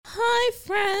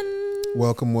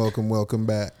Welcome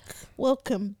back.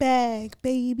 Welcome back,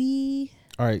 baby.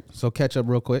 All right, so catch up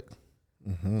real quick.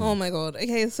 Oh my god.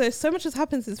 Okay, so much has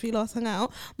happened since we last hung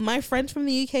out. My friend from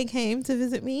the UK came to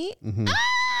visit me.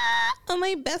 And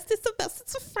my bestest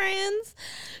of friends.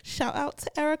 Shout out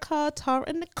to Erica, Tara,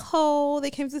 and Nicole.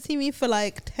 They came to see me for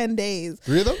like 10 days.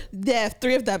 3 of them? Yeah,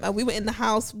 3 of them. And we were in the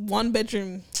house, 1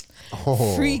 bedroom,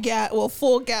 4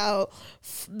 gal,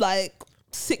 like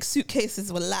 6 suitcases.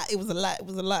 It was a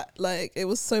lot. Like, it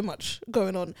was so much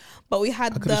going on. But we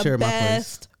had the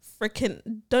best freaking.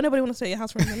 Don't nobody want to stay at your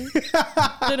house, Raymond.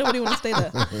 Don't nobody want to stay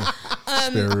there.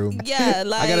 Spare room. Yeah,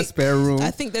 like I got a spare room. I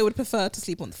think they would prefer to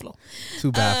sleep on the floor.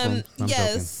 2 bathrooms. I'm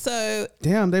joking. So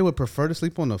Damn, they would prefer to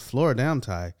sleep on the floor. Damn,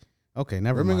 Ty. Okay,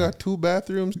 never Raymond mind. got 2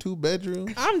 bathrooms, 2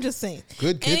 bedrooms. I'm just saying.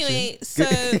 Good kitchen. Anyway, so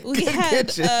we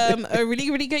had a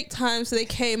really, really great time. So they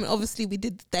came and obviously we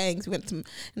did the things. We went to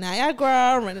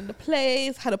Niagara, rented the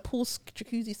place, had a pool,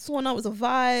 jacuzzi, sauna. It was a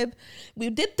vibe. We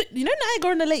did,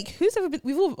 Niagara on the lake. Who's ever been?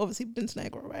 We've all obviously been to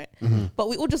Niagara, right? Mm-hmm. But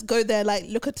we all just go there, like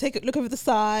look over the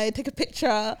side, take a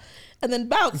picture, and then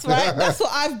bounce. Right? That's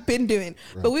what I've been doing.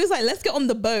 Right. But we was like, let's get on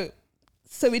the boat.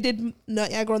 So we did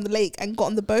Niagara on the lake and got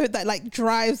on the boat that like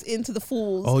drives into the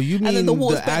falls. Oh, you mean and then the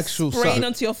water's actual spraying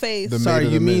onto your face. Sorry,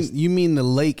 you mean the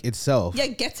lake itself? Yeah,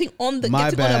 getting on a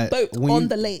boat on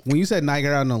the lake. When you said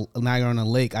Niagara on the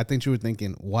lake, I think you were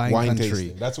thinking wine country.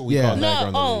 Tasting. That's what we call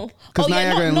Niagara on the lake. Because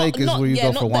Niagara on the lake is where you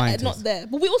go for wine tasting. Not there,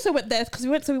 but we also went there because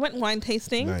we went wine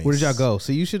tasting. Nice. Where did y'all go?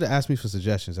 So you should have asked me for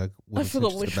suggestions. I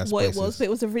forgot what it was, but it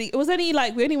was only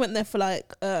like we only went there for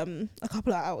like a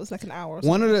couple of hours, like an hour. Or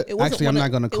something. I'm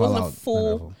not going to call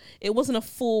out. It wasn't a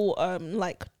full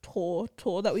like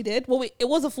tour that we did. Well, it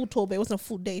was a full tour, but it wasn't a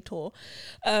full day tour.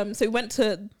 So we went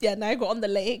to Niagara on the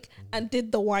lake and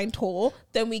did the wine tour.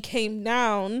 Then we came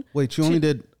down. Wait, you only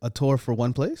did a tour for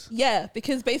one place? Yeah,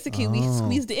 because basically we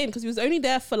squeezed it in because we was only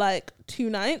there for like 2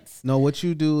 nights. No, what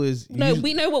you do is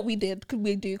we know what we did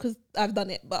because I've done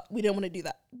it, but we don't want to do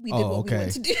that. We did what we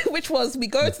wanted to do, which was we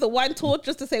go to the wine tour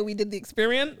just to say we did the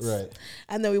experience, right?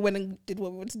 And then we went and did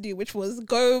what we wanted to do, which was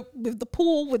go with the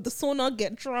pool, with the sauna,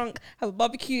 get drunk, have a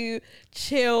barbecue,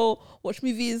 chill, watch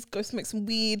movies, go smoke some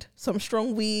weed, some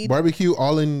strong weed. Barbecue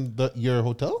all in your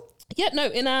hotel? Yeah, no,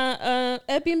 in our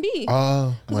Airbnb.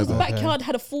 Because it was the backyard,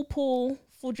 had a full pool,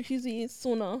 full jacuzzi,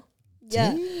 sauna.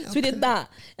 Yeah, so we did that,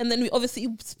 and then we obviously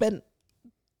spent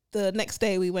the next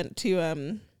day. We went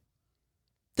to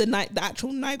the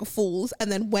actual Niagara Falls,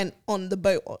 and then went on the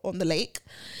boat on the lake,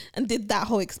 and did that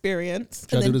whole experience.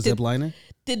 Did I do the zip lining?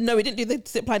 We didn't do the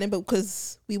zip lining, but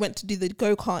because we went to do the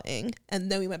go-karting,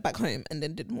 and then we went back home, and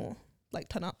then did more. Like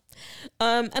turn up,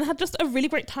 and had just a really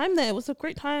great time there. It was a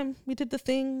great time. We did the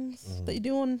things that you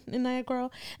do in Niagara,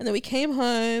 and then we came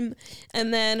home,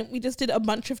 and then we just did a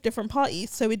bunch of different parties.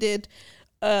 So we did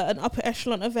an upper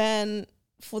echelon event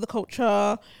for the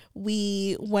culture.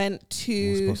 We went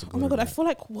to I feel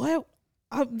like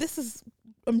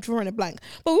I'm drawing a blank,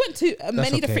 but we went to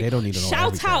many different. They don't need to know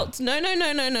shout out.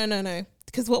 No.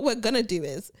 Because what we're gonna do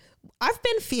is, I've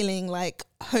been feeling like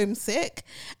homesick,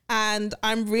 and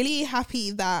I'm really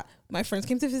happy that my friends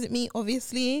came to visit me,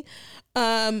 obviously.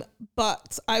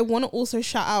 But I want to also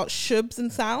shout out Shubs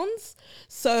and Sounds.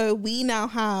 So we now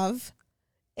have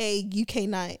a UK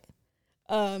night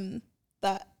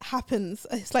that happens.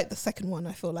 It's like the second one,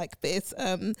 I feel like, but it's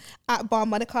at Bar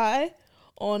Madakai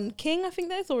on King, I think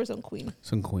that is, or it's on Queen.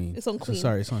 It's on Queen. It's on Queen.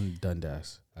 It's on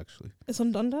Dundas, actually. It's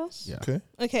on Dundas? Yeah.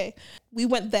 Okay. We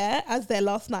went there as their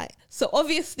last night. So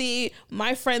obviously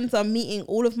my friends are meeting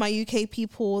all of my UK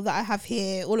people that I have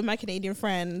here, all of my Canadian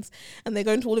friends, and they're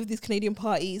going to all of these Canadian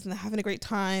parties and they're having a great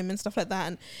time and stuff like that.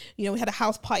 And, we had a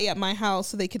house party at my house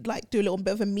so they could like do a little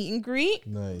bit of a meet and greet.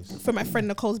 Nice. For my friend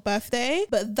Nicole's birthday.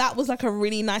 But that was like a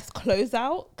really nice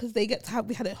closeout because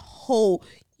we had a whole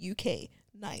UK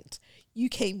night.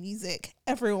 UK music.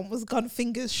 Everyone was gun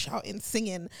fingers, shouting,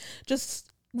 singing, just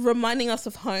reminding us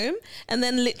of home. And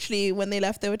then literally when they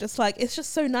left, they were just like, it's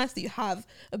just so nice that you have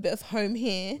a bit of home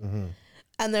here. Mm-hmm.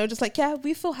 And they were just like, yeah,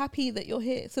 we feel happy that you're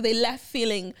here. So they left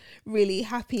feeling really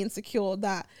happy and secure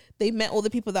that they met all the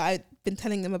people that I've been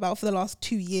telling them about for the last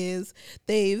 2 years.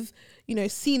 They've,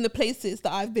 seen the places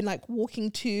that I've been like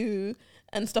walking to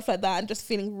and stuff like that, and just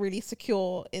feeling really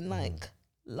secure in like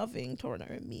loving Toronto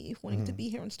and me wanting to be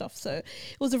here and stuff. So it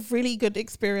was a really good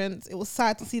experience. It was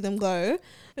sad to see them go.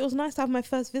 It was nice to have my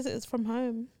first visitors from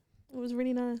home. It was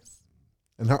really nice.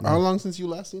 And how long since you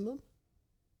last seen them?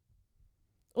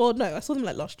 Well, no, I saw them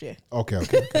like last year. Okay.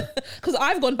 Because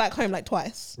I've gone back home like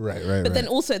twice. Right. But then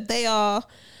also they are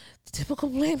typical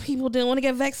black people didn't want to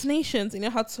get vaccinations. You know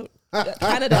how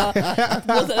Canada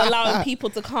wasn't allowing people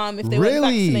to come if they weren't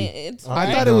vaccinated.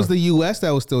 I thought it was the US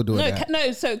that was still doing No,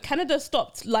 that. so Canada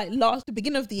stopped like the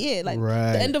beginning of the year, like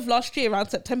Right. the end of last year, around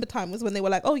September time was when they were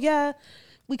like, oh yeah,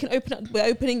 we can we're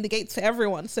opening the gates for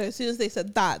everyone. So as soon as they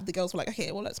said that, the girls were like,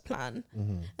 okay, well, let's plan.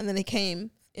 And then they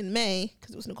came in May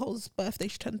because it was Nicole's birthday.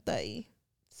 She turned 30.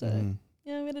 So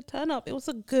yeah, we had a turn up. It was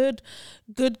a good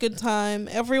time.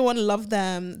 Everyone loved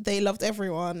them. They loved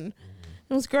everyone.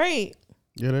 It was great.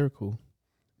 Yeah, they were cool.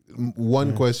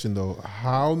 One question though: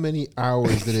 how many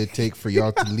hours did it take for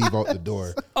y'all to leave out the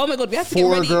door? Oh my god, we had to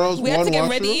Four get ready. girls, we had one to get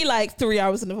washroom? ready like 3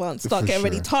 hours in advance. Start For getting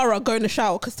ready. sure. Tara, go in the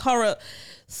shower because Tara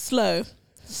slow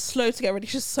to get ready.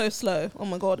 She's so slow. Oh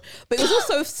my god. But it was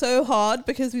also so hard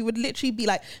because we would literally be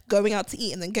like going out to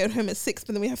eat and then going home at 6.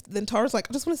 But then Tara's like,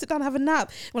 I just want to sit down and have a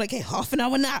nap. We're like, okay, half an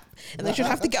hour nap. And then she'd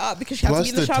have to get up because she had to Plus be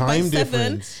in the the shower by time 7.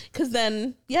 difference. Because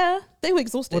then, yeah, they were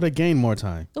exhausted. Well, they gained more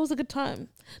time. It was a good time.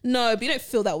 No, but you don't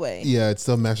feel that way. Yeah, it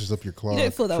still mashes up your claw. You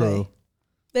don't feel that way.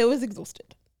 They was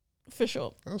exhausted. For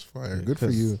sure. That was fire. Good for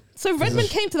you. So Redmond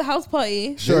came to the house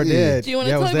party. Sure Did he? did. Do you want to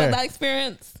Yeah, I talk was about there. that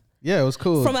experience? Yeah, it was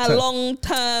cool. From our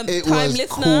long-term It time was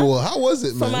listener. cool. How was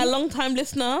it, From man? our long-time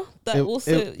listener that It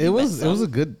also was a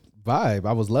good vibe.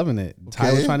 I was loving it. Ty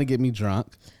was Okay. trying to get me drunk,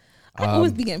 I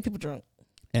always be getting people drunk.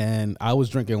 and I was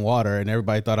drinking water, and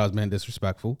everybody thought I was being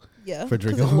disrespectful Yeah, for 'cause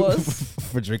drinking it was.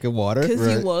 for drinking water. Because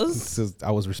Right. he was Because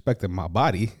I was respecting my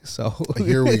body, so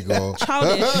Here we go.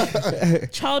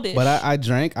 childish. But I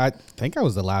drank. I think I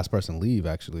was the last person to leave,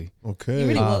 actually. Okay. He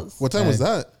really was. What time was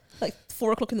that? like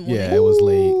 4 o'clock in the morning. Yeah, it was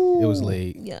late. It was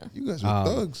late. Yeah. You guys were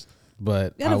thugs.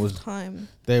 But We had I a was. time.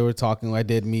 They were talking. I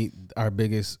did meet our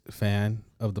biggest fan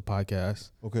of the podcast.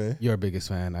 Okay. Your biggest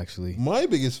fan, actually. My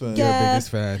biggest fan. Yeah. Your biggest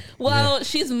fan. Well,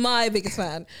 she's my biggest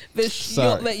fan, but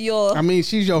Sorry. you're I mean,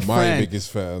 she's your My friend.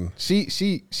 biggest fan. She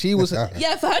was.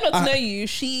 yeah. For her not to know you,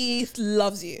 she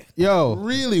loves you. Yo,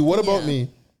 Really? What about Yeah. me?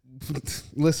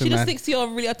 listen, She just man. thinks you're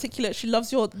really articulate. She loves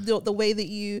the way that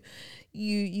you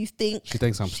think. She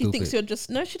thinks I'm She thinks stupid. you're just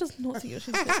no. She does not think you're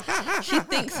stupid. She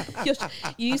thinks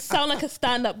you sound like a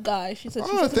stand-up guy. She said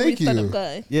she's Oh, like a really thank you. stand-up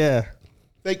guy. Yeah,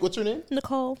 What's her name?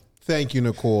 Nicole. Thank you,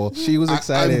 Nicole. she was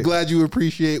excited. I'm glad you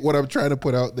appreciate what I'm trying to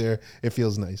put out there. It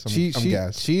feels nice. I'm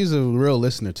gassed. She's a real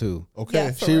listener too. Okay.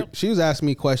 Yeah, for real. She was asking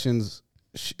me questions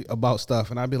about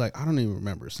stuff, and I'd be like, I don't even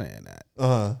remember saying that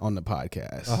on the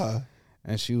podcast.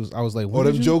 And I was like, Oh, what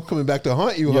them did you? jokes coming back to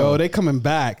haunt you, Yo, huh? they coming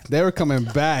back. They were coming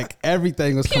back.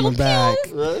 Everything was coming back.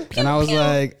 Right? And I was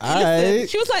like, all Listen, right.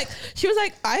 she was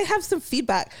like, I have some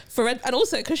feedback for Red, and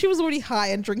also because she was already high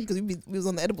and drinking because we was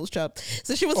on the edibles job,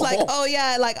 so she was like, oh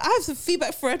yeah, like I have some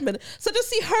feedback for Redmond. So just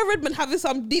see her Redmond having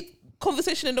some deep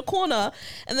conversation in the corner,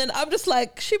 and then I'm just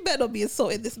like, she better not be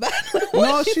insulting this man.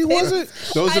 No, she wasn't.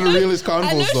 Those are the realest convos,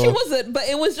 I know she though. wasn't, but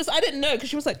it was just I didn't know because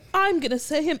she was like, I'm gonna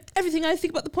say him everything I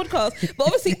think about the podcast. But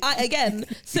obviously, again,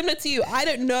 similar to you, I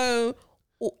don't know.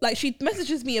 Like she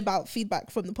messages me about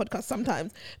feedback from the podcast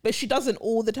sometimes, but she doesn't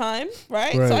all the time,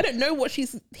 right? Right. So I don't know what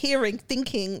she's hearing,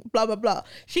 thinking, blah blah blah.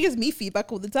 She gives me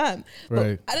feedback all the time,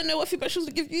 Right. but I don't know what feedback she was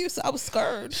gonna give you, so I was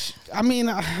scared. I mean,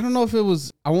 I don't know if it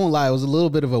was, I won't lie, it was a little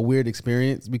bit of a weird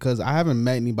experience because I haven't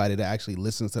met anybody that actually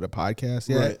listens to the podcast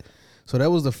yet. Right. So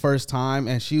that was the first time,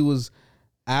 and she was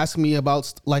asking me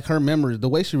about like her memories. The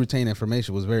way she retained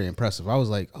information was very impressive. I was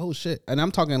like, oh shit. And I'm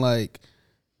talking like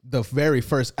the very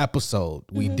first episode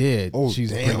we did, Oh,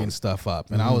 she's damn. bringing stuff up.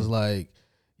 And I was like,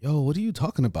 yo, what are you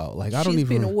talking about? Like, I don't She's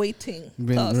even been waiting.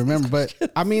 to ask remember. But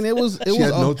I mean, it was, She was,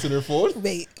 had notes in her phone.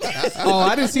 Wait. oh,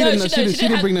 I didn't see the notes. She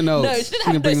didn't bring the notes. No, she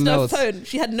didn't have bring notes in her phone.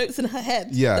 She had notes in her head.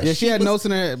 Yeah. Yeah, she had was- notes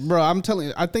in her, bro. I'm telling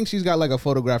you, I think she's got like a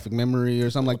photographic memory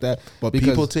or something like that. But because-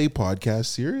 people take podcasts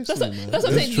seriously, That's what, man. that's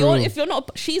what I'm saying. true. If you're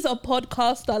not, she's a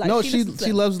podcaster. Like no, she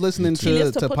she loves listening She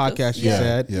listens to to podcasts. podcasts, She yeah.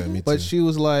 said, Yeah, me But too. she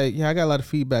was like, "Yeah, I got a lot of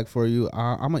feedback for you.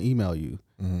 I'm gonna email you."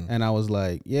 And I was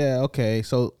like, "Yeah, okay."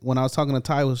 So when I was talking to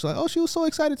Ty, was like, "Oh, she was so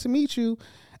excited to meet you,"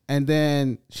 and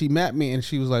then she met me and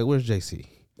she was like, "Where's JC?"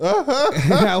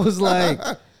 And I was like,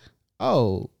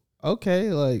 "Oh,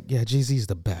 okay." Like, yeah, JC's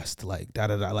the best. Like, da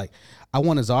da da. Like, I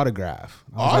want his autograph.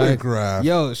 I was like, Autograph?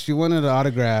 Yo, she wanted an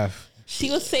autograph. She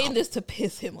was saying this to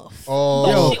piss him off. Oh,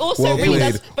 But she also well really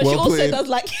played. does. But Well she also played. does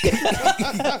like.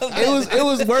 It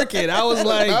was working. I was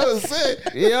like, I was saying,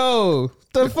 yo,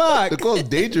 the fuck. Nicole's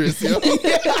dangerous, yo.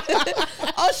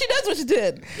 Oh, she knows what she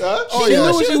did. Oh, She knew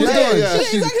what she was Yeah, doing. yeah.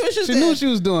 She knew exactly what she She did. knew what she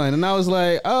was doing, and I was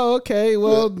like, "Oh, okay.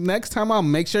 Well, next time I'll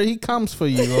make sure he comes for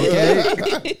you."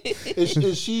 Okay? Is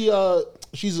she?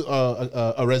 She's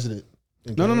a resident.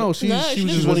 in No. Canada? She No, was she's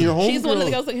just one of your visiting. She's one of the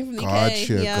homegirls. girls that came from the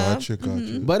Gotcha, UK. Yeah.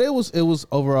 gotcha. But it was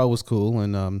overall was cool,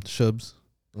 and Shubs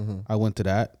I went to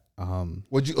that.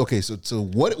 So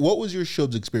what was your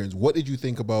Shubs experience? What did you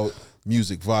think about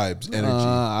music, vibes, energy?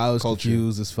 I was culture?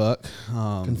 confused as fuck.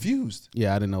 Confused.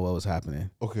 Yeah, I didn't know what was happening.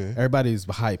 Okay. Everybody's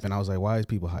hype, and I was like, why is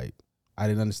people hype? I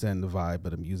didn't understand the vibe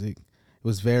of the music. It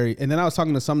was very, and then I was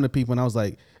talking to some of the people, and I was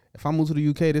like, if I move to the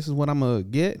UK, this is what I'm gonna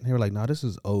get. And they were like, no, this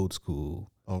is old school.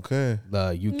 Okay. The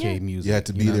UK music. You had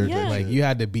to be there. Yeah. Like you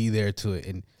had to be there to it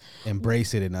and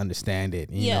embrace it and understand it.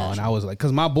 You Yeah. know, and I was like,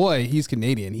 because my boy, he's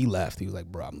Canadian. He left. He was like,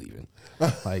 bro, I'm leaving.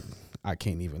 Like, I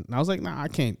can't even. And I was like, nah, I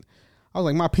can't. I was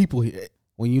like, my people here.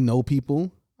 When you know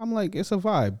people, I'm like, it's a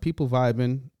vibe. People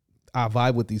vibing. I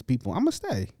vibe with these people. I'm gonna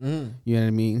stay. You know what I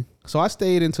mean? So I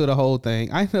stayed into the whole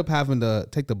thing. I ended up having to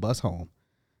take the bus home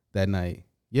that night.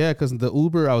 Yeah, because the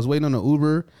Uber, I was waiting on the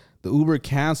Uber. The Uber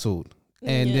canceled.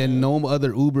 And then no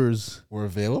other Ubers were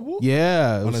available.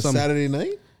 Yeah, it on was a Saturday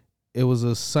night. It was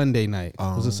a Sunday night.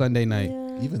 It was a Sunday night.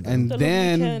 Yeah. Even And The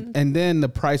then weekend. the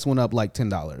price went up like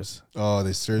 $10. oh,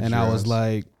 they surged. And your I was ass.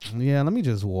 like, yeah, let me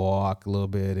just walk a little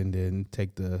bit and then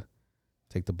take the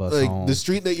bus like home. the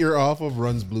street that you're off of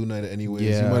runs Blue Night anyways.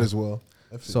 Yeah. You might as well.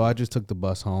 So I just took the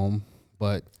bus home.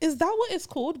 But Is that what it's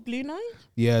called? Blue Night?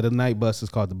 yeah, the night bus is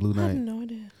called the Blue I have Night. no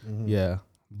idea. Yeah.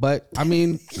 But I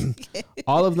mean,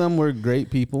 all of them were great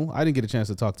people. I didn't get a chance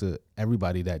to talk to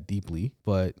everybody that deeply,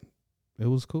 but it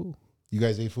was cool. You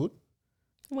guys ate food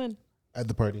When? at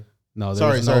the party? No, there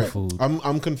was no food. I'm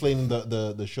conflating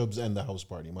the Shubs and the house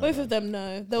party. My Both bad. of them,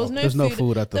 no. There was no There's food. no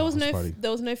food at the there was house no party.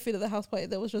 There was no food at the house party.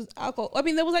 There was just alcohol. I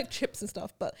mean, there was like chips and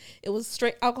stuff, but it was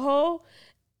straight alcohol,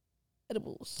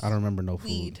 edibles. I don't remember no food.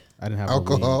 Weed. I didn't have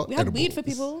Alcohol. No weed. We had weed edibles. for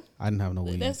people. I didn't have no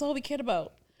weed. That's all we cared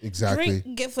about. Exactly.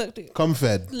 Drink, get fucked. Come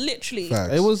fed. Literally.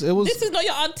 Facts. It was. This is not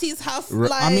your auntie's house.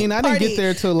 Like, I mean, I didn't party. get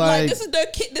there till like. this is no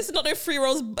kid. This is not no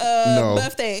 3-year-old's No.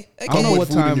 birthday. Okay. I don't know with what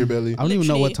food in time. your belly. I don't even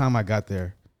know what Literally. time I got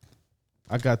there.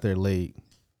 I got there late,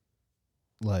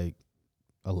 like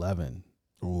 11,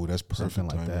 Oh, that's perfect. something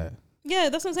like timing. that. Yeah,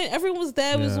 that's what I'm saying. Everyone was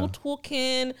there. We was Yeah. all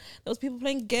talking. There was people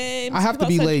playing games. I have to people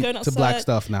be outside late going to black outside.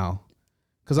 stuff now.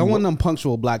 Because I'm one of them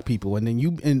punctual black people, and then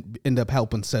you end up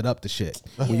helping set up the shit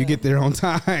when you get there on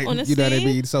time. you know what I Honestly,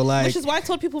 mean? So like, Which is why I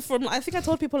told people I think I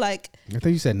told people like, I think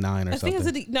you said 9 or I think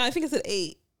something. I think I said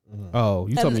 8. Oh,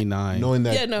 you told me 9. Knowing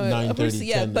that Yeah, no, 9:30, obviously,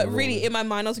 yeah. 10 But they're really, rolling. in my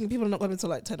mind, I was thinking people are not coming until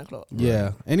like 10 o'clock.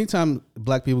 Yeah. Anytime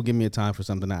black people give me a time for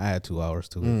something, I add 2 hours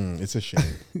to it. It's a shame.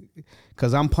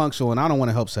 Because I'm punctual and I don't want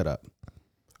to help set up.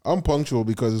 I'm punctual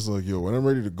because it's like, yo, when I'm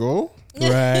ready to go,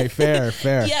 Right. Fair.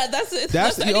 Yeah, that's the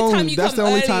the only only- time you that's come the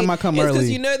only early. time I come Because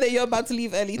early. you know that you're about to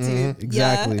leave early too.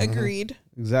 Exactly. Yeah, agreed.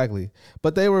 Exactly.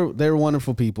 But they were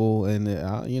wonderful people, and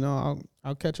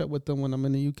I'll catch up with them when I'm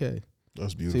in the UK.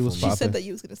 that's beautiful. what's She poppin'. said that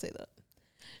you was gonna say that.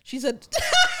 She said,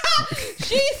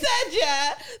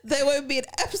 yeah, there won't be an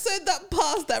episode that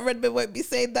passed that Redmond won't be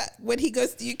saying that when he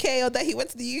goes to the UK or that he went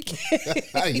to the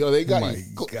UK. Yo, they got My you.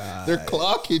 God. They're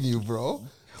clocking you, bro.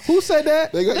 Who said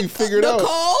that? They got you figured out. Nicole,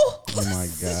 Oh my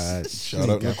God. Shout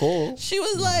out Nicole. she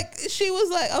was like,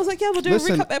 I was like, yeah, we'll do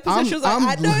Listen, a recap episode. She was like, I'm-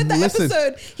 I know in that listen.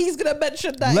 episode he's gonna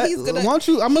mention that Let- he's gonna. why don't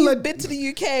you- I'ma he's let- been to the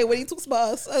UK when he talks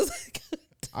about us. I was like,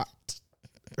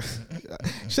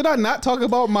 Should I not talk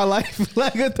about my life?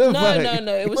 Like what the fuck?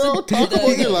 no, it was Bro, a, talk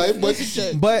about your life, but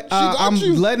But got I'm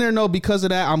you. letting her know because of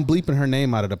that. I'm bleeping her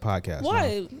name out of the podcast. now.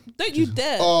 why? Don't you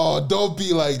dare? oh, don't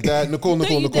be like that, Nicole.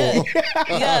 Don't you dare.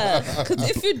 Nicole. Yeah, because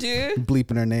if you do,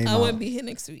 Bleeping her name I out. won't be here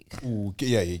next week. Ooh,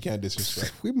 yeah, you can't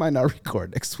disrespect. We might not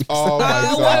record next week. Oh my I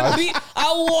god. won't be.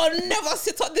 I will never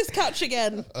sit on this couch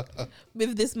again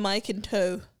with this mic in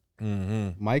tow.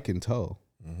 Mike in tow.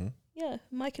 Yeah,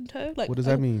 mic in tow. Like What does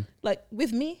that mean? Like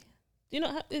with me? Do you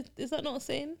not have? Is that not a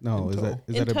saying? No, In is tow. that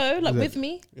is In that tow, a, like is with that,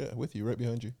 me? Yeah, with you, right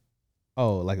behind you.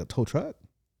 Oh, like a tow truck?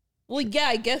 Well, yeah,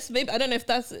 I guess maybe I don't know if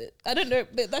that's it. I don't know.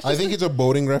 But that's I just think it's a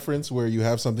boating reference where you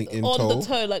have something in on tow. the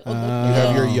toe, like on You the.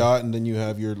 have your yacht, and then you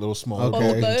have your little small Okay. boat On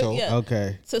the in boat, tow. yeah.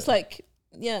 Okay. So it's like,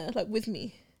 yeah, like with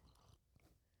me.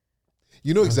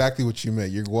 You know exactly what you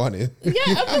meant. You're wanted. Yeah,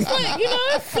 I'm just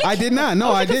like, flick, I did not. No,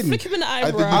 was I like a didn't. Flick him in the think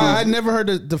eyebrow. you I never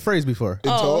heard the phrase before. In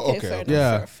tow? Oh, okay, Okay, fair okay.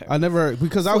 enough. Yeah, fair I never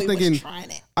because I was Thought he thinking. trying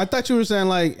it. I thought you were saying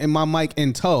like in my mic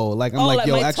in tow, like I'm Oh, like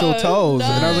yo my actual toe. toes, No,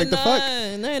 and I was like the fuck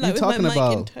No, like you with talking my mic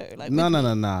about? in tow, like No, with no,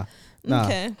 me. no, nah.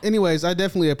 Okay. Anyways, I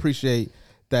definitely appreciate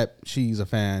that she's a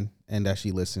fan and that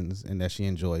she listens and that she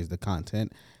enjoys the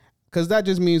content because that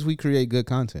just means we create good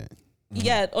content.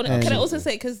 Yeah. And- Can I also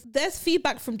say, because there's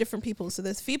feedback from different people. So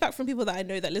there's feedback from people that I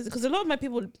know that listen. Because a lot of my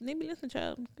people, maybe listen,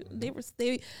 child.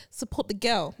 They support the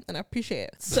girl, and I appreciate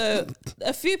it. So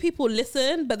a few people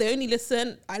listen, but they only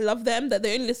listen. I love them that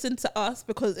they only listen to us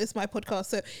because it's my podcast.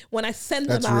 So when I send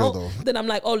That's them real, out, though. then I'm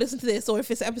like, oh, listen to this. Or if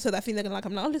it's an episode that I think they're gonna like,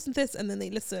 I'm like, oh, listen to this, and then they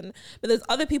listen. But there's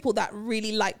other people that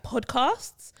really like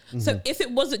podcasts. So if it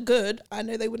wasn't good, I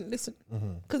know they wouldn't listen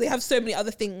because they have so many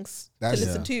other things to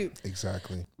listen to.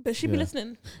 Exactly. But she'd be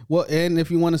listening. Well, and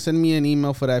if you want to send me an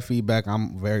email for that feedback,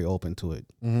 I'm very open to it.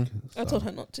 I told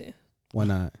her not to. Why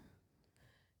not?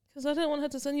 Because I don't want her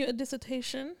to send you a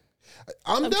dissertation.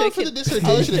 I'm down joking. for the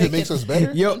dissertation if it makes us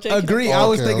better. Yo, joking. agree. I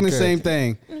was Okay, thinking the okay. same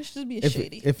thing. It should just be a If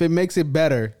shady. if it makes it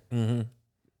better, but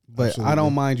I Absolutely.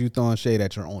 don't mind you throwing shade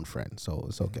at your own friend, so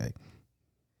it's okay.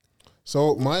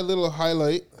 So my little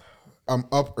highlight, I'm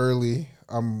up early.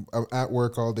 I'm at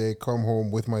work all day, come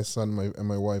home with my son and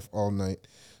my wife all night.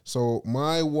 So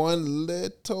my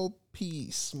little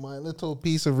piece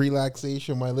of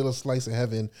relaxation, my little slice of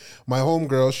heaven, my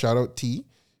homegirl, shout out T,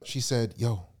 she said,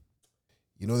 yo,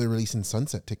 you know they're releasing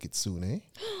Sunset tickets soon, eh?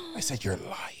 I said, you're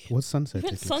lying. What's Sunset You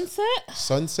went tickets? Sunset?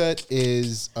 Sunset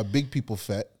is a big people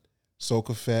fet,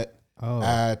 soca fet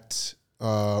at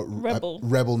Rebel. at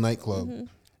Rebel nightclub.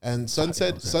 And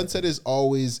Sunset is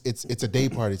always it's a day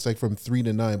party. It's like from 3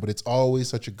 to 9, but it's always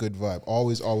such a good vibe.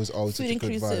 Always Food such a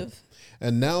good vibe. inclusive.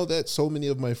 And now that so many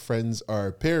of my friends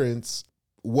are parents,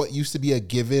 what used to be a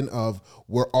given of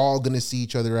we're all gonna see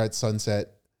each other at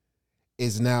Sunset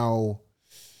is now,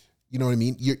 you know what I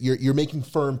mean? You're making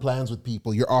firm plans with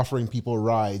people. You're offering people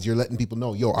rides. You're letting people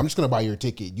know, yo, I'm just gonna buy your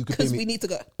ticket. You can pay Because we me, need to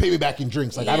go. pay me back in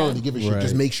drinks. Like I don't Yeah. really give a shit. Right.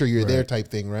 Just make sure you're there, type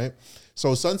thing, right?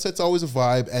 So Sunset's always a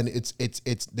vibe, and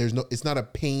it's not a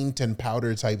paint and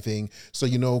powder type thing. So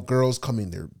girls come in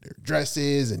their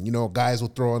dresses, and guys will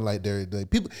throw on like their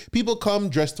people come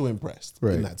dressed to impress in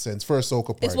Right. that sense for a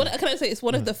soca party. It's it's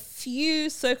one of the few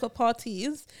soca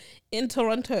parties in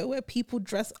Toronto where people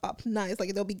dress up nice.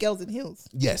 Like there'll be girls in heels.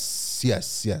 Yes.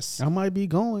 I might be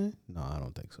going. No, I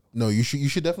don't think so. No, you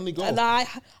should definitely go. And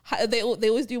they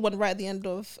always do one right at the end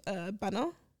of Banner.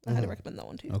 I highly recommend that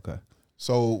one too. Okay.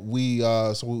 So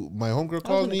my homegirl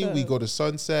calls gonna me. go. We go to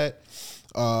Sunset.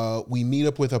 We meet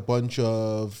up with a bunch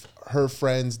of her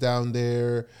friends down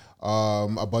there.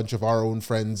 A bunch of our own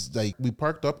friends. Like we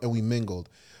parked up and we mingled.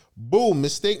 Boom!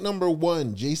 Mistake number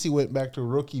 1. JC went back to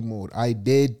rookie mode. I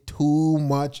did too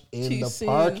much in Too the soon.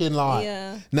 parking lot.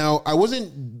 Yeah. Now I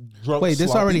wasn't drunk. Wait,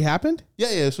 this sloppy. already happened? Yeah.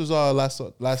 This was last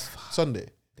Sunday.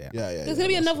 Damn. Yeah. There's gonna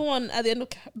be another one at the end of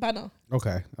Banner.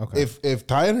 Okay. If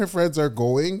Ty and her friends are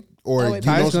going, or Oh, wait,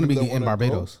 Ty's going to be somebody that in wanna go,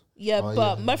 Barbados. Yeah,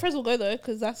 but my friends will go though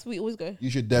because we always go. you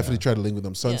should definitely try to link with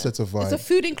them. Sunset's a vibe. It's a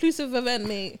food inclusive event,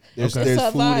 mate. There's It's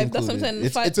a food vibe. That's what I'm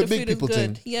included. saying. It's a The big food is people good.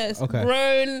 thing. Yeah, it's Okay.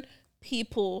 grown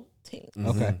people thing.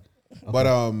 Okay. But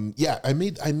I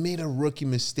made a rookie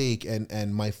mistake,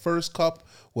 and my first cup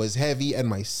was heavy and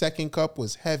my second cup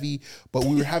was heavy, but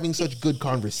we were having such good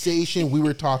conversation. We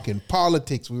were talking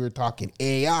politics, we were talking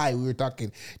AI, we were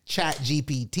talking Chat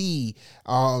GPT,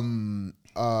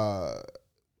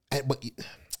 but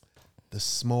the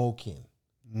smoking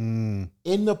in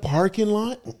the parking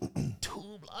lot,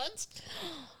 2 blunts,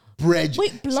 bread.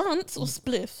 Wait, blunts or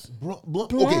spliffs?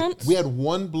 Blunt. Okay, blunts? we had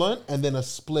 1 blunt and then a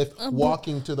spliff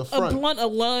walking to the A front. blunt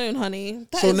alone, honey.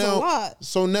 That is a lot.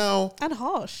 So now, And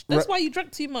harsh. That's why you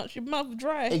drank too much. Your mouth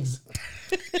dry.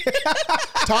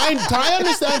 Ty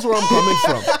understands where I'm coming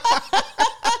from.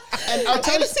 And I'll I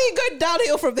tell you, just see you go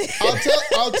downhill from there.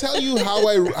 I'll tell you how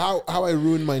I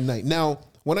ruined my night. Now,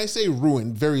 when I say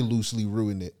ruined, very loosely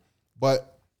ruined it, but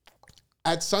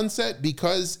at Sunset,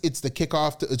 because it's the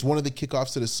kickoff, it's one of the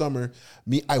kickoffs to the summer.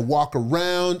 I walk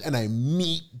around and I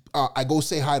meet. I go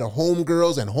say hi to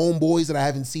homegirls and homeboys that I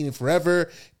haven't seen in forever.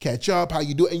 Catch up, how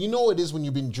you do? And you know it is when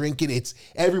you've been drinking. It's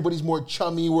everybody's more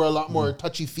chummy. We're a lot more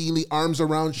touchy feely, arms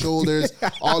around shoulders,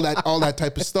 all that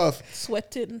type of stuff.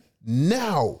 Sweating.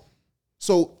 Now,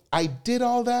 so I did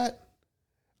all that.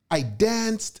 I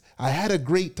danced. I had a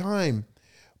great time,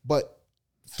 but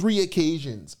 3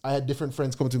 occasions, I had different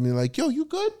friends come to me like, yo, you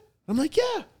good? I'm like,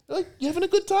 yeah. They're like, you having a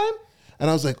good time? And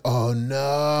I was like, oh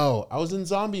no. I was in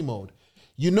zombie mode.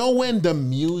 You know when the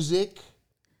music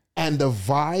and the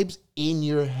vibes in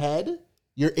your head,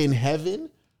 you're in heaven,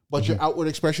 but your outward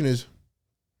expression is,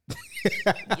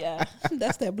 Yeah,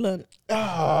 that's that blunt.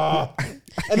 and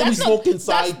then we smoked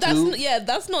inside too.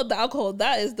 That's not the alcohol.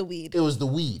 That is the weed. It was the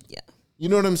weed. Yeah. You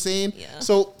know what I'm saying? Yeah.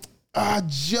 So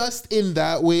just in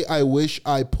that way, I wish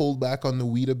I pulled back on the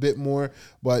weed a bit more.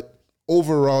 But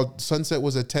overall, Sunset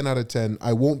was a 10 out of 10.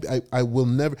 I will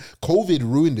never. COVID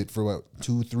ruined it for about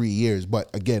 2-3 years, but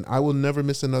again, I will never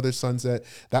miss another Sunset.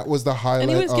 That was the highlight. And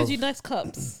he always gives you nice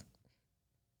cups.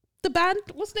 The band,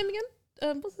 what's his name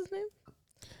again? What's his name?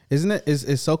 Isn't it? Is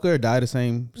Soca or Die the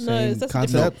same that's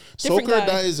concept? different Soca or guy.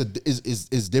 Die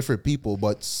is different people,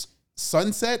 but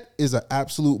Sunset is an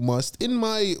absolute must in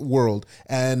my world.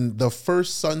 And the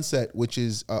first Sunset, which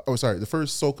is the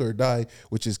first Soca or Die,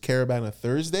 which is Caravana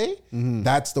Thursday,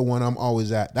 that's the one I'm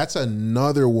always at. That's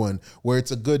another one where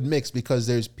it's a good mix because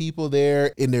there's people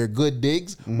there in their good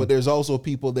digs, but there's also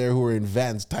people there who are in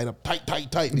vans tied up tight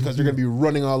because they're gonna be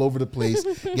running all over the place,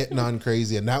 getting on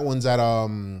crazy. And that one's at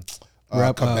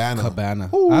Cabana. Cabana.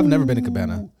 I've never been to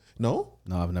Cabana. No,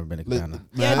 I've never been to Cabana.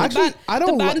 Yeah, I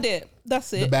don't. The Bandit.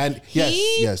 That's it. The band.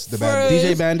 Yes, the froze- Bandit.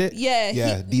 DJ Bandit.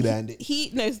 Yeah, The Bandit.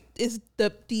 He knows is the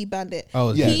Bandit.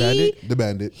 Oh, Yeah. DJ Bandit. The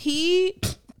Bandit. He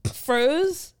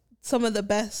froze some of the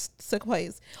best soca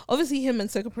parties. Obviously, him and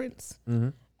Soca Prince.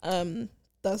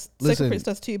 Does Listen. Soca Prince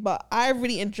does too, but I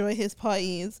really enjoy his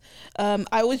parties. I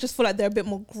always just feel like they're a bit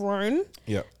more grown.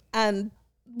 Yeah. And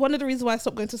one of the reasons why I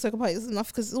stopped going to soca parties is enough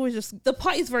because it's always just the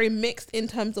party's very mixed in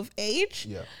terms of age.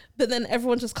 Yeah. But then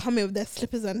everyone just come in with their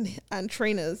slippers and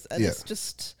trainers, and Yeah. it's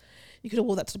just you could have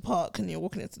wore that to the park, and you're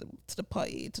walking into the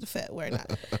party to the fair wearing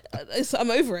that. So I'm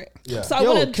over it. Yeah. So I Yo,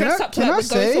 want to can dress I- up to can like I we're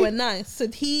going say- somewhere nice. So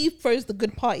he throws the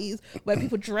good parties where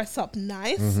people dress up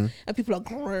nice and people are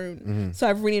grown. So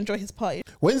I really enjoy his party.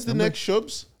 When's the next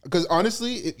Shubs? Because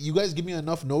honestly, if you guys give me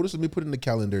enough notice, let me put it in the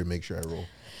calendar and make sure I roll.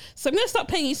 So I'm gonna start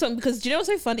playing you something because do you know what's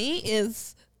so funny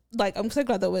is like I'm so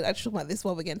glad that we're actually talking about this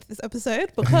while we get into this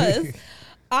episode because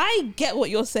I get what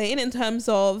you're saying in terms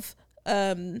of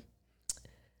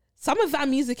some of our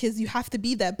music is you have to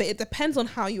be there, but it depends on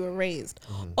how you were raised.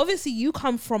 Obviously, you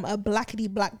come from a black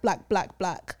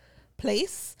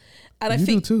place, and I You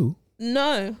think do too.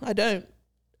 no, I don't.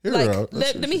 Hear Like, her out.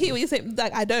 let me hear what you're saying.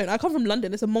 Like, I don't. I come from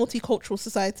London. It's a multicultural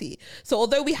society. So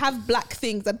although we have black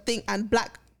things and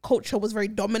black culture was very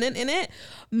dominant in it,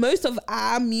 most of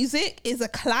our music is a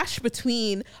clash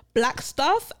between black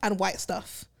stuff and white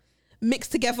stuff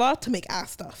mixed together to make our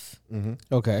stuff.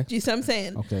 Okay. Do you see what I'm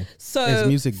saying? Okay. So It's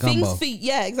music gumbo. things for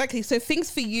yeah, exactly. So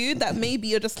things for you that maybe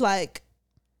you're just like,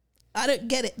 I don't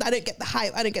get it. I don't get the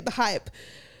hype. I don't get the hype.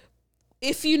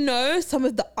 If you know some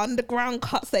of the underground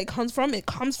cuts that it comes from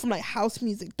like house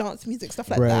music, dance music, stuff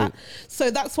like Right. that. So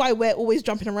that's why we're always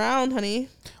jumping around, honey.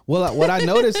 Well, what I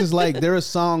noticed is like there are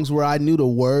songs where I knew the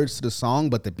words to the song,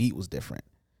 but the beat was different.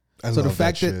 So the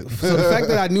fact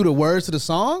that I knew the words to the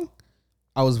song,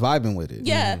 I was vibing with it.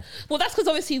 Yeah. Well, that's because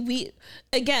obviously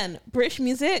British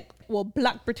music, well,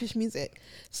 black British music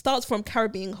starts from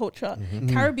Caribbean culture.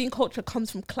 Caribbean culture comes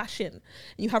from clashing.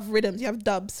 You have rhythms, you have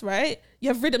dubs, right? You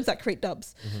have rhythms that create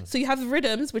dubs. So you have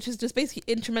rhythms, which is just basically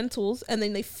instrumentals, and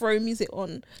then they throw music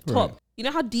on top. Right. You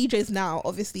know how DJs now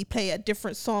obviously play a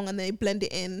different song and they blend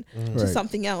it in to Right.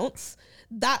 something else?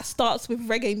 That starts with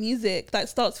reggae music. That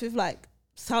starts with like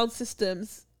sound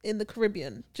systems in the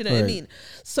Caribbean. Do you know what I Right. mean?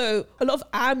 So a lot of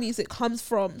our music comes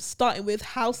from starting with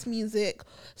house music,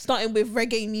 starting with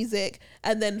reggae music,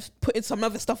 and then putting some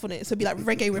other stuff on it. So it'd be like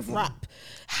reggae with rap,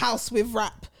 house with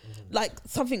rap, like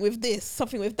something with this,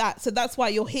 something with that. So that's why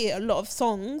you'll hear a lot of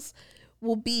songs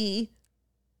will be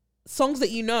songs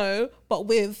that you know, but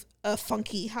with a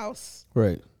funky house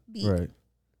Right. beat. Right.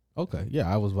 Okay.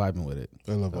 Yeah, I was vibing with it.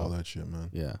 I love all that shit, man.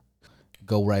 Yeah.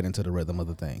 Go right into the rhythm of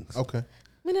the things. Okay.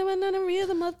 When I went on a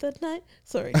rhythm of the night.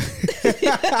 Sorry.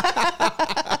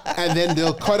 And then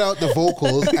they'll cut out the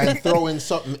vocals and throw in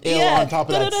something ill on top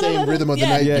of that same rhythm of the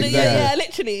night. Yeah, Yeah,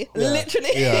 literally.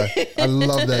 Yeah, I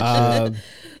love that shit.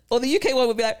 Or the UK one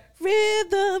would be like,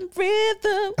 rhythm,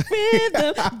 rhythm,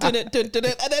 rhythm, dun it, dun, dun, dun.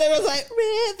 And then everyone's like,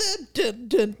 rhythm, dun,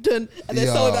 dun, dun. And then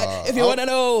someone would be like, if you want to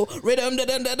know, rhythm, dun,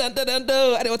 dun, dun, dun, dun, dun,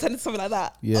 dun. And it will turn into something like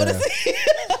that. Yeah. Honestly.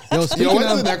 Yo, speaking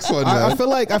when's of the next one, I man? feel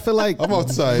like I'm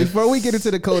outside. Before we get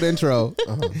into the code intro,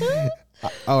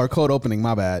 or code opening,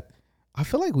 my bad. I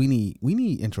feel like we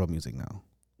need intro music now.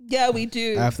 Yeah, we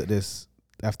do.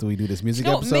 After we do this music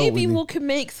You know, episode, maybe we we can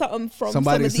make something from some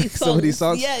of these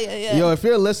songs. Yeah. Yo, if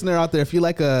you're a listener out there, if you're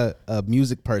like a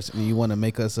music person and you want to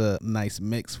make us a nice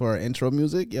mix for our intro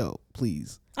music, yo,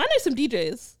 please. I know some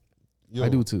DJs. Yo, I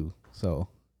do too. So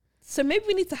So maybe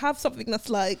we need to have something that's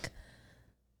like,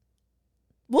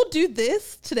 we'll do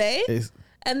this today. it's,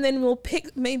 And then we'll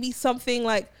pick maybe something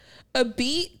like a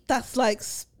beat that's like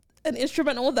an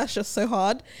instrumental that's just so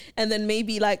hard, and then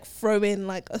maybe like throw in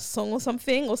like a song or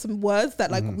something or some words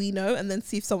that like we know, and then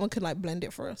see if someone can like blend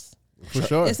it for us. for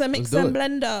sure. It's a Let's mix do and it.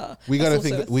 blender. we That's gotta also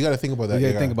think. We gotta think about that. We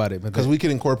gotta think about it, because we can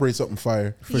incorporate something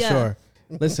fire. For Yeah. sure.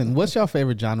 Listen, what's your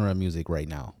favorite genre of music right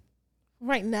now?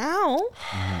 Right now,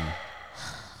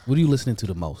 What are you listening to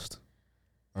the most?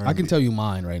 I can tell you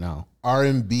mine right now.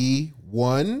 R&B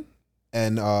 1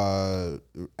 and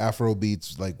Afro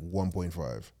beats like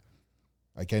 1.5.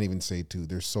 I can't even say 2.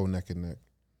 They're so neck and neck.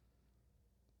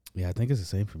 Yeah, I think it's the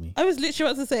same for me. I was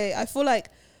literally about to say, I feel like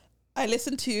I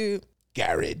listen to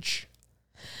Garage.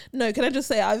 No, can I just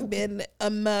say I've been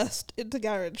immersed into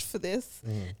garage for this,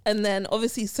 and then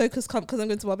obviously soca's come because I'm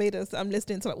going to Barbados. I'm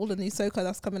listening to like all the new soca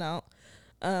that's coming out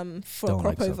for Don't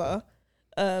like Cropover.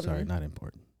 Sorry, not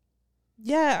important.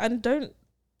 Yeah, and don't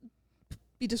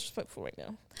be disrespectful right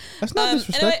now. That's not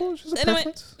disrespectful. It's just a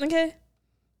preference. Okay.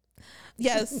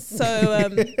 Yes. So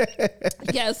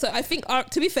so I think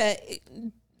to be fair.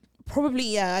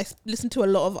 Probably, I listen to a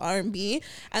lot of R&B,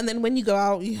 and then when you go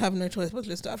out, you have no choice but to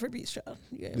listen to Afrobeats.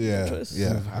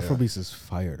 Yeah. Afrobeats is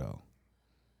fire though.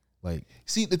 Like,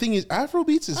 see, the thing is,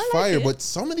 Afrobeats is fire, but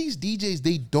some of these DJs,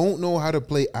 they don't know how to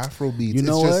play Afrobeats. You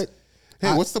know what?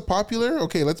 Hey, what's the popular?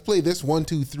 Okay, let's play this 1,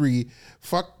 2, 3.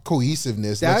 Fuck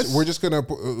cohesiveness. We're just gonna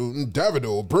put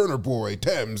Davido, Burner Boy,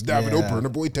 Thames, Davido, Burner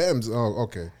Boy, Thames. Oh,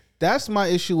 okay. That's my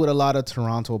issue with a lot of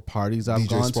Toronto parties I've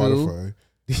gone Spotify. to.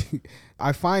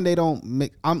 I find they don't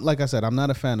make. I'm like I said, I'm not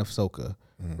a fan of soca,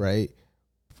 right?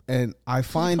 And I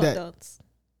find that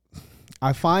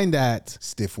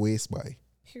Stiff Waist by.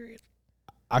 Period.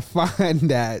 I find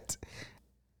that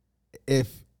if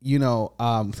you know,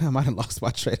 I might have lost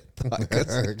my train of thought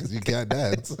because you can't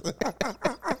dance.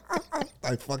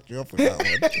 I fucked you up with that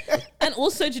one. And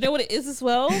also, do you know what it is as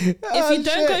well? If you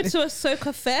don't go to a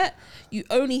soca fete, you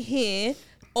only hear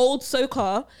old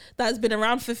soca that has been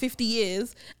around for 50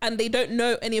 years, and they don't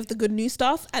know any of the good new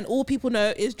stuff, and all people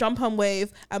know is Jump and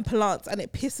Wave and Palance, and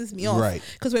it pisses me off. Right.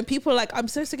 Because when people are like, I'm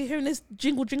so sick of hearing this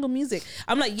jingle music,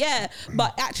 I'm like, yeah,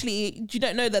 but actually you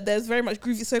don't know that there's very much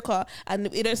groovy soca, and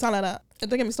it don't sound like that. And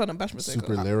don't get me started on bashment soca.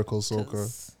 Super lyrical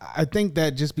soca. I think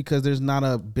that just because there's not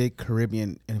a big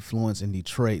Caribbean influence in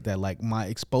Detroit, that like my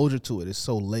exposure to it is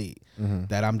so late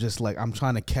that I'm just like, I'm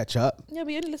trying to catch up. Yeah,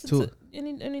 but you only listen to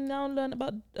only now learn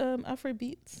about Afro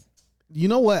beats. You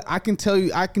know what? I can tell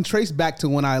you, I can trace back to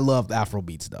when I loved Afro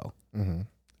beats though.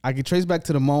 I can trace back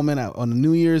to the moment on the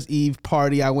New Year's Eve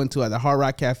party I went to at the Hard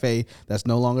Rock Cafe that's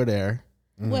no longer there.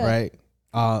 Where? Right?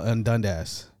 In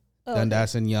Dundas.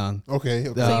 Dundas and Young. Okay.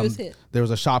 So you was hit. There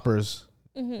was a Shoppers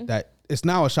that it's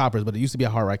now a Shoppers, but it used to be a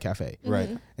Hard Rock Cafe. Right.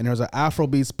 And there was an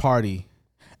Afrobeats party.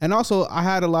 And also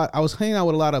I was hanging out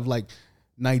with a lot of like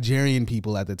Nigerian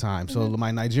people at the time. So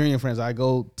my Nigerian friends, I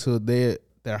go to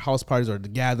their house parties or the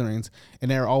gatherings,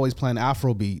 and they're always playing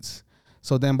Afrobeats.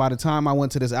 So then by the time I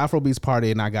went to this Afrobeats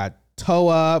party and I got toe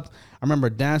up, I remember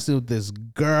dancing with this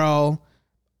girl.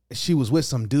 She was with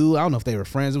some dude. I don't know if they were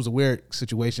friends. It was a weird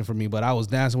situation for me, but I was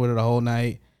dancing with her the whole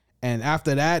night. And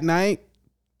after that night,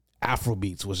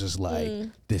 Afrobeats was just like,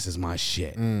 this is my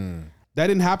shit. That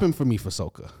didn't happen for me for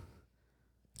soca.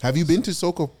 Have you been to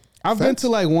soca? I've been to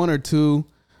like one or two,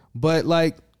 but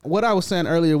like what I was saying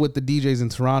earlier with the DJs in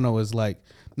Toronto is like,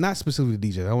 not specifically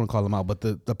DJs, I don't want to call them out, but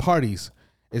the parties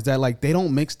is that like they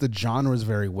don't mix the genres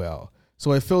very well.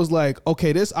 So it feels like,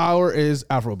 okay, this hour is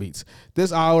Afrobeats.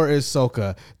 This hour is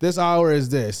soca. This hour is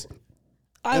this.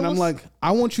 I'm like,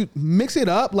 I want you mix it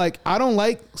up. Like, I don't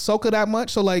like soca that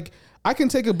much. So like, I can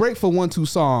take a break for 1-2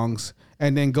 songs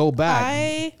and then go back.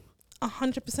 I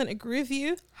 100% agree with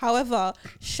you. However,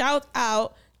 shout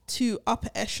out to Upper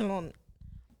Echelon.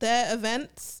 Their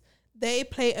events, they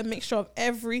play a mixture of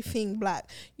everything black.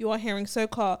 You are hearing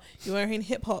soca, you are hearing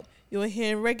hip hop, you are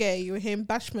hearing reggae, you are hearing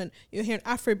bashment, you're hearing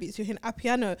Afrobeats, you're hearing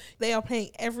Apiano. They are playing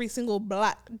every single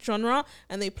black genre,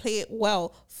 and they play it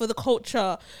well for the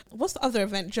culture. What's the other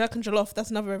event? Jerk and Jollof.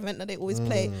 That's another event that they always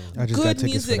play. Good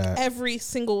music every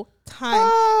single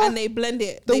time, and they blend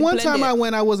it. The one time I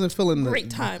went, I wasn't feeling great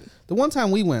time. The one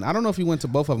time we went, I don't know if you went to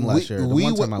both of them last year. The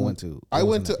one time I went to,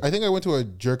 I think I went to a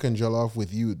Jerk and Jollof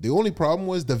with you. The only problem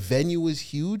was the venue was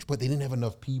huge, but they didn't have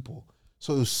enough people.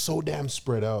 So it was so damn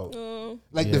spread out.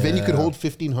 The venue could hold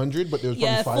 1,500, but there was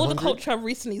probably 500. For the culture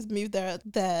recently has moved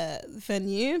their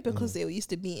venue because they used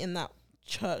to be in that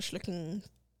church-looking,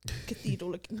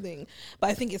 cathedral-looking thing. But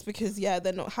I think it's because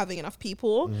they're not having enough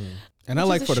people. And I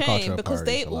like for the culture because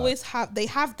they always have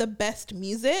the best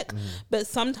music, but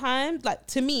sometimes, like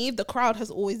to me, the crowd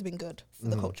has always been good for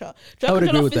the culture. I would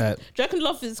agree with that. Jerk and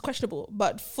Jollof is questionable,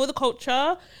 but for the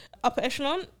culture, Upper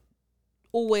Echelon,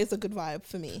 always a good vibe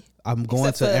for me. I'm going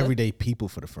Except to for- Everyday People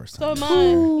for the first So time.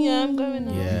 am I. Yeah, I'm going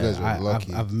now. Yeah, You guys are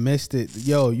lucky. I've missed it.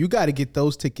 Yo, you got to get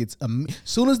those tickets.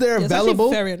 Soon as they're Yeah, it's actually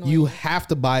available, very annoying. you have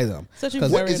to buy them. It's actually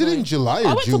 'Cause very What is it in annoying. July or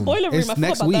I went June? to Boiler Room. It's I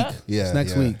next forgot week. about that. Yeah, It's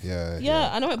next yeah, week. Yeah.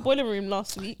 I know at Boiler Room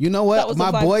last week. You know That what? was a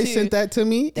My vibe boy too. sent that to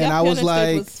me, The and I was Piano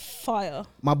Stage like, was fire.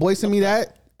 my boy sent me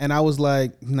that, and I was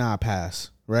like, nah, pass,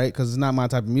 right? Because it's not my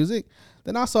type of music.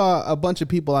 Then I saw a bunch of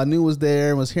people I knew was there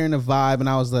and was hearing the vibe, and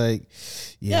I was like,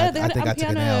 yeah, They I had think I a took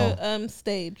an L. piano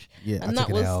stage. Yeah, and I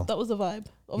took an L. that was a vibe.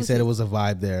 He said it was a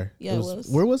vibe there. Yeah, it was.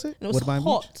 Where was it? And it was Woodbine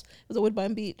hot. Beach? It was at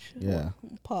Woodbine Beach. Yeah. Or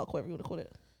Park, whatever you want to call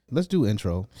it. Let's do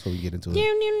intro so we get into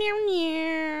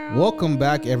it. Welcome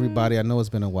back, everybody. I know it's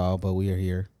been a while, but we are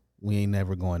here. We ain't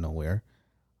never going nowhere.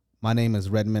 My name is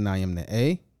Redmond. I am the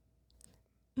A.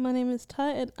 My name is Ty,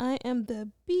 and I am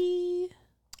the B.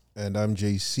 And I'm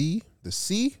JC, the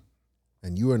C,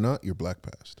 and you are not your black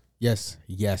past. Yes,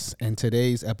 yes. In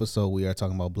today's episode, we are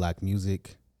talking about black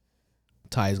music.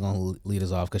 Ty is going to lead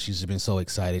us off because she's been so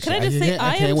excited. Can I just say,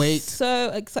 I can't am wait.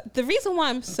 so excited. The reason why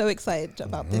I'm so excited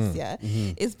about this,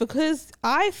 is because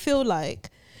I feel like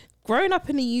growing up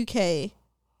in the UK,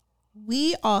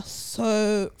 we are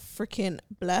so freaking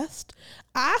blessed.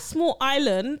 Our small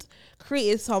island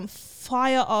created some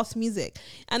fire ass music.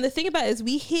 And the thing about it is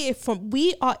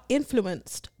we are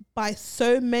influenced by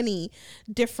so many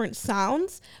different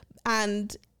sounds,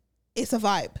 and it's a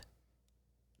vibe.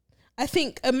 I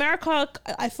think America,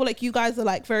 I feel like you guys are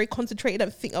like very concentrated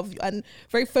and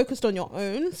very focused on your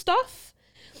own stuff.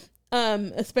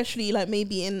 Especially like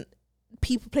maybe in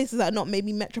places that are not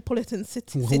maybe metropolitan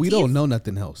cities. We don't know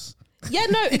nothing else. Yeah,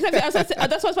 no, exactly. That's what I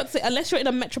was about to say. Unless you're in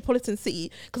a metropolitan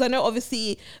city, because I know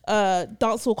obviously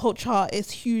dancehall culture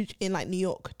is huge in like New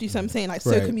York. Do you see what I'm saying? Like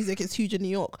soca Right. music is huge in New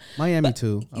York. Miami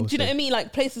too. Do you know what I mean?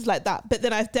 Like places like that. But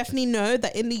then I definitely know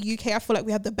that in the UK, I feel like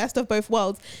we have the best of both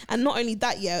worlds. And not only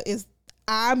that, is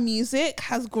our music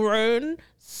has grown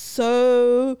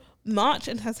so much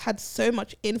and has had so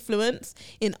much influence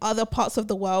in other parts of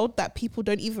the world that people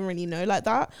don't even really know like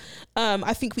that.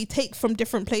 I think we take from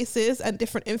different places and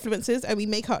different influences and we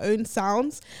make our own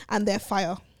sounds, and they're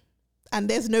fire. And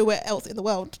there's nowhere else in the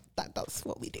world that does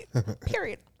what we do.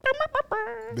 Period.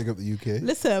 Big up the UK.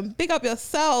 Listen, big up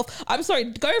yourself. I'm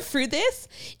sorry, going through this,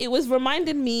 it was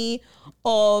reminding me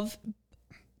of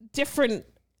different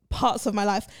parts of my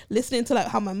life, listening to like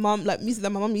how my mom, like music that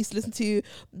my mom used to listen to,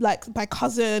 like my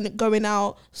cousin going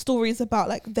out, stories about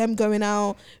like them going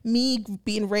out, me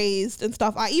being raised and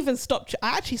stuff. I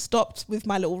actually stopped with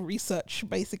my little research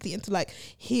basically into like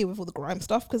here with all the grime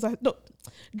stuff, because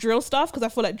drill stuff, because I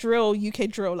feel like UK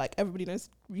drill, like everybody knows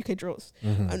UK drills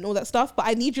and all that stuff, but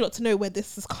I need you lot to know where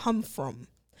this has come from.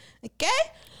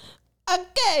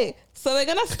 Okay, so we're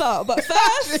gonna start, but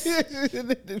first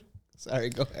Sorry,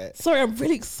 go ahead. sorry, I'm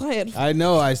really excited. I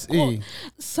know, I see.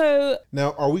 So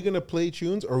Now, are we going to play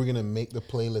tunes or are we going to make the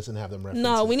playlist and have them reference?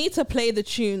 no, we need to play the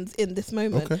tunes in this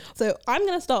moment. Okay. So I'm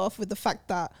going to start off with the fact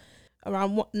that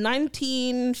around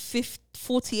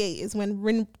 1948 is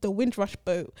when the Windrush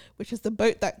boat, which is the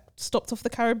boat that stopped off the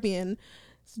Caribbean,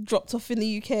 dropped off in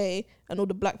the UK, and all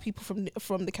the black people from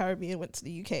the Caribbean went to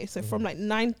the UK. So from like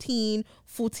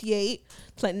 1948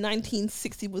 to like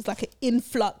 1960 was like an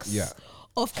influx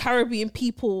of Caribbean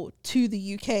people to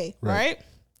the UK, right?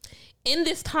 In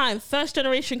this time, first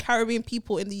generation Caribbean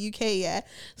people in the UK,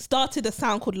 started a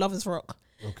sound called Lovers Rock.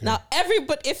 Okay. Now,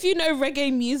 if you know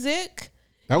reggae music,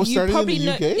 That was you started in probably the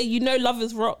know, UK? you know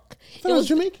Lovers Rock. thought it was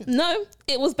Jamaican. No,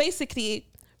 it was basically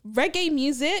reggae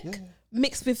music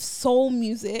mixed with soul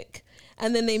music,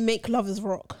 and then they make Lovers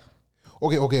Rock.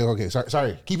 Okay.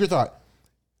 Sorry. Keep your thought.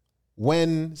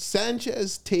 When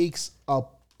Sanchez takes a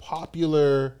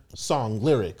popular song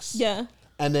lyrics,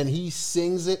 and then he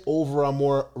sings it over a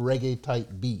more reggae type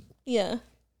beat,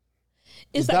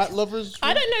 is that Lovers Rock?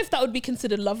 I don't know if that would be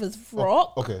considered Lovers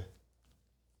Rock. Okay.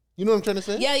 You know what I'm trying to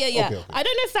say? Yeah. Okay. I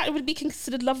don't know if that would be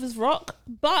considered Lovers Rock,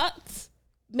 but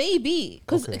maybe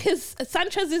because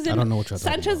Sanchez is in. I don't know what you're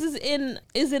talking Sanchez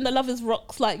is in the Lovers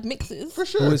Rock's like mixes For Who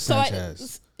sure. is So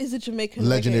Sanchez? is a Jamaican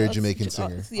Legendary reggae Jamaican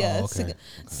artist, singer. Yeah, Oh, okay.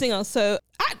 singer. So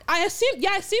I assume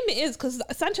it is, because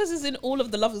Sanchez is in all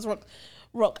of the Lovers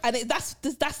Rock, and that's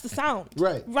the sound.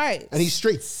 Right. And he's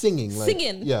straight singing.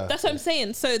 Yeah. That's what I'm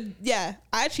saying. So yeah,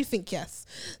 I actually think yes.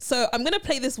 So I'm gonna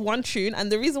play this one tune, and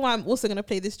the reason why I'm also gonna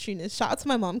play this tune is shout out to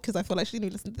my mom, because I feel like she need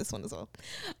to listen to this one as well.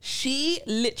 She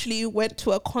literally went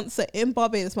to a concert in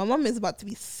Barbados. My mom is about to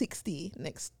be 60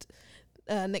 next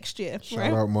next year. Shout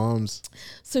right? out moms.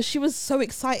 So she was so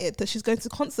excited that she's going to the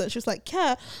concert. She was like,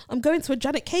 yeah, I'm going to a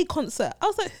Janet K concert. I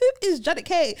was like, who is Janet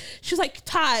K? She was like,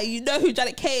 Ty, you know who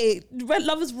Janet K, Red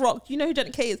Lovers Rock, you know who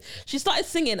Janet K is. She started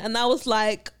singing and I was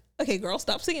like, okay, girl,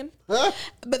 stop singing. But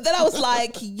then I was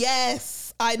like,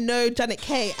 yes, I know Janet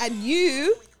K. And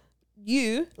you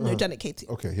know Janet K too.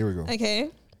 Okay, here we go. Okay.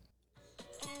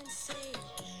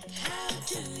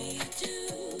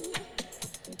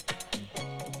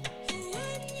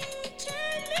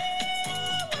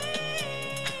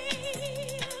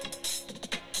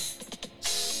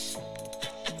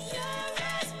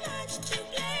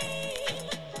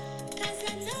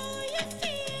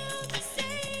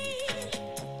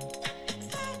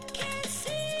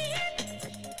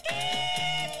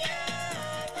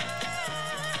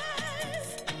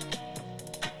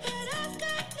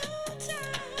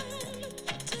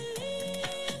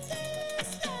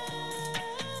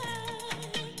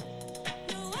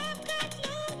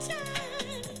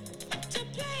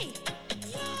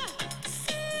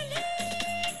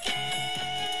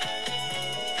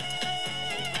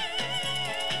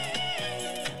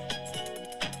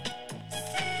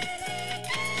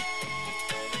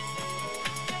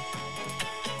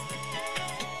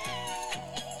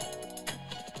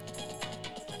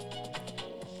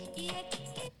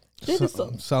 Do you know this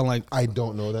song? Sound like I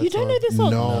don't know that. You don't know this song?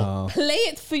 No. Play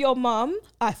it for your mum.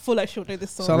 I feel like she'll know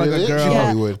this song. Sound like a Really? girl. She Yeah,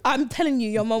 probably would. I'm telling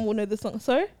you, your mum will know this song.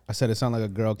 Sorry? I said it sounded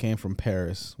like a girl came from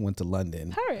Paris, went to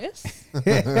London. Paris?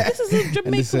 This is a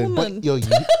Jamaican said, woman. But yo,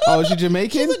 Oh, is she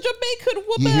Jamaican? She's a Jamaican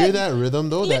woman. you hear that rhythm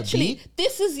though? Literally, That beat,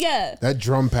 this is, yeah, that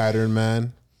drum pattern,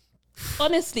 man,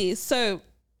 honestly. So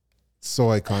so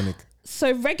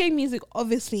reggae music,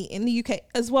 obviously, in the UK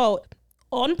as well.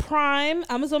 On Prime,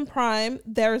 Amazon Prime,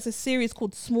 there is a series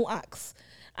called Small Axe.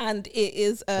 And it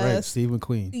is Right, Steve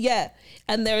McQueen. yeah,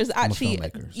 and there is actually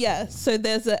filmmaker, so- yeah. So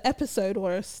there's an episode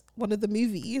or one of the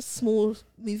movies, small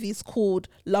movies called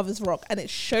Lovers Rock, and it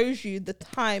shows you the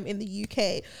time in the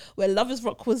UK where Lovers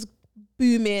Rock was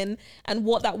booming and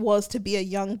what that was to be a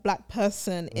young black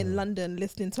person in London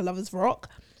listening to Lovers Rock.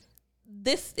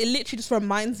 It literally just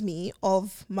reminds me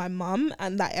of my mum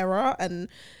and that era, and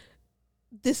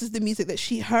this is the music that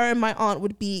her and my aunt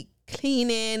would be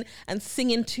cleaning and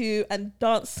singing to and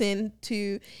dancing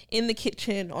to in the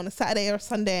kitchen on a Saturday or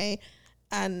Sunday,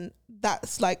 and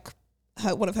that's like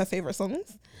one of her favorite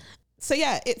songs. So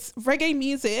yeah, it's reggae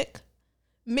music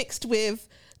mixed with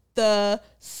the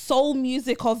soul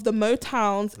music of the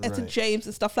Motowns, Etta Right. James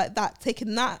and stuff like that,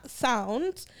 taking that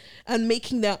sound and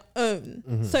making their own.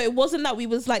 So it wasn't that we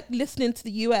was like listening to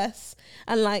the US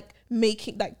and like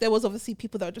making, like there was obviously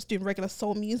people that were just doing regular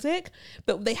soul music,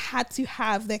 but they had to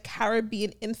have their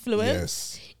Caribbean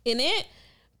influence in it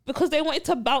because they wanted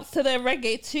to bounce to their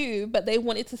reggae too, but they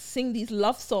wanted to sing these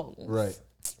love songs. Right.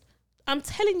 I'm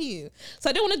telling you. So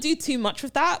I don't want to do too much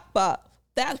with that, but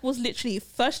that was literally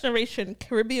first generation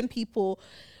Caribbean people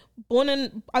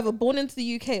either born into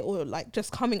the UK or like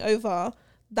just coming over.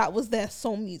 That was their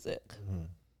soul music.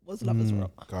 Was Lovers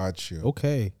Rock. Got you.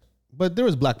 Okay. But there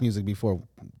was black music before.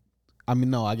 I mean,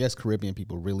 no, I guess Caribbean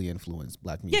people really influenced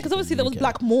black music. Yeah, because obviously in there the was UK.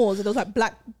 black Moors and there was like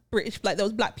black British, like there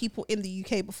was black people in the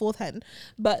UK beforehand.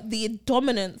 But the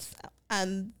dominance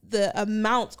and the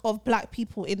amount of black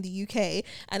people in the UK,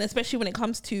 and especially when it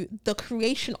comes to the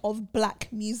creation of black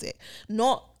music,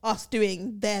 not us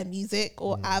doing their music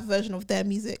or our version of their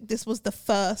music. This was the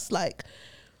first like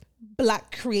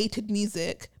black created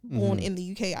music born in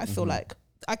the UK. I feel like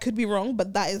I could be wrong,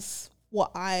 but that is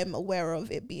what I'm aware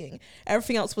of it being.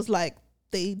 Everything else was like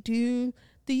they do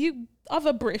the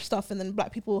other British stuff and then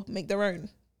black people make their own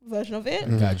version of it,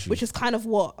 Got you. which is kind of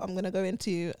what I'm going to go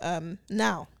into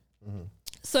now.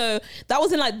 So that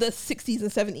was in like the 60s and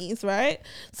 70s, right?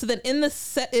 So then in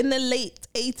the late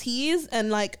 80s and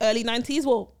like early 90s,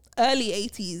 well, early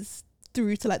 80s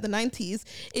through to like the 90s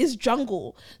is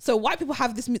jungle. So white people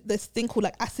have this thing called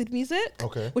like acid music,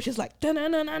 Okay. which is like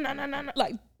da-na-na-na-na-na-na,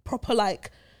 like proper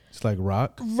like It's like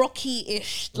rock,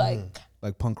 rocky-ish, like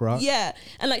like punk rock. yeah,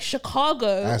 and like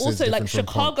Chicago Acid's also like different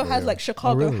from Chicago punk, has yeah. like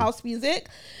Chicago really? house music.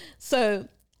 So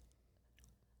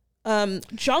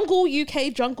jungle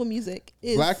UK jungle music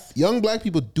is Young black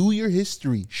people, do your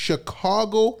history.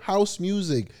 Chicago house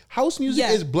music. House music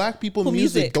Yeah. is black people For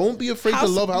music. Don't be afraid to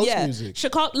love house yeah. music.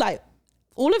 Chicago, like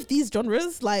all of these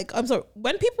genres, like I'm sorry,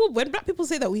 when black people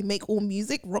say that we make all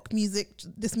music, rock music,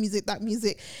 this music, that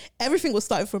music, everything was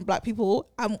started from black people.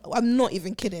 I'm not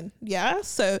even kidding. Yeah.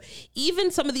 So even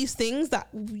some of these things that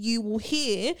you will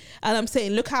hear, and I'm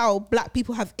saying, look how black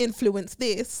people have influenced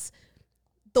this.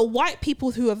 The white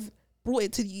people who have brought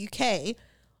it to the UK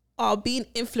are being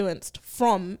influenced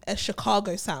from a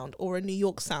Chicago sound or a New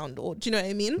York sound, or do you know what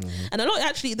I mean? And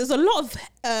there's a lot of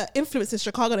influence in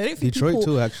Chicago. I don't think Detroit people,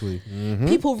 too, actually.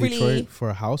 people really. Detroit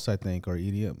for house, I think, or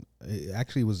EDM. It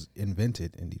actually was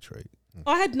invented in Detroit.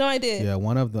 I had no idea. Yeah,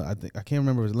 one of the I can't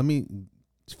remember. Let me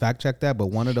fact check that, but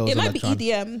one of those. It might be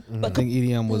EDM, I but think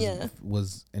EDM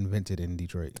was invented in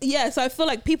Detroit. yeah. So I feel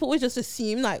like people would just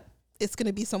assume like it's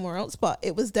gonna be somewhere else, but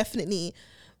it was definitely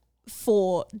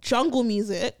for jungle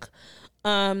music.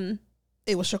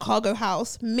 It was Chicago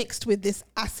house mixed with this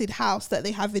acid house that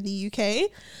they have in the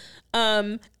UK.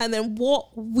 And then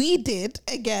what we did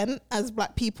again as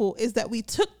Black people is that we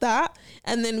took that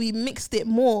and then we mixed it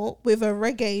more with a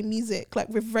reggae music, like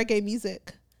with reggae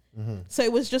music. So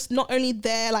it was just not only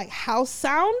their like house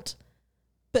sound,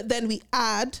 but then we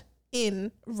add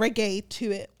in reggae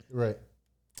to it. Right.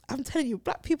 I'm telling you,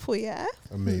 Black people, yeah.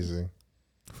 Amazing.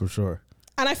 For sure.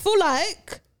 And I feel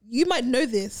like you might know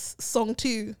this song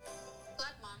too.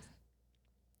 Black Mom.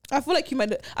 I feel like you might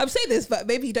know. I'm saying this, but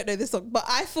maybe you don't know this song. But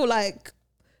I feel like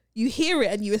you hear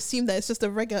it and you assume that it's just a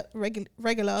regular. Jungle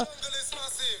is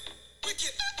massive.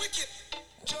 Wicked, wicked.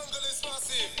 Jungle is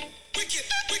massive. Wicked,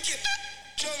 wicked.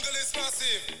 Jungle is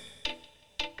massive.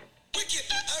 Wicked,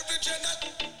 original.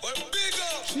 Well, big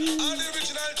up. All the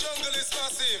original jungle is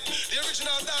massive. The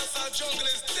original dancehall jungle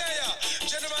is there.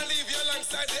 General leave you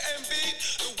alongside the MB.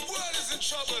 The world is in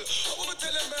trouble. I will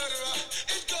tell a murderer.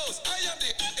 It goes. I am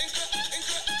the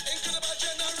incredible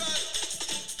general.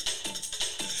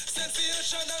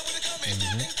 Sensational with the coming.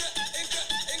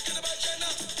 Incredible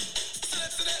general.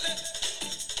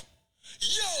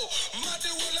 Yo, Matty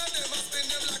will have them, I spin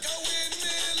them like a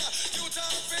windmill. You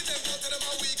talk for them, go to them,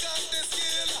 and we got the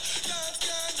skill. Dance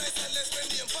can nice and let's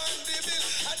spend them on the bill.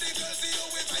 And the girls see you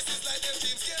with vices like them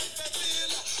teams can't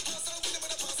fulfill. Pass on with them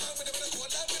in a pass on with them in a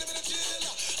cold line with them in a chill.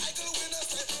 I go winner,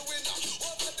 cycle winner,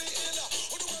 over the hill.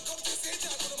 Who the one come to say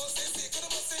that, who the must say sick, who the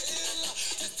must say ill.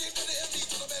 Just take to the MD,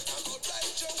 to the bed, and go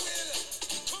right your will.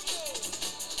 Come on.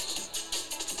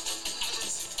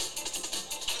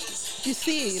 You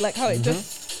see, like how it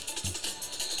just.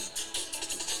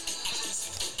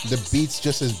 The beat's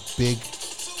just as big.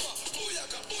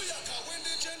 Booyaka, booyaka, when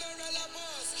the general a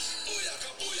pass. Booyaka,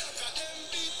 booyaka,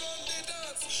 MB from the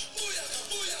dance. Booyaka,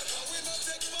 booyaka, we no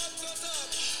take part no talk.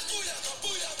 Booyaka,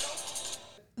 booyaka.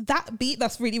 That beat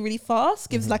that's really, really fast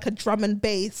gives like a drum and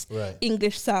bass Right.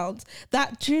 English sound.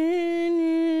 That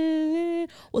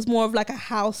was more of like a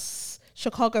house,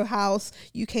 Chicago house,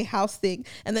 UK house thing.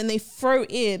 And then they throw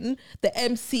in the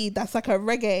MC that's like a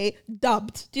reggae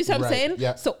dubbed. Do you see what I'm Right, saying?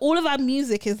 yeah. So all of our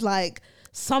music is like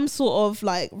some sort of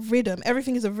like rhythm.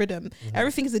 Everything is a rhythm.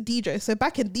 Everything is a DJ. So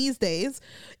back in these days,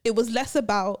 it was less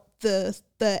about the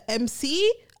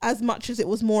MC as much as it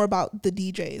was more about the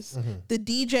DJs. The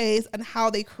DJs and how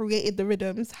they created the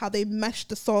rhythms, how they meshed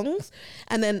the songs.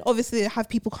 And then obviously they have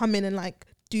people come in and like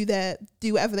do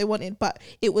whatever they wanted, but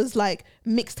it was like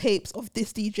mixtapes of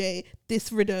this DJ,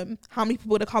 this rhythm, how many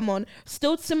people would have come on.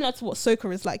 Still similar to what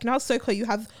soca is like. Now soca, you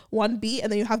have one beat and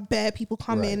then you have bare people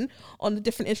come Right. in on the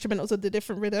different instrumentals of the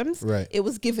different rhythms. Right. It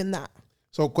was given that.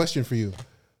 So, question for you: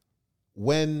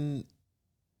 when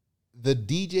the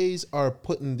DJs are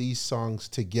putting these songs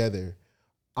together,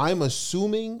 I'm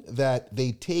assuming that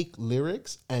they take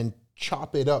lyrics and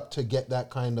chop it up to get that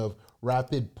kind of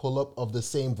rapid pull up of the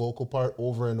same vocal part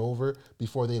over and over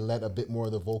before they let a bit more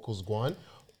of the vocals go on?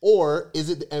 Or is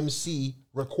it the MC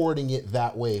recording it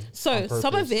that way? So on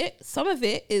some of purpose?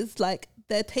 it is like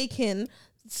they're taking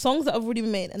songs that have already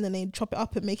been made and then they chop it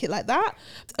up and make it like that.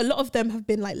 A lot of them have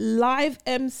been like live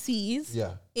MCs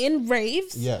Yeah. in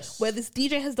raves, Yes. where this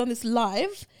DJ has done this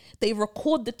live. They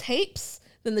record the tapes,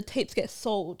 then the tapes get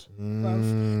sold.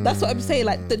 bruv. That's what I'm saying.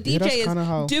 Like the Yeah, that's DJ kinda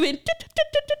how- is doing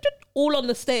all on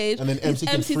the stage, And then MC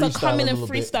can MCs are freestyle coming a and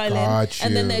little bit. freestyling, Got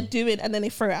and then you. they're doing, and then they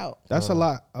throw it out. That's a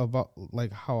lot about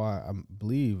like how I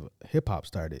believe hip hop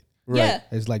started. Yeah.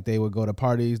 It's like they would go to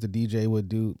parties, the DJ would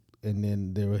do, and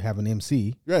then they would have an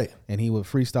MC, Right. and he would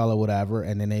freestyle or whatever,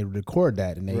 and then they would record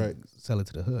that and they Right. sell it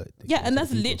to the hood. They Yeah, sell it and to that's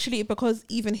the people. literally because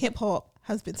even hip hop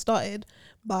has been started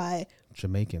by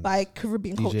Jamaican.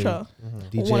 Caribbean DJ, culture. Or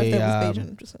DJ, one of them was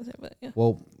Bajan, just gonna say, but yeah.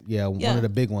 Well, yeah, one Yeah. of the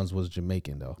big ones was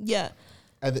Jamaican though. Yeah.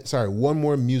 And sorry, one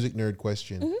more music nerd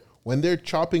question. Mm-hmm. When they're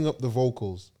chopping up the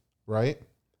vocals, right?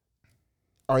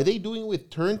 Are they doing it with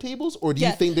turntables, or do you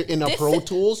Yeah. think they're in a This Pro is-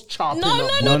 Tools chopping No, up? no,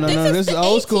 vocals? no, No, This is this is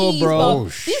old school, 80s, bro. Oh,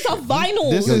 These are vinyls.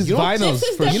 This is You know, vinyls This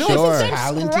is for the sure. this is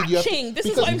Talented you have- scratching. This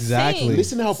is because- what I'm Exactly. saying.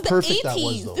 Listen how This is the perfect that was,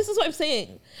 80s. though. This is what I'm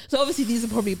saying. So obviously these are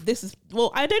probably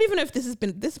I don't even know if this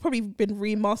has probably been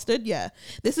remastered. Yeah,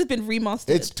 this has been remastered.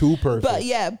 It's too perfect. But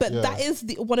yeah, Yeah. that is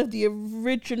one of the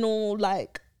original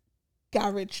like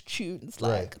garage tunes.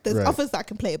 Like Right, there's right. others that I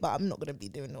can play, but I'm not gonna be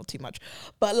doing all too much.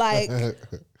 But like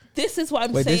this is what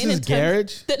I'm Wait, saying. this is in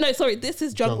terms- garage? No, sorry, this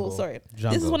is jungle. Jungle. Sorry, this is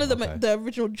Jungle, one of the okay. the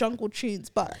original jungle tunes.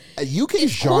 But UK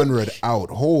It's called- genre'd out.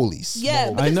 Holy yeah,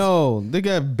 smoke. but I know they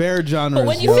got bare genres. But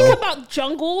when you yo. think about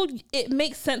jungle, it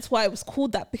makes sense why it was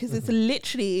called that, because it's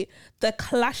literally the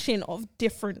clashing of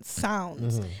different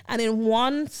sounds. And in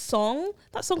one song,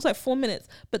 that song's like 4 minutes,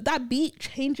 but that beat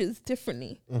changes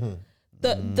differently.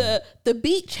 The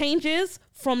beat changes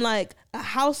from like a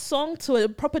house song to a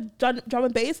proper drum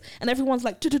and bass, and everyone's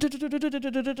like, How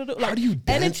do you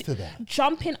dance to that?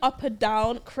 jumping up and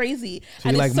down, crazy. So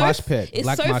And you it's like mosh pit, It's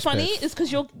black so mosh funny. pit. It's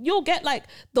because you'll get like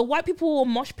the white people will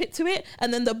mosh pit to it,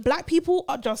 and then the black people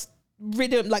are just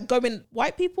rhythm, like going.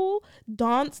 White people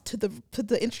dance to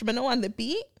the instrumental and the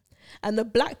beat, and the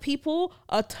black people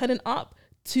are turning up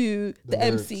to the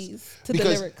lyrics. MCs, to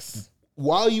Because the lyrics.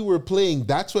 While you were playing,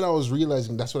 that's what I was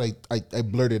realizing. That's what I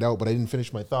blurted out, but I didn't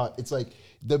finish my thought. It's like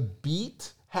the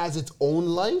beat has its own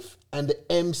life and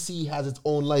the MC has its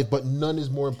own life, but none is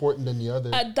more important than the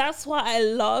other. And that's why I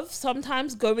love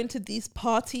sometimes going to these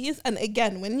parties. And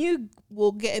again, when you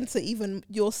will get into even,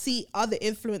 you'll see other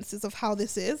influences of how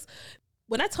this is.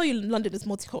 When I tell you London is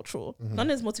multicultural, London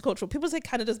is multicultural. People say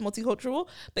Canada's multicultural,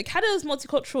 but Canada's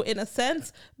multicultural in a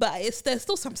sense, but there's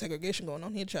still some segregation going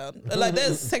on here, child. Like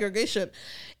there's segregation.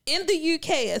 In the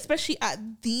UK, especially at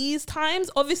these times,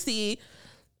 obviously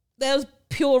there's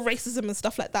pure racism and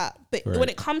stuff like that. But when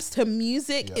it comes to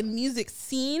music and music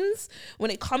scenes,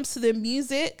 when it comes to the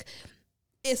music,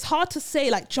 it's hard to say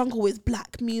like jungle is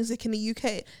black music in the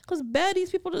UK because bare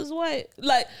these people is white.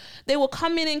 Like they will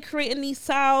come in and creating these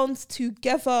sounds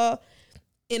together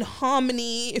in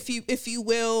harmony, if you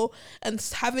will, and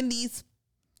having these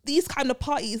kind of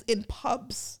parties in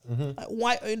pubs, like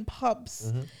white owned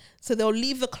pubs. So they'll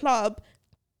leave the club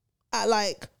at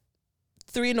like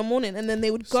 3 a.m, and then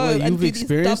they would go. wait, and you've do these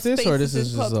experienced dub this, or spaces this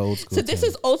is in just pubs. old school So this thing?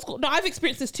 is old school. No, I've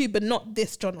experienced this too, but not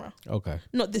this genre. Okay.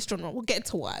 Not this genre. We'll get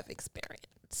into what I've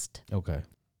experienced. Okay.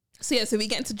 So yeah, so we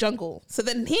get into jungle. So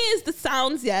then here's the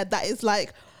sounds, yeah, that is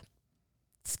like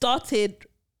started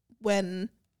when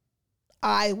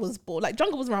I was born. Like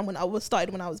jungle was around when I was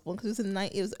started when I was born, because it was in the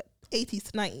 90s, it was 80s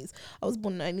to 90s. I was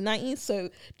born in the 90s, so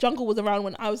jungle was around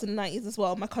when I was in the 90s as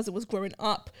well. My cousin was growing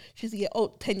up. She's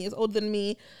 10 years older than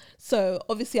me. So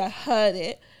obviously I heard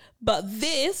it. But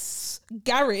this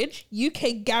garage,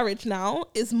 UK garage now,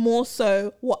 is more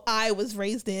so what I was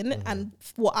raised in and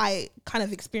what I kind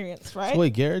of experienced, right? So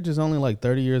wait, garage is only like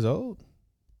 30 years old?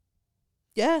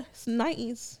 Yeah, it's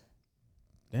 90s.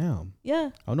 Damn. Yeah.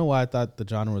 I don't know why I thought the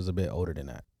genre was a bit older than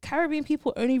that. Caribbean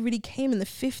people only really came in the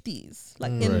 50s,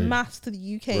 like Right. in mass to the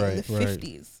UK in the Right.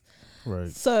 50s.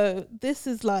 Right. So this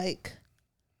is like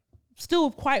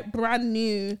still quite brand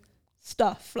new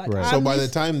stuff. Like Right. So I'm by the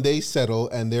used- time they settle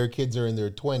and their kids are in their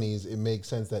 20s, it makes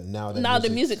sense that now now the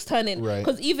music's turning, Right.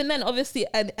 because even then obviously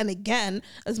and again,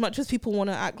 as much as people want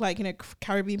to act like, you know,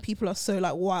 Caribbean people are so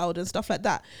like wild and stuff like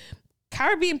that,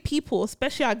 Caribbean people,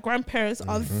 especially our grandparents,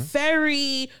 are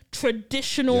very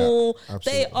traditional. Yeah,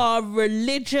 They absolutely. are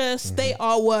religious. They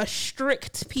were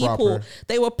strict people. Proper.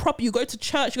 They were proper. You go to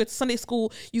church, you go to Sunday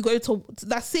school, you go to,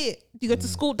 that's it. You go to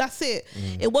school, that's it.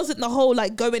 It wasn't the whole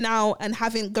like going out and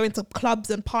going to clubs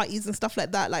and parties and stuff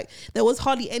like that. Like there was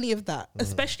hardly any of that,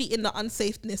 especially in the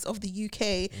unsafeness of the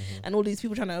UK and all these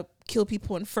people trying to kill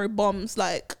people and throw bombs.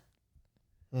 Like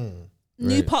New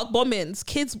Right. Park bombings.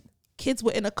 Kids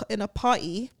were in a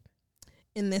party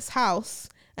in this house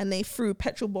and they threw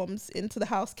petrol bombs into the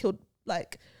house, killed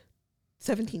like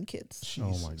 17 kids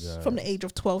Oh my God. from the age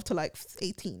of 12 to like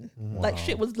 18. Like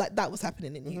shit was like that was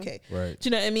happening in the UK. Right. Do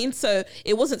you know what I mean? So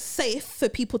it wasn't safe for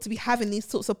people to be having these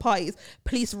sorts of parties.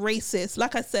 Police racist.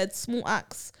 Like I said, Small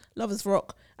Axe, Lovers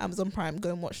Rock, Amazon Prime. Go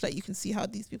and watch that. You can see how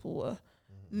these people were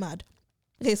mad.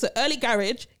 Okay, so early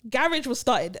garage. Garage was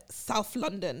started South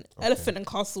London, Elephant and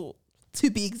Castle, to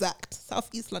be exact.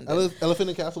 Southeast London. Elephant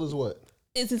and Castle is what?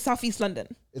 It's in Southeast London.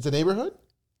 It's a neighborhood?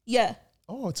 Yeah.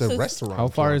 Oh, it's a So- restaurant. How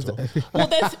far is Toronto.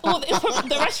 that? Well,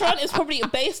 the restaurant is probably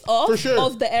based off For sure.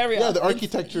 of the area. Yeah, the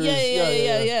architecture is-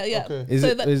 Yeah. Okay. Is So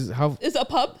it that- is how Is it a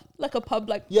pub? Like a pub?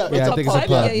 Like Yeah, Yeah, I think it's a vibe?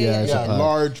 pub. Yeah. Yeah, it's a Yeah, pub.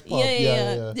 large pub.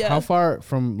 Yeah. how far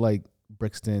from like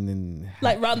Brixton and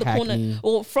Like round the corner. Hackney?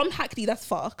 Well, from Hackney, that's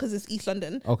far because it's East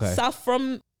London. Okay. South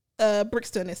from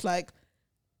Brixton, it's like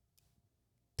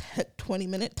 20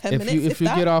 minutes, 10 If minutes. you if you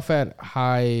that. get off at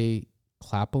High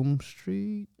Clapham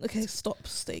Street. Okay, stop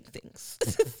saying things.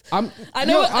 I'm. I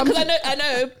know, Yo, I'm because just- I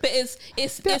know, but it's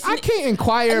I can't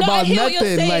inquire No, I about hear what you're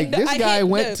nothing. saying. Like No, this I guy hear-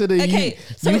 went no. to the Okay,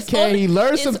 so it's UK. on- He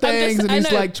learned it's- some I'm just- things, and I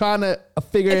he's know. like trying to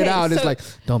figure it Okay, out. It's so like,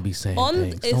 don't be saying on-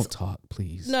 things. it's- Don't talk,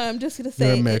 please. No, I'm just gonna say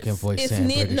Your American it's, voice it's saying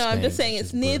near. British No, I'm just things saying is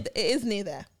it's near. good. It is near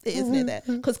there. It is near there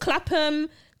because Clapham,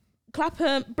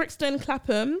 Brixton,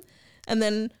 Clapham, and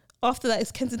then after that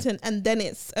is Kensington, and then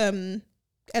it's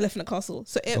Elephant and Castle.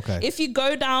 So Okay. if you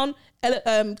go down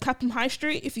Clapham High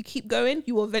Street, if you keep going,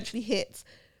 you will eventually hit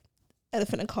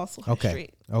Elephant and Castle High Okay.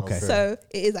 Street. Okay. So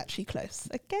it is actually close.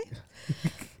 Okay.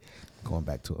 Going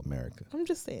back to America. I'm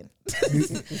just saying.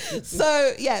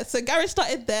 So yeah, so garage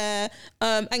started there,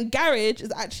 and garage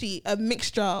is actually a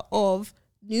mixture of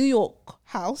New York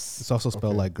house. It's also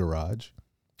spelled like garage.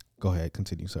 Go ahead,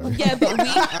 continue. Sorry. Yeah, but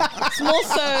it's more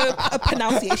so a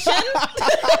pronunciation.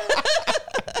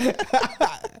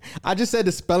 I just said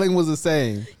the spelling was the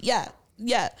same. Yeah,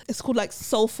 it's called like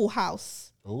soulful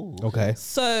house. Oh, Okay.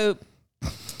 So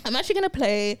I'm actually gonna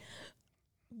play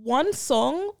one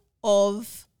song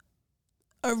of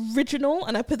original,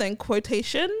 and I put that in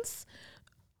quotations,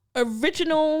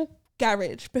 original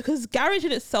garage, because garage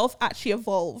in itself actually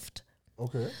evolved.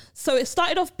 okay. So it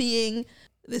started off being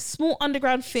this small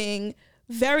underground thing,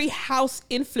 very house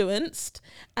influenced,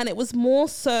 and it was more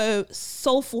so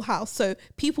soulful house. So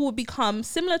people would become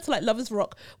similar to like Lovers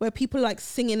Rock, where people like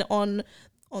singing on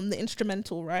the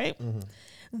instrumental, right?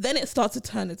 Then it starts to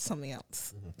turn into something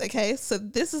else. Okay, so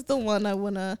this is the one I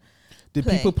wanna. Did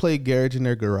play. people play garage in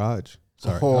their garage?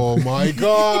 Sorry. Oh my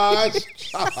gosh.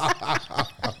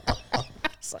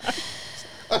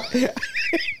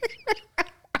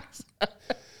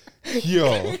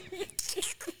 Yo.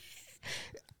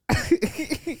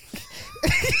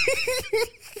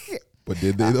 But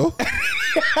did they though?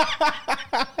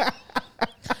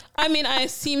 I mean, I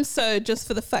assume so, just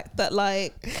for the fact that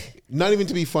like, Not even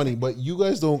to be funny, but you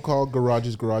guys don't call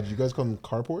garages garage. You guys call them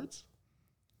carports?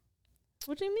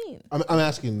 what do you mean? I'm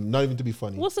asking, not even to be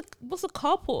funny. What's a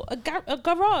carport? A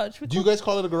garage? We Do you call- guys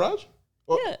call it a garage?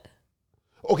 Or- yeah.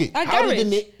 Okay. A How did the garage.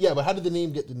 name? Yeah, but how did the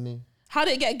name get the name? How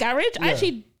did it get garage? I Yeah.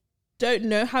 actually don't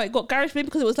know how it got garage, maybe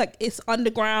because it was like it's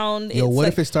underground. Yo, it's what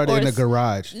like- if it started or in a it's-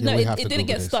 garage? No, Yo, we it have to didn't Google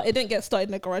get this. started. It didn't get started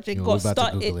in a garage. It Yo, got we're about to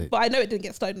started, Google it. but I know it didn't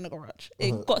get started in a garage.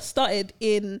 It got started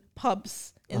in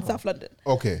pubs in South London.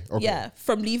 Okay. Okay. Yeah,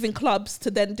 from leaving clubs to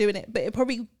then doing it. But it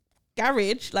probably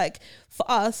garage, like for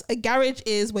us, a garage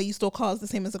is where you store cars, the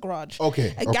same as a garage.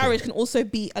 Okay, A okay. garage can also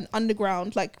be an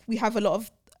underground. Like we have a lot of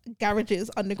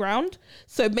garages underground.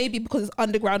 So maybe because it's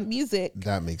underground music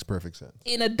That makes perfect sense.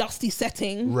 in a dusty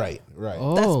setting, Right. Right.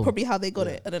 Oh, that's probably how they got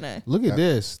it. I don't know. look at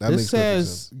this. that This makes perfect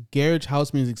says garage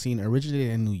house music scene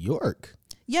originated in New York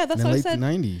Yeah, that's in the what I late said.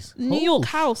 90s. New York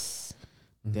house.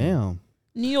 Damn.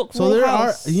 New York So raw there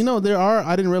house. are, there are.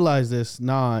 I didn't realize this.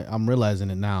 Now I'm realizing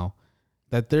it now.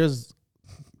 That there's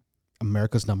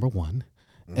America's number one,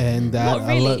 and that Not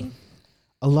really.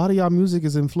 a lot of y'all music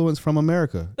is influenced from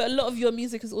America. But a lot of your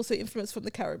music is also influenced from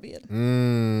the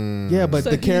Caribbean. Yeah, but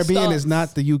So the who Caribbean is starts?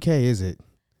 not the UK, is it?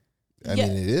 I Yeah.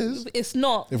 mean, it is. It's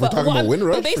not. If we're but talking what about I'm-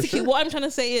 Windrush, but for basically, sure. what I'm trying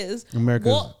to say is,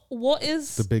 America's what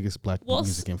is the biggest black what's-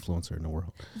 music influencer in the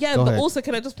world. yeah, Go but ahead. also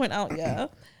can I just point out, yeah,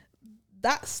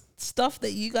 that stuff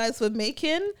that you guys were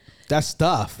making, That's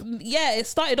stuff. yeah, it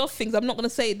started off things. I'm not gonna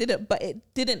say it didn't, but it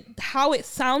didn't. How it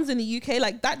sounds in the UK,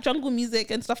 like that jungle music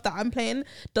and stuff that I'm playing,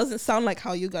 doesn't sound like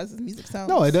how you guys' music sounds.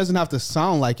 No, it doesn't have to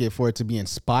sound like it for it to be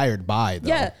inspired by. Though.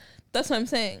 Yeah, that's what I'm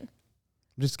saying.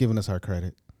 I'm just giving us our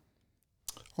credit,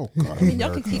 Oh God. I mean,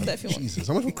 y'all can keep that if you want. Jesus,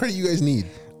 how much credit you guys need?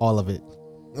 all of it.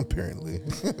 Apparently.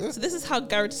 So this is how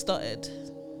garage started.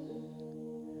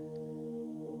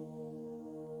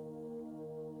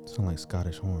 Sound like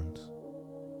Scottish horns.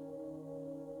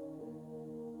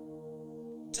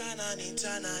 Tananing,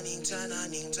 tananing,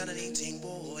 tananing, tananing, ting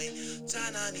boy.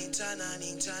 Tananing,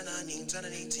 tananing, tananing,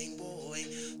 tananing, ting boy.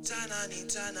 Tananing,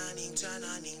 tananing,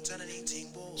 tananing, tananing, ting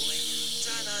boy.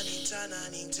 Tananing,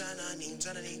 tananing, tananing,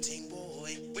 tananing, ting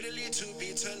boy. With a little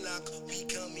bit of luck, we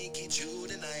can make it through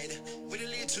the night. With a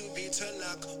little bit of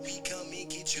luck, we can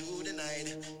make it through the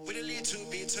night. With a little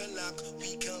bit of luck,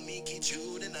 we can make it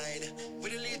through the night.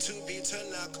 With a little bit of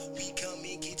luck, we can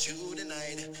make it through the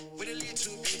night. With a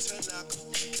little bit of luck,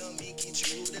 we can make it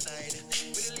through the night.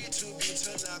 With a little bit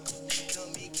of luck, we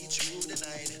can make it through the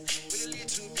night. With a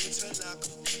little bit of luck,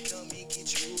 we can make it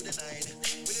through the night.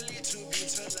 With a little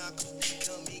bit of luck, we can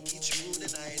make it through the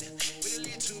night. With a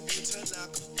little bit of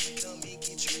luck, we can make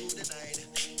it through the night.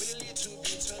 With a little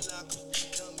bit of luck, we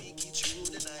can make it through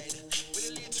the night. With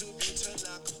a little bit of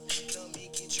luck, we can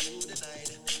make it through the night.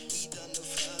 We done the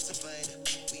falsified,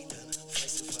 we done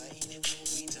falsified.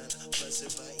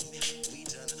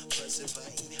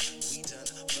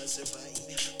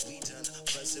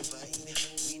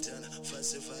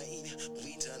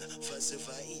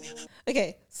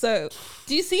 Okay, so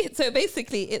do you see? So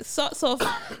basically, it starts off,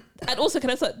 and also can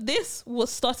I say this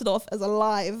was started off as a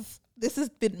live. This has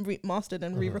been remastered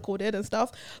and re-recorded and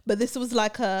stuff, but this was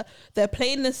like they're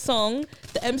playing this song.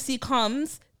 The MC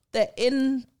comes, they're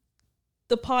in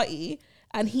the party,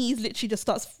 and he's literally just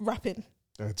starts rapping.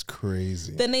 That's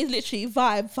crazy. Then they literally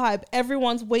vibe.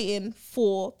 Everyone's waiting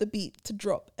for the beat to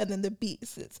drop, and then the beat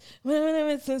sits,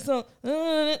 and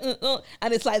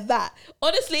it's like that.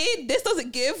 Honestly, this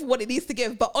doesn't give what it needs to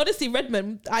give. But honestly,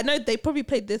 Redmond, I know they probably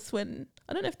played this when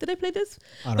I don't know if did they play this,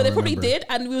 but they probably did,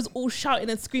 and we was all shouting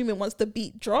and screaming once the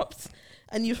beat dropped.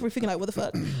 And you're thinking like, what the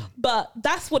fuck? But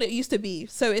that's what it used to be.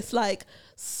 So it's like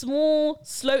small,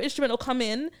 slow instrumental come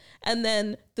in, and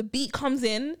then the beat comes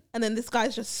in, and then this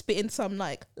guy's just spitting some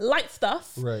like light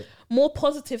stuff, Right. more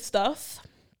positive stuff.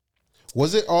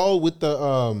 Was it all with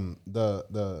the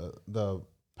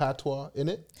patois in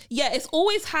it? Yeah, it's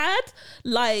always had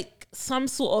like some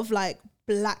sort of like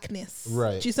blackness.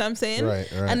 Right. Do you see what I'm saying?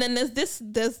 Right. And then there's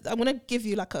I'm gonna give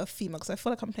you like a female because I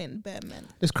feel like I'm playing bare men.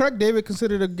 Is Craig David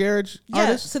considered a garage Yeah,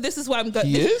 artist? so this is where I'm going.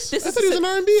 He is? This I is thought he was an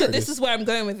R&B So artist. this is where I'm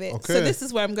going with it. Okay. So this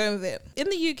is where I'm going with it. In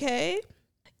the UK,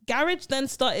 garage then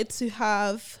started to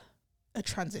have a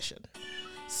transition.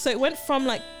 So it went from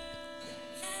like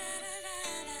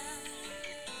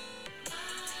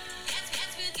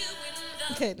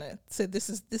okay, no. So this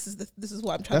is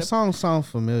what I'm trying That to. song sounds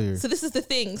familiar. So this is the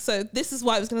thing. So this is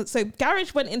why I was gonna. So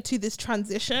garage went into this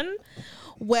transition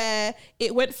where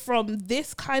it went from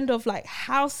this kind of like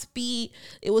house beat.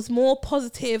 It was more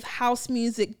positive house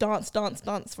music, dance,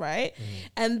 right?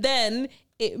 And then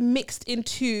it mixed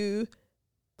into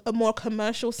a more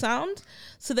commercial sound.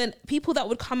 So then people that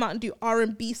would come out and do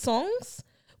R&B songs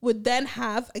would then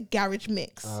have a garage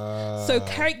mix. So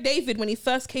Craig David, when he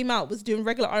first came out, was doing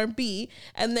regular R&B,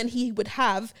 and then he would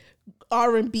have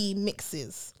R&B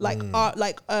mixes,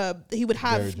 he would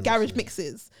have garage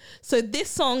mixes. So this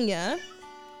song, yeah,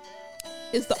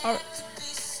 is the R.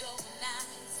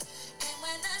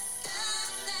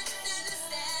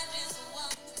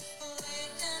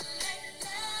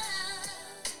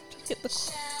 Get the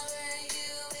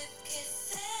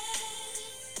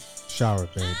Shower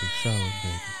baby.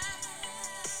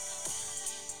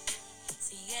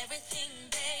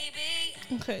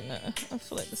 okay, no, I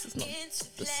feel like this is not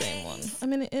the same one. I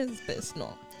mean, it is, but it's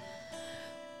not.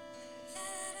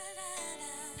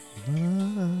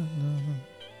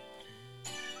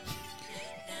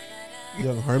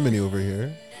 Young Harmony over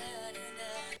here.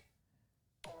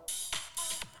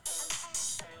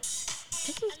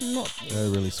 This is not.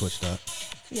 That really switched up.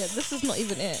 Yeah, this is not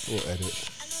even it. We'll edit.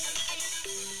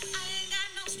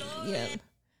 Yeah,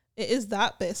 it is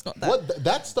that, but it's not that. What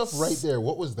that stuff right there?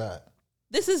 What was that?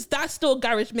 That's still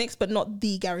garage mix, but not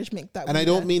the garage mix that. And we I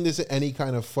don't know. mean this in any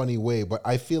kind of funny way, but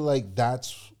I feel like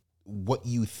that's what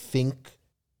you think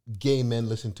gay men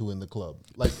listen to in the club,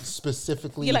 like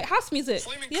specifically. Yeah, like house music.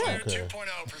 Flaming Yeah. Clear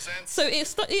 2.0 presents. So it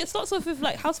starts off with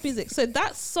like house music. So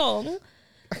that song,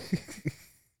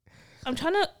 I'm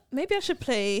trying to. Maybe I should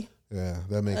play Yeah,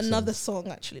 that makes another sense. song.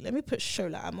 Actually, let me put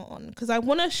Shola Amma on because I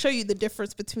want to show you the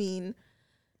difference between.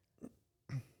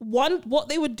 One, what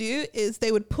they would do is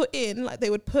they would put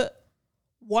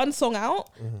one song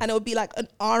out, and it would be like an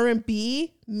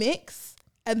R&B mix,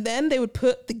 and then they would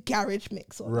put the garage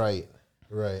mix on. Right.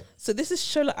 So this is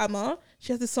Shola Amma.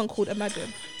 She has this song called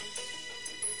Imagine.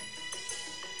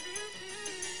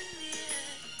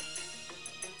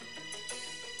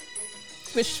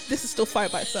 Which this is still fire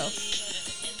by itself.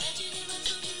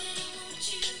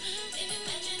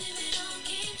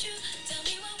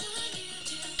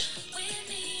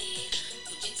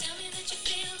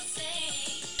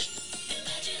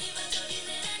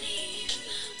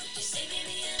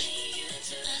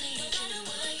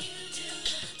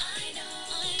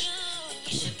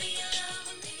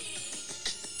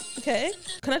 Okay,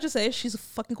 can I just say she's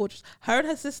fucking gorgeous. Her and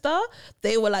her sister,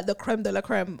 they were like the creme de la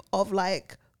creme of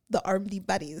like the R&B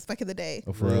baddies back in the day.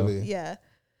 Oh, for real? Really? Yeah.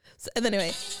 So, and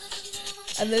anyway,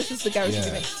 and this is the garage Yeah.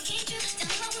 remix.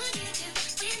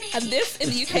 And this in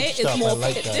the UK switched up. is more. I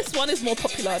like that. This one is more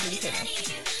popular in the UK now.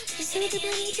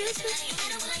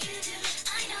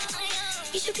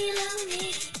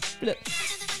 Look.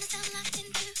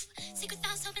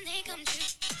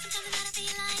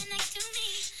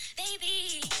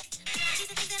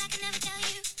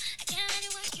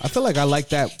 I feel like I like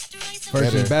that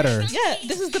version better. Yeah,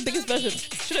 this is the biggest version.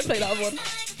 Shouldn't play that one.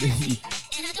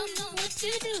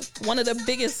 One of the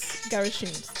biggest garage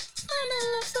tunes.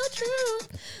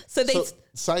 So they. So,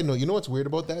 side note, you know what's weird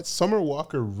about that? Summer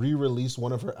Walker re-released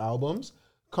one of her albums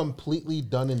completely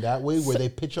done in that way, where they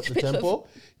pitch up the Pitch up. tempo.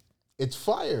 It's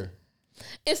fire.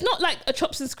 It's not like a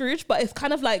Chops and Scrooge, but it's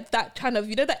kind of like that kind of,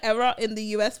 you know, the era in the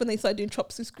US when they started doing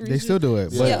Chops and Scrooge. They still do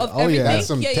it. But, Of everything. That's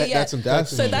some yeah. That's some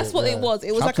Texas So that's shit, what yeah. it was.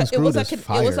 It was Chops like and a, it was Scrooge like is an,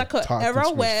 it was fire. like an Chops and era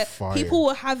Scrooge where fire. people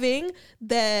were having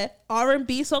their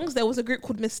R&B songs. There was a group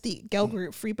called Mystique, girl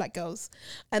group, 3 black girls,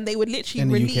 and they would literally In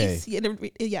the release UK.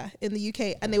 in the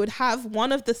UK, and they would have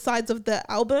one of the sides of the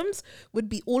albums would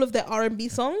be all of their R&B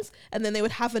songs, and then they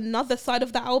would have another side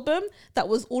of the album that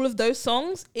was all of those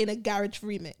songs in a garage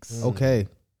remix. Okay.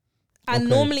 And Okay.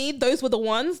 normally those were the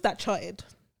ones that charted,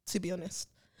 to be honest.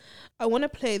 I want to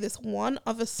play this one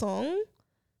other song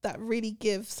that really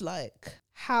gives like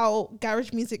how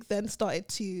garage music then started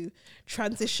to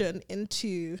transition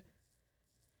into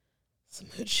some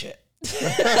hood shit.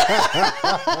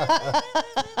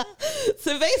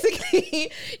 So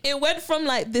basically it went from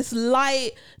like this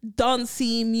light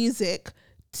dancey music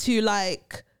to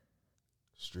like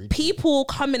Street. people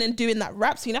coming and doing that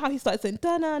rap. So you know how he started saying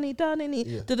da-na-ni,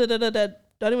 da-na-ni, da-da-da-da-da,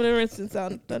 don't know what the rinsing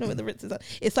sound, don't know what the rinsing sound.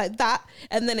 It's like that,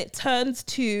 and then it turns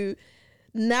to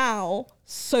now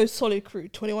So Solid Crew,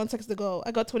 21 seconds to go,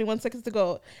 I got 21 seconds to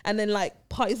go, and then like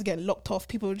parties are getting locked off,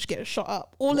 people are just getting shot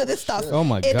up, all of this stuff. Oh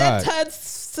my It God. then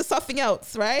turns to something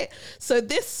else, right? So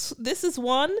this is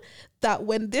one that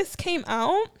when this came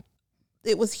out,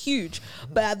 it was huge,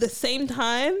 but at the same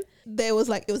time there was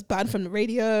like, it was banned from the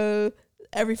radio,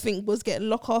 everything was getting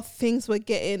locked off, things were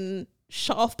getting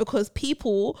shut off because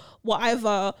people were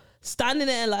either standing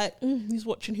there like, who's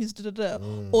watching, who's da-da-da,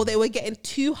 or they were getting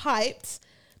too hyped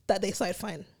that they started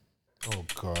fighting. Oh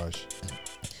gosh.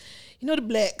 You know the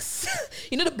blacks.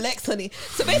 You know the blacks, honey.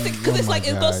 So basically, because it's my like,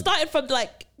 it got God. started from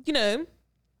like, you know,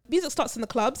 music starts in the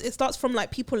clubs. It starts from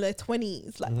like people in their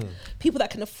 20s, like people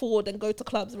that can afford and go to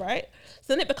clubs, right?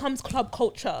 So then it becomes club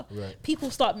culture. Right.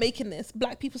 People start making this.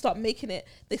 Black people start making it.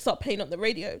 They start playing on the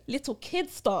radio. Little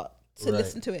kids start to Right.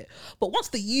 listen to it. But once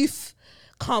the youth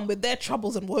come with their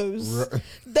troubles and woes, Right.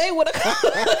 they want to come,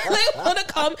 they want to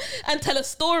come and tell a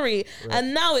story.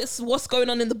 And now it's what's going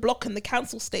on in the block and the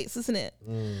council states, isn't it?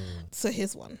 So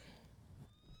here's one.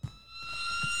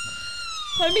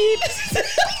 I mean,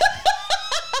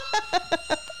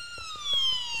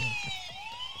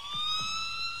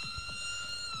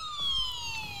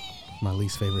 My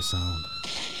least favorite sound.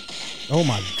 Oh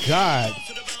my God.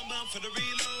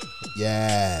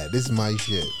 Yeah, this is my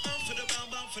shit.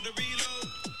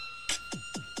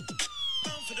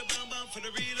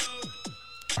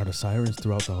 Are the sirens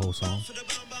throughout the whole song?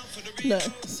 no.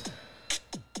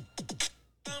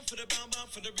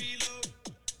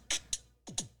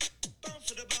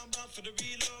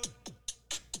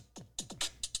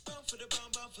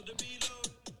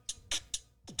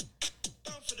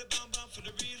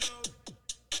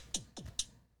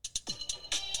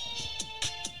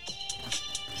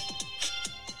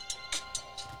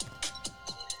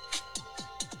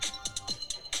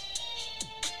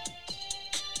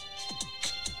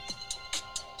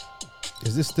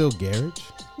 Is this still garage?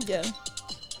 Yeah.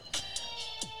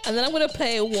 And then I'm going to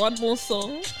play one more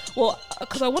song. Well,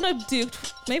 because I want to do,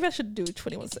 maybe I should do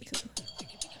 21 seconds.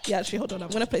 Yeah, actually, hold on. I'm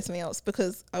going to play something else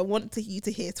because I want you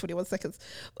to hear 21 seconds.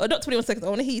 Not 21 seconds. I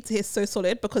want you to hear So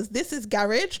Solid because this is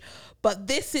garage, but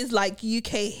this is like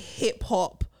UK hip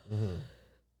hop.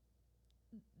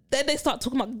 Then they start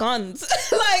talking about guns.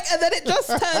 Like, and then it just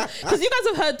turns, because you guys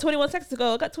have heard 21 seconds to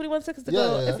go. I got 21 seconds to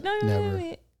go. Yeah, yeah. If you know,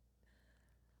 Never.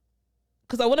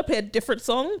 because I want to play a different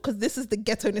song because this is the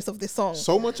ghetto-ness of this song.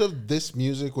 So much of this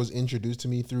music was introduced to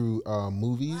me through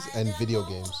movies and video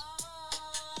games.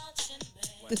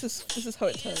 This is how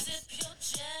it turns.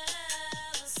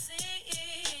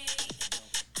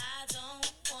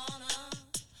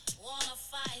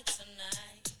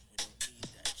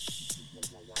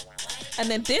 And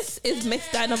then this is Miss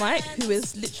Dynamite, who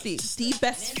is literally the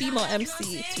best female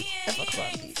MC to ever come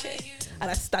out of the UK, and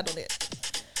I stand on it.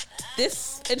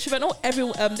 This instrumental,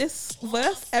 this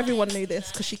verse, everyone knew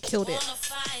this because she killed it.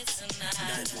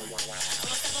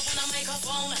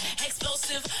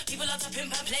 Explosive, people love to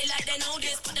pimp and play like they know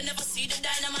this, but they never see the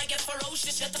dynamite get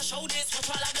ferocious. Yet I show this, what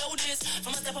while I blow this.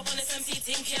 From a step up on this MC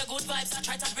team, here good vibes. I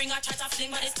try to bring, I try to fling,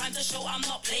 but it's time to show I'm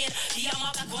not playing. Yeah, I'm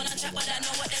up back on and chat, but I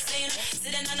know what they're saying.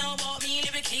 Sitting I know about me,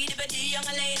 lyrically, the young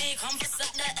lady. Come for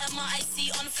set the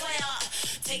MIC on fire.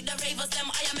 Take the ravers, them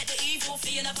I am at the evil.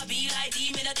 Flee and never be like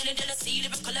demon. I didn't jealousy,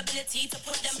 lyrical ability to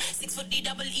put them 6 foot D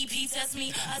double EP test me.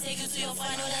 I take you to your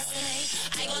final destiny.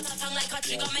 I got a tongue like a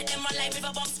trigger, make them run like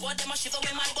river bomb squad. Them I'm a shiver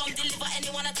when my bomb deliver.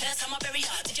 Anyone a test, I'm a barrier.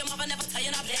 Did your mother never tell you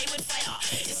not play with fire?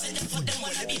 It's in the foot, them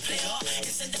wanna be player.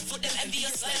 It's in the foot, them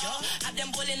envious slayer. Have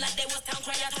them bullying like they was town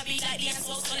crier. Happy like the and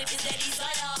so solid is their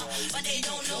desire. But they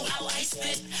don't know how I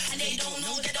spit, and they don't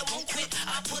know that I won't quit.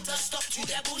 I put a stop to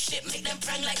their bullshit, make them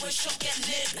prang like we're shot get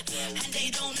lit. And they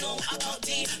don't know about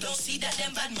D, don't see that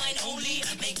them bad mind only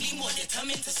make me more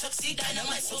determined to succeed.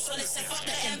 Dynamite so solid, say fuck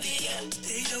the envy.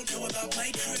 They don't know about my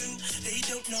crew. They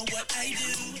don't know what I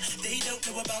do. They don't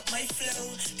know about my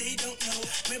flow. They don't know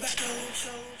where I go.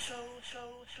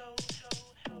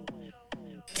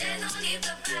 There's no need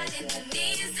for fighting, the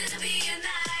need is to be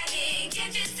uniting.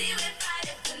 Can't you see we're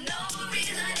fighting for no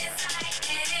reason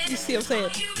inside? You see what I'm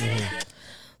saying?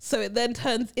 So it then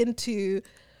turns into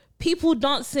people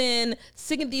dancing,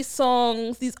 singing these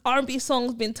songs, these R&B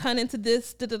songs being turned into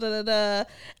this, da da da da da,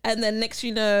 and then next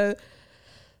you know,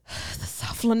 the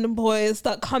South London boys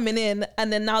start coming in,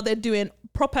 and then now they're doing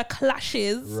proper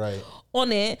clashes Right.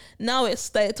 on it. Now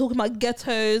they're talking about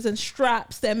ghettos and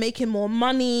straps. They're making more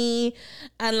money,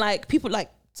 and like people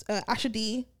like Asher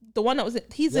D, the one that was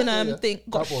he's in thing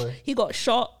got Top boy. he got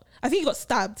shot. I think he got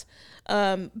stabbed.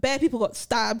 Bare people got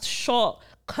stabbed, shot.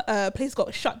 Place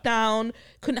got shut down.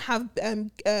 Couldn't have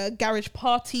garage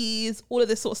parties. All of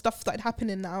this sort of stuff started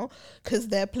happening now because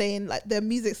they're playing like their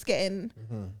music's getting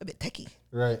a bit techie.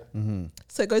 Right.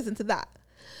 So it goes into that.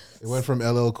 It went from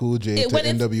LL Cool J to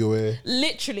NWA.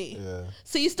 Literally. Yeah.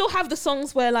 So you still have the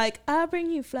songs where like I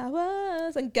bring you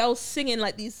flowers and girls singing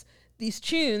like these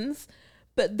tunes,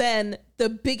 but then the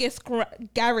biggest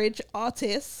garage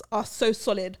artists are so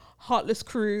solid. Heartless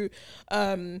Crew,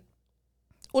 all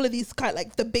of these kind of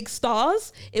like the big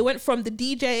stars. It went from the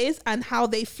DJs and how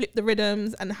they flipped the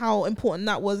rhythms and how important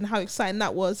that was and how exciting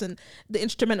that was and the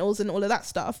instrumentals and all of that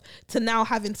stuff to now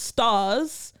having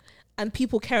stars and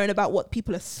people caring about what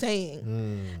people are saying.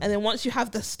 And then once you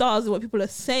have the stars and what people are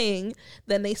saying,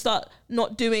 then they start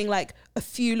not doing like a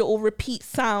few little repeat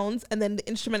sounds and then the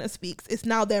instrumental speaks. It's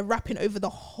now they're rapping over the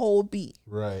whole beat.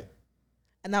 Right.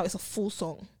 And now it's a full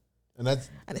song. And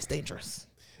it's dangerous.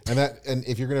 And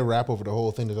if you're gonna rap over the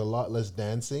whole thing, there's a lot less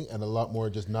dancing and a lot more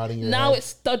just nodding your head. Now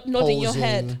it's nodding your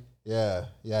head. posing. Yeah,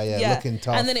 looking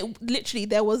tough. And then it literally,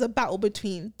 there was a battle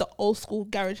between the old school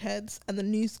garage heads and the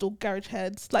new school garage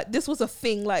heads. Like this was a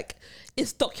thing, like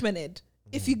it's documented.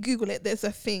 If you Google it, there's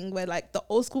a thing where like the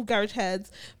old school garage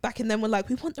heads back in then were like,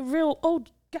 we want the real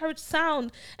old garage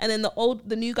sound. And then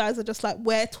the new guys are just like,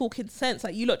 we're talking sense.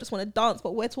 Like you lot just want to dance,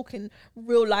 but we're talking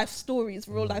real life stories,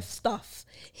 real life stuff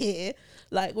here.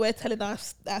 Like we're telling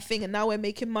us that thing and now we're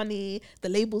making money. The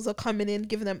labels are coming in,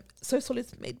 giving them So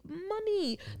Solid's made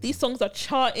money. These songs are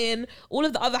charting. All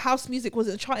of the other house music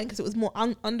wasn't charting because it was more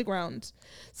underground.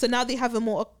 So now they have a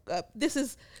more,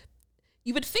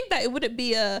 you would think that it wouldn't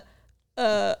be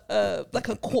like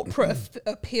a corporate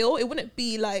appeal. It wouldn't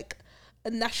be like a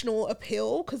national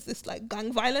appeal because it's like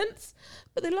gang violence,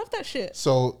 but they love that shit.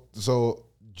 So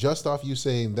just off you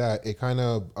saying that, it kind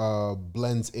of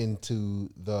blends into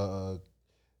the,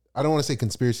 I don't want to say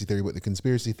conspiracy theory, but the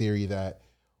conspiracy theory that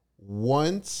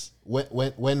once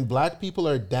when black people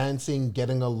are dancing,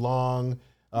 getting along,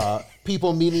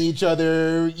 people meeting each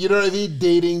other, you know what I mean,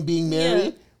 dating, being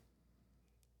married,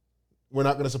 we're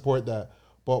not going to support that.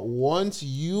 But once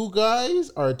you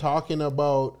guys are talking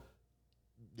about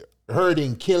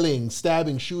hurting, killing,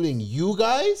 stabbing, shooting, you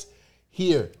guys,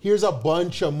 here's a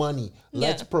bunch of money.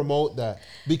 Let's promote that,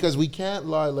 because we can't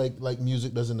lie like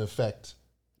music doesn't affect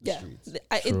the streets.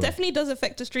 It definitely does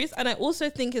affect the streets. And I also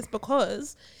think it's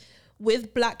because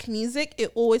with black music,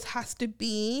 it always has to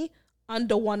be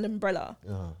under one umbrella.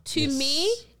 To me,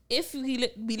 if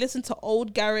we listen to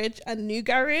old garage and new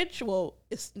garage, well,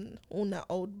 it's all not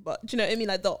old, but do you know what I mean?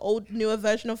 Like the old, newer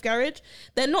version of garage,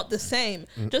 they're not the same.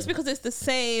 Just because it's the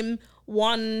same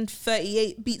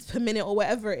 138 beats per minute or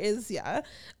whatever it is,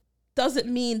 doesn't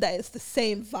mean that it's the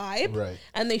same vibe. Right.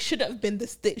 And they shouldn't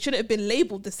have been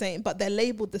labeled the same, but they're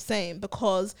labeled the same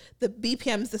because the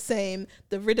BPM's the same,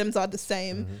 the rhythms are the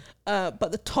same,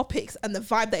 but the topics and the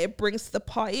vibe that it brings to the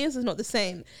party is not the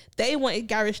same. They wanted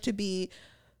garage to be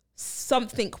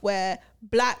something where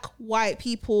black, white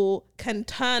people can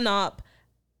turn up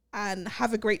and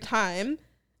have a great time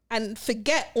and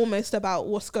forget almost about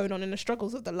what's going on in the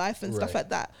struggles of the life and stuff like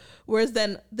that. Whereas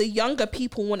then the younger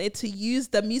people wanted to use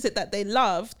the music that they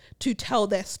loved to tell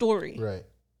their story. Right.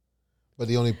 But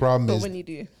the only problem is when you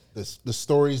do the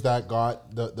stories that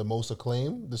got the most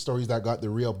acclaim, the stories that got the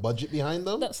real budget behind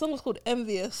them. that song was called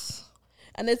Envious.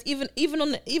 And there's even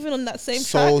on that same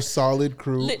So track, Solid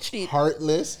Crew, literally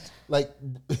Heartless, like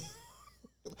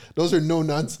those are no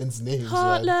nonsense names.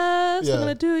 Heartless, Yeah. I'm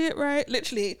gonna do it right.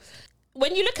 Literally,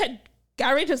 when you look at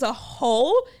garage as a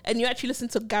whole, and you actually listen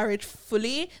to garage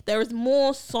fully, there is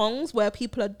more songs where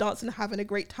people are dancing and having a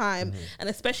great time, and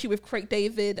especially with Craig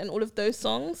David and all of those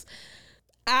songs.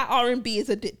 Our R&B is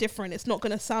a bit different. It's not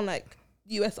going to sound like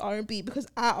US R&B because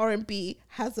our R&B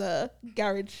has a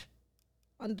garage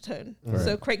undertone.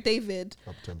 So Craig David,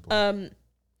 Up-tempo.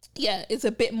 it's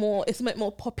a bit more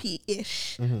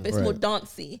poppy-ish, but it's more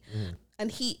dancey.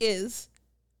 And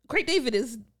Craig David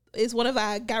is one of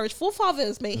our garage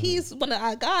forefathers, mate. He's one of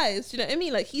our guys. You know what I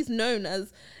mean? Like, he's known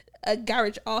as a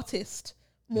garage artist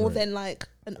more than like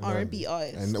an R&B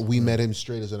artist. And we met him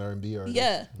straight as an R&B artist.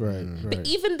 Yeah. Right. But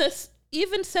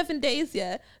even 7 Days,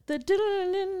 that's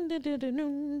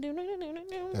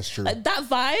true. Like, that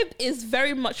vibe is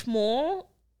very much more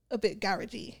a bit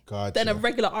garagey than a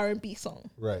regular R&B song.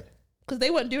 Right. Because they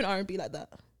weren't doing R&B like that.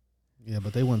 Yeah,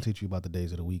 but they wouldn't teach you about the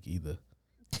days of the week either.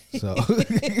 So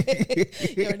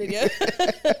You're an idiot.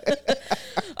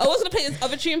 I was gonna play this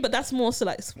other tune, but that's more so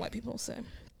like white people. So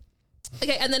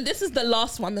okay, and then this is the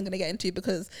last one I'm gonna get into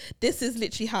because this is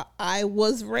literally how I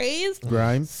was raised.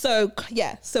 grime. So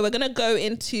so we're gonna go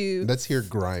into Let's hear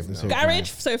grime now. garage.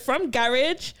 So from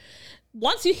garage,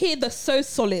 once you hear the So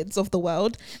Solids of the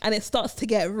world and it starts to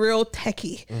get real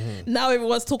techie, now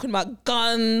everyone's talking about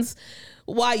guns.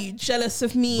 Why are you jealous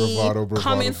of me? Bravado,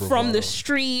 coming from bravado. the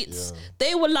streets. Yeah.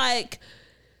 They were like,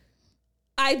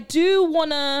 I do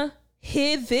want to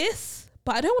hear this,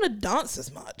 but I don't want to dance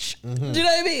as much. Do you know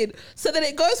what I mean? So then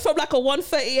it goes from like a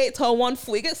 138 to a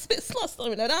 140. It gets a bit sloshed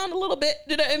down a little bit.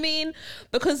 Do you know what I mean?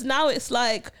 Because now it's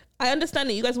like, I understand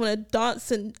that you guys want to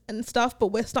dance and stuff, but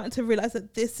we're starting to realize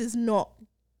that this is not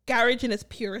garage in its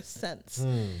purest sense.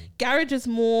 Garage is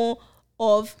more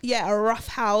of a rough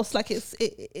house, like it's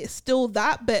still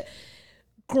that, but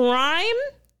grime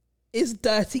is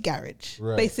dirty garage,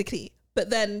 basically, but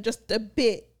then just a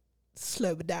bit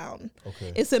slowed down.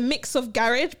 Okay, it's a mix of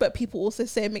garage, but people also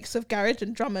say a mix of garage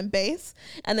and drum and bass.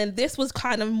 And then this was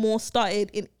kind of more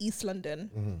started in East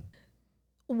London.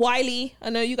 Wiley, I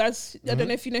know you guys, I don't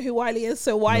know if you know who Wiley is.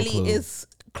 So Wiley is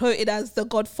quoted as the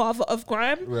godfather of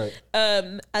grime, right?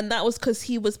 And that was because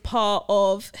he was part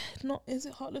of is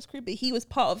it Heartless Crew? But he was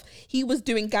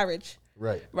doing garage,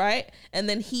 right, and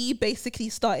then he basically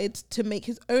started to make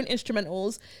his own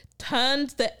instrumentals,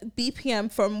 turned the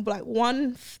BPM from like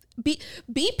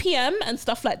BPM and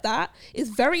stuff like that is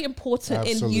very important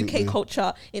in UK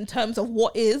culture in terms of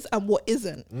what is and what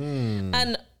isn't.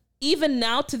 And even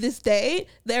now to this day,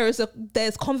 there's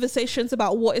conversations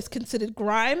about what is considered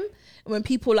grime. When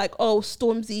people like, oh,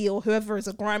 Stormzy or whoever is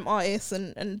a grime artist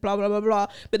and blah, blah, blah, blah.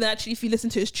 But then actually, if you listen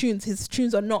to his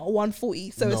tunes are not 140.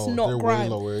 So it's not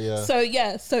grime. Way lower,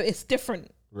 so it's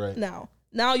different now.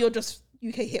 Now you're just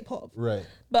UK hip hop. Right.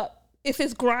 But if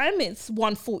it's grime, it's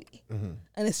 140. And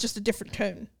it's just a different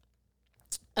tone.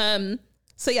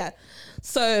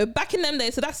 So back in them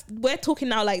days, we're talking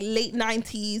now like late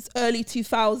 90s, early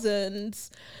 2000s.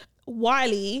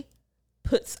 Wiley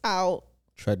puts out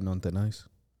Treading on Thin Ice.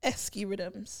 Eskimo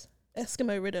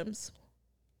rhythms.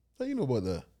 How you know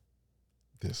about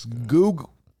this guy?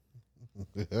 Google.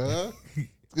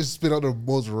 Just spit out the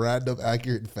most random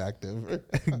accurate fact ever.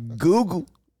 Google.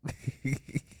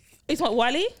 It's what,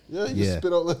 Wiley? Yeah, he just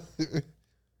spit out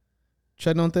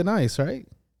Treading on Thin Ice, right?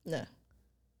 No.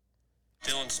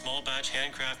 Dylan's small batch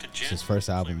handcrafted gin. It's his first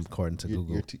album according to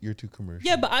Google. You're too commercial.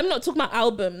 Yeah, but I'm not talking about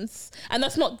albums, and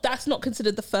that's not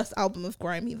considered the first album of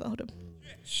grime either. Hold on.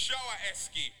 Shower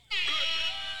Esky.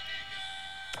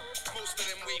 Most of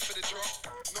them wait for the drop.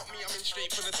 Not me, I'm in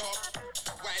straight for the top.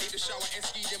 Wiley the shower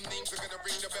Esky, them names are gonna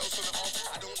ring the bells on the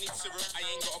off. I don't need syrup, I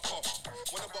ain't got a cough.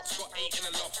 When a box got 8 in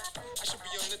a loft, I should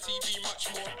be on the TV much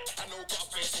more. I know got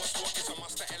a face, what's what? It's a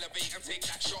must to elevate and take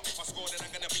that shot. If I score, then I'm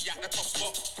gonna be at the top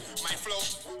spot. My flow,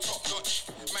 top notch.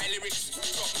 My lyrics,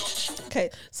 top notch.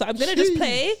 Okay, so I'm gonna just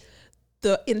play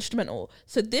the instrumental.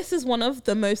 So this is one of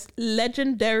the most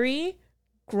legendary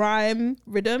grime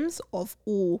rhythms of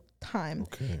all time.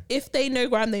 Okay. If they know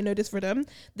grime, they know this rhythm.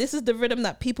 This is the rhythm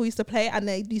that people used to play, and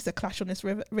they used to clash on this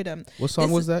rhythm. What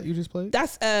song was that you just played?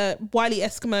 That's Wiley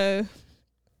Eskimo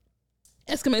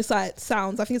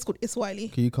Sounds. I think it's called It's Wiley.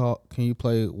 Can you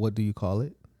play What Do You Call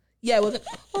It? Yeah,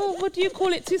 what do you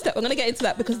call it? 2-step. We're gonna get into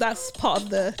that because that's part of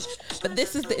but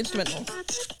this is the instrumental.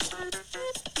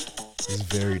 It's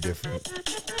very different.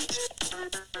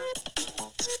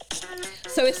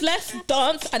 So it's less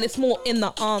dance and it's more in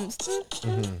the arms.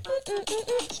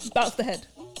 Bounce the head.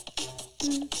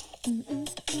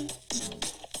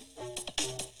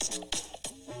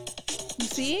 You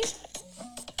see?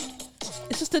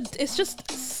 It's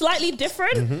just slightly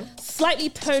different, slightly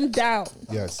toned down.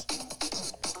 Yes.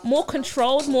 More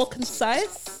controlled, more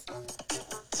concise.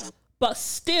 but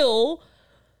still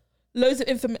loads of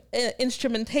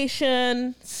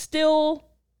instrumentation, still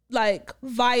like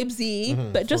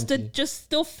vibesy, but just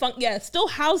still funk, still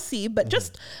housey, but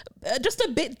just a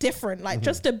bit different, like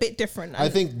just a bit different. I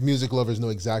think music lovers know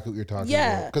exactly what you're talking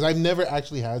about, because I've never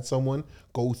actually had someone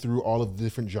go through all of the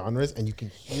different genres, and you can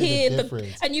hear the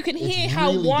difference, and you can hear It's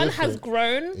how really one different. has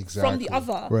grown from the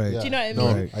other. Right. Do you know what I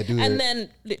No, mean? I do. And then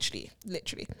literally.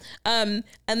 And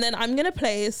then I'm gonna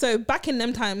play. So back in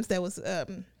them times, there was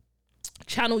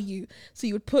Channel U. So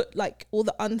you would put like all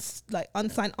the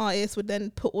unsigned artists would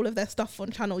then put all of their stuff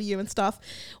on Channel U and stuff.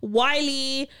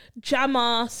 Wiley,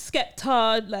 Jammer,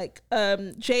 Skepta, like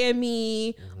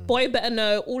JME, Boy Better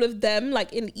Know, all of them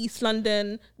like in East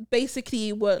London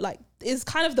basically were like, is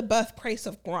kind of the birthplace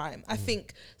of grime. I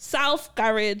think South,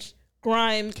 Garage,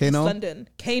 grime, East Kano? London,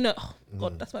 Kano. Oh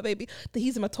God, that's my baby.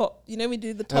 He's in my top. You know, we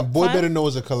do the top. And Boy 5. Better Know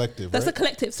is a collective. That's right? a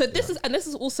collective. So this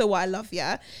is also what I love.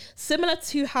 Yeah, similar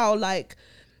to how like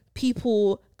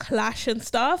people clash and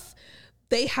stuff.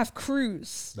 They have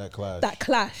crews That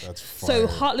clash. That's fire. so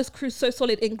Heartless Crew, So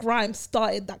Solid in grime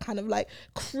started that kind of like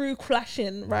crew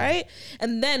clashing, right?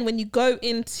 And then when you go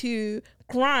into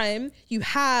grime, you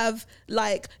have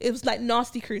like, it was like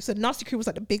Nasty Crew. So Nasty Crew was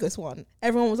like the biggest one.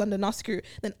 Everyone was under Nasty Crew.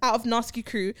 Then out of Nasty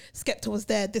Crew, Skepta was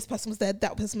there, this person was there,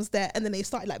 that person was there. And then they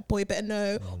started like Boy Better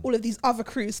Know. All of these other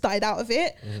crews started out of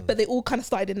it, but they all kind of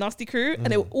started in Nasty Crew, and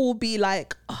they would all be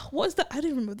like, what was that? I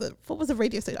don't remember what was the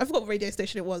radio station? I forgot what radio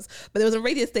station it was, but there was a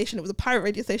radio station. It was a pirate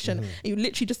radio station, and you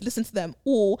literally just listen to them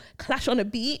all clash on a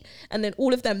beat, and then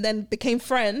all of them then became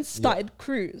friends, started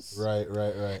crews. Right.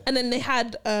 And then they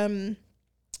had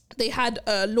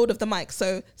Lord of the Mic.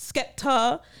 So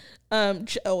Skepta,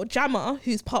 or Jammer,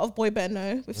 who's part of Boy Better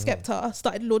Know with Skepta,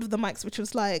 started Lord of the Mics, which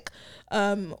was like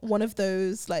one of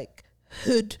those like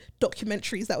hood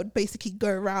documentaries that would basically go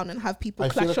around and have people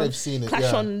clash on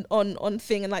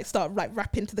thing and like start like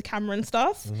rapping to the camera and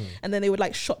stuff, and then they would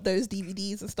like shot those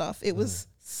DVDs and stuff. It was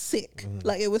sick.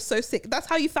 Like it was so sick. That's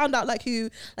how you found out like who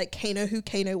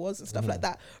Kano was and stuff like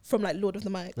that, from like Lord of the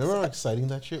Mics. Remember how exciting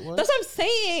that shit was? That's what I'm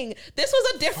saying. This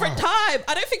was a different time.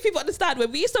 I don't think people understand.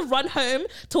 When we used to run home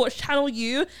to watch Channel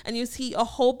U, and you see a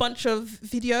whole bunch of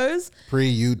videos,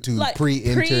 Pre-YouTube, like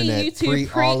pre-internet,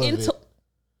 all of it.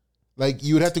 Like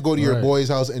you would have to go to your boy's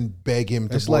house and beg him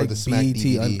to It's borrow like the Smack BET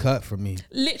DVD. Uncut for me.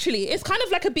 Literally, it's kind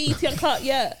of like a BET Uncut,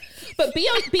 yeah. But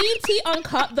BET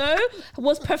Uncut though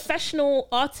was professional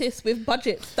artists with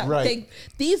budgets. That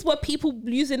these were people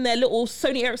using their little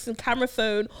Sony Ericsson camera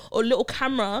phone or little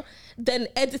camera, then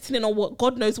editing it on what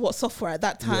God knows what software at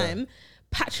that time.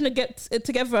 Patching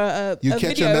together a catch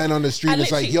video, a man on the street, and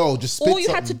it's like, literally, yo, just spit all you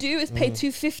had to something. do is pay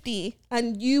 $250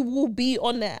 and you will be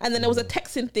on there. And then there was a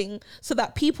texting thing, so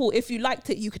that people, if you liked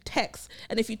it, you could text,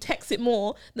 and if you text it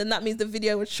more, then that means the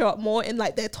video would show up more in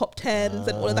like their top 10s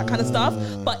and all of that kind of stuff.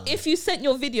 But if you sent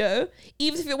your video,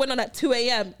 even if it went on at 2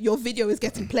 a.m, your video is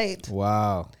getting played.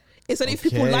 Wow. It's only if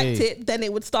people liked it, then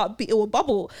it would it would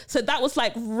bubble. So that was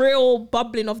like real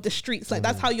bubbling of the streets. Like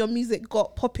that's how your music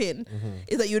got popping.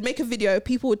 Is that you would make a video,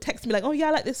 people would text me like, oh yeah,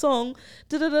 I like this song,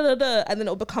 and then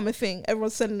it'll become a thing.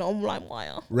 Everyone's sending it on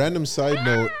LimeWire. Random side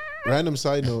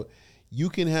note, you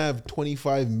can have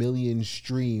 25 million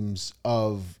streams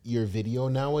of your video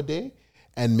nowadays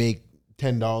and make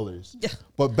 $10. Yeah.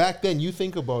 But back then, you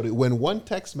think about it, when one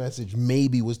text message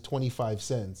maybe was 25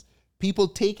 cents. People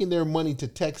taking their money to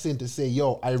text in to say,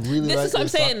 yo, I really This like is what I'm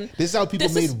this song. saying. This is how people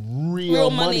This made is real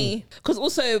money. Because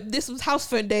also, this was house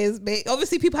phone days, mate.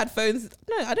 Obviously, people had phones.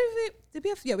 No, I don't think. Did we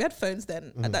have? Yeah, we had phones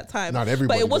then at that time. Not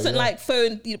everybody, but it wasn't but yeah. like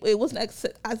phone. It wasn't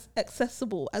as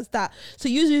accessible as that. So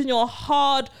you was using your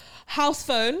hard house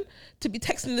phone to be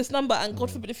texting this number, and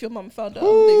God forbid if your mum found out that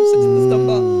you were texting this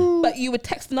number, but you would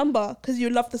text the number because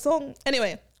you loved the song.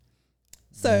 Anyway,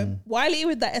 so Wiley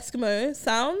with that Eskimo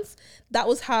sounds, that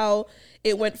was how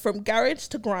it went from garage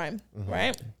to grime,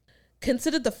 right?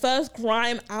 Considered the first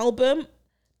grime album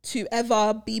to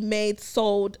ever be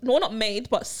sold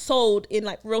in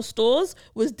like real stores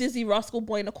was Dizzy Rascal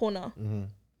Boy in the Corner. And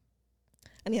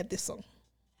he had this song.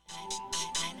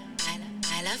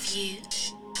 I love you.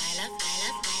 I love you.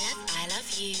 I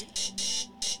love you.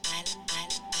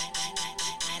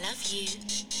 I love you.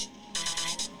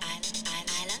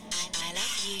 I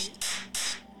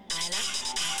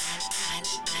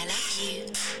love you.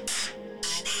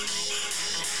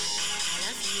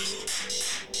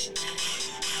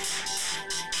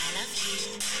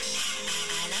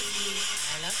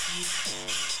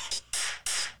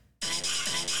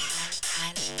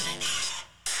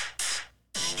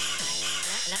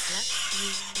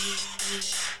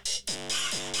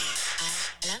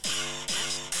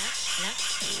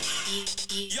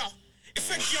 You.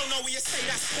 think you know what you say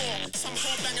that's for. Some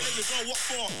whore banging at your girl, what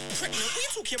for? Pregnant, what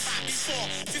you talking about before?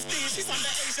 15, she's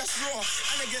underage, that's raw.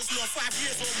 And against law, 5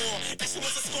 years or more. That she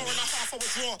wants a score and a half, I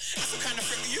would draw. That's the kind of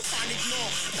thing that you can't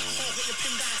ignore. That whore got you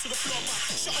pinned down to the floor, but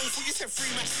shut off what you said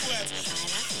 3 match squared.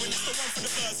 When it's the one for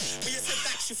the birds. When you said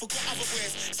that, she forgot other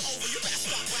words. It's over, you better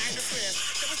start buying the prayers.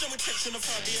 There was no intention of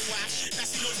her being wife. Now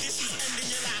she knows this, she's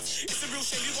ending your life. It's a real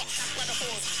shame you got hacked by the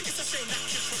horse. It's a shame that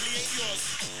kid probably ain't yours.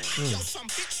 Yo, some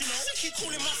bitch, you know, she keep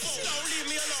calling my phone. She don't leave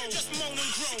me alone. She just moan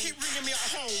and groan. She keep ringing me at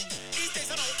home. These days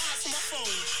I don't answer my phone.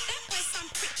 That boy's some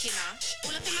prick, you know.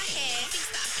 All up in my hair.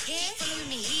 Thinks that I care. Following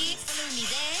me here, following me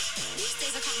there. These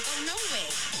days I can't go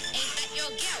nowhere. Ain't that your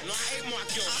girl? No, I ain't my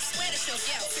girl. I swear that's your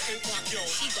girl. It ain't my girl.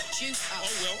 She got juice out.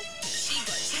 Oh well. She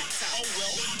got jacked out. Oh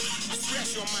well. I swear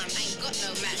it's your man. I ain't got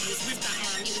no man. He was with that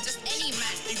man. He was just any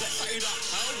man. He got hutted up.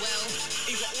 Oh well.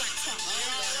 He got whacked up. Oh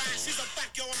well. She's a bad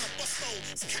girl on the bus though.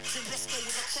 It's Captain Roscoe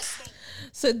with a crossbow.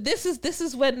 So this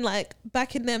is when, like,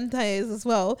 back in them days as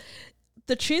well,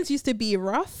 the tunes used to be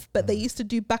rough, but they used to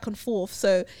do back and forth.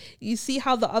 So you see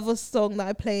how the other song that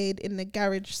I played in the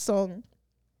garage song,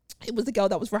 it was the girl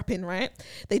that was rapping, right?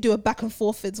 They do a back and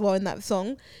forth as well in that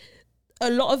song. A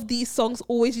lot of these songs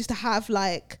always used to have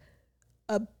like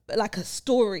a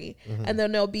story, and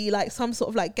then there'll be like some sort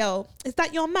of like, girl, is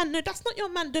that your man? No, that's not your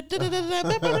man.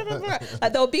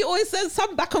 Like there'll be always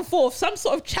some back and forth, some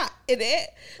sort of chat in it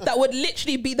that would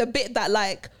literally be the bit that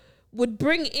like would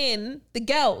bring in the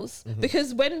girls,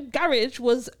 because when garage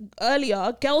was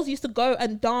earlier, girls used to go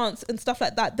and dance and stuff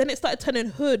like that. Then it started turning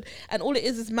hood, and all it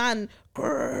is man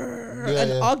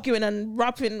arguing and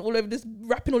rapping all over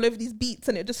these beats,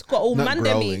 and it just got all Not mandemy.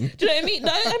 growling. Do you know what I mean?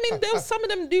 No, I mean there was some of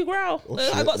them do growl. Oh,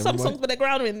 I shit, got some never songs mind. where they're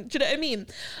growling. Do you know what I mean?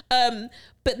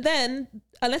 But then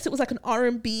unless it was like an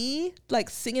R&B like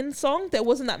singing song, there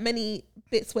wasn't that many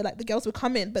bits where like the girls would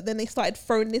come in, but then they started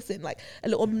throwing this in, like a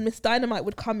little Miss Dynamite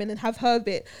would come in and have her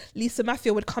bit, Lisa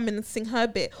Mafia would come in and sing her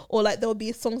bit, or like there'll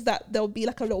be songs that there'll be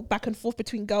like a little back and forth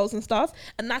between girls and stuff,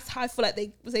 and that's how I feel like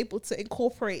they was able to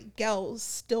incorporate girls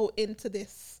still into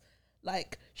this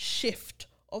like shift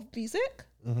of music.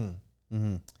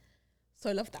 So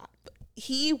I love that.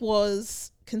 He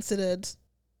was considered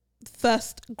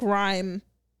first grime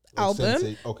album,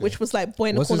 Sensei, okay. which was like Boy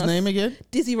in the What's his Corner. name again?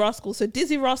 Dizzy Rascal. So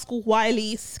Dizzy Rascal,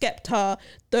 Wiley, Skepta,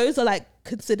 those are like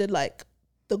considered like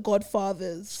the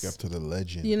godfathers. Skepta the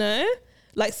legend. You know?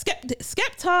 Like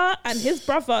Skepta and his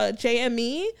brother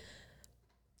JME,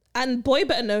 and Boy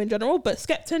Better Know in general, but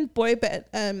Skepta and Boy Better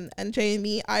and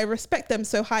JME, I respect them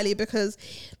so highly because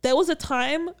there was a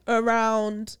time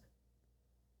around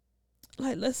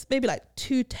like maybe like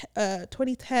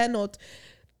 2010 or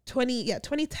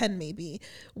 2010 maybe,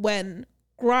 when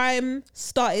grime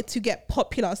started to get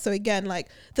popular. So again, like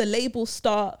the labels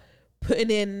start putting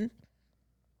in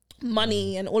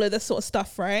money and all of this sort of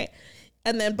stuff, right?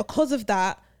 And then because of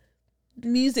that,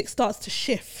 music starts to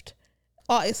shift.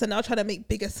 Artists are now trying to make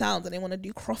bigger sounds, and they want to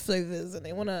do crossovers, and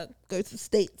they want to go to the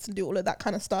States and do all of that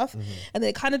kind of stuff. And then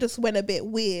it kind of just went a bit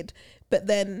weird. But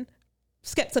then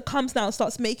Skepta comes now and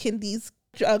starts making these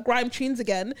grime tunes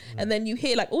again, and then you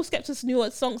hear like all Skepta's newer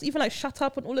songs, even like Shut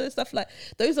Up and all of this stuff, like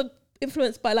those are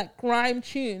influenced by like grime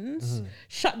tunes.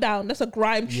 Shut Down, that's a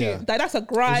grime tune. Yeah. Like that's a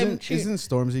grime tune. Isn't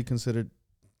Stormzy considered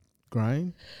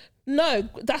grime? No,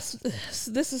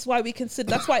 this is why we consider.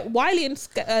 That's why Wiley and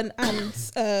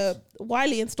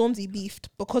Wiley and Stormzy beefed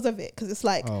because of it. Because it's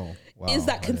like, Oh, wow. is I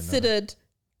that didn't know considered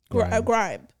a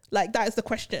grime? Like that is the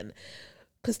question.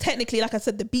 Because technically, like I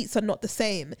said, the beats are not the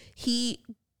same.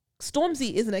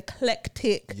 Stormzy is an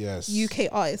eclectic Yes. UK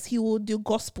artist. He will do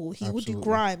gospel. He will do Absolutely.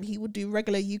 grime. He will do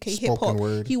regular UK hip Spoken hop.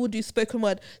 word. He will do spoken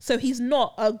word. So he's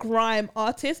not a grime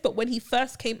artist. But when he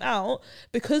first came out,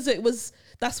 because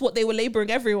that's what they were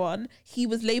labeling everyone, he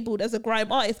was labeled as a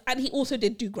grime artist, and he also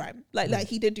did do grime. Like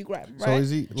he did do grime, right? So is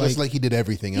he Just like he did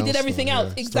everything else. he did everything though,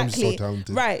 else yeah. Stormzy's exactly, so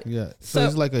talented. right? Yeah. So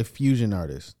he's like a fusion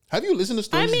artist. Have you listened to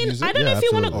Stormzy's I mean, music? I don't know Yeah, if you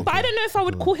want to, absolutely. but I don't know if I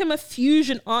would call him a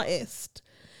fusion artist.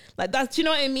 Like that's, do you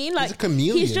know what I mean? Like a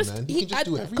chameleon, he's just, man. He can just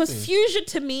do because everything. fusion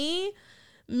to me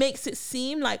makes it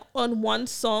seem like on one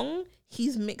song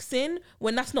he's mixing,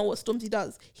 when that's not what Stormzy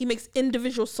does. He makes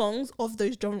individual songs of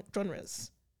those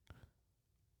genres.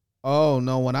 Oh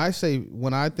no! When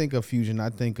I think of fusion, I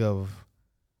think of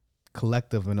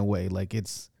collective in a way. Like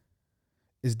it's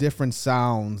different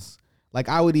sounds. Like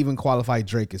I would even qualify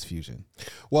Drake as fusion.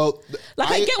 Well, Like,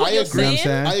 I get what you're agree.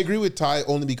 saying. I agree with Ty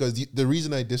only because the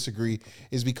reason I disagree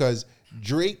is because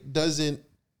Drake doesn't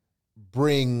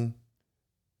bring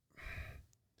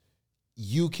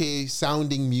UK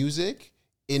sounding music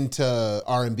into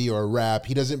R&B or rap.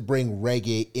 He doesn't bring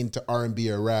reggae into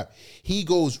R&B or rap. He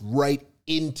goes right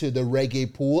into the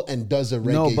reggae pool and does a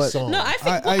reggae song. No, I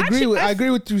think I agree with. I agree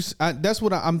with you. That's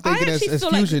what I'm thinking as actually feel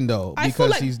fusion like, though, I feel because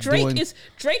like he's Drake doing.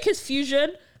 is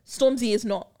fusion. Stormzy is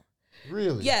not.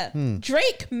 Really? Yeah,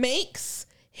 Drake makes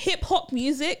hip hop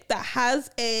music that has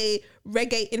a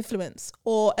reggae influence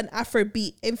or an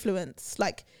Afrobeat influence,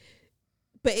 like,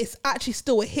 but it's actually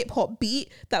still a hip hop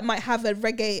beat that might have a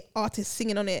reggae artist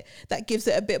singing on it that gives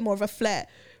it a bit more of a flair.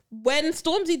 When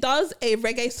Stormzy does a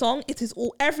reggae song, it is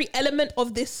every element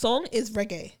of this song is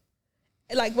reggae.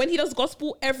 Like when he does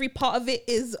gospel, every part of it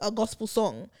is a gospel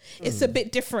song. It's a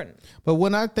bit different. But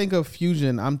when I think of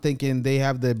fusion, I'm thinking they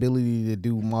have the ability to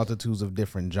do multitudes of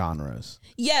different genres.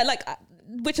 Yeah, like,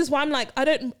 which is why I'm like,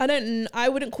 I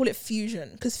wouldn't call it fusion,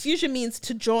 because fusion means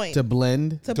to join, To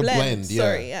blend. to to blend. blend, yeah.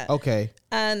 Sorry, yeah. Okay.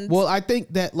 And Well, I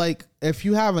think that like if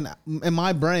you have in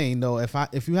my brain though,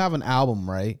 if you have an album,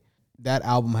 right, that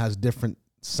album has different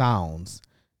sounds.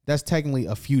 That's technically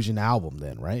a fusion album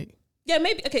then, right? yeah,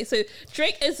 maybe. Okay, so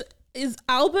Drake is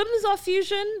albums are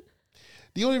fusion.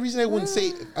 The only reason I wouldn't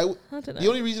say I don't know. the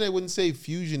only reason I wouldn't say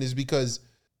fusion is because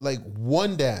like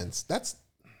One Dance, that's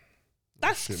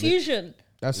fusion.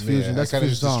 That's fusion. Yeah, That's I kind of fusion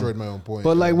just song. destroyed my own point.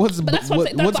 But like, what's But that's what I'm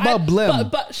saying. what's about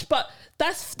Blim? But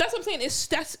that's what I'm saying.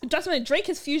 That's what Drake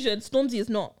is fusion. Stormzy is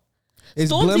not.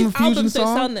 Is Blim a Stormzy's fusion albums don't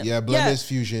song? sound them. Yeah, Blim is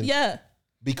fusion. Yeah.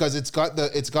 because it's got the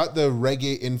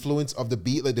reggae influence of the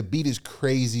beat. Like the beat is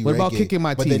crazy. What reggae, about Kicking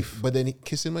My Teeth? But then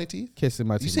kissing my teeth. Kissing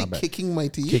my You teeth. say My bad. kicking my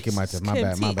teeth. Kicking my teeth. My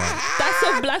bad. My bad.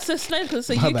 That's a slang because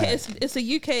it's a My UK. bad. It's a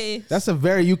UK. That's a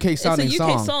very UK sounding it's a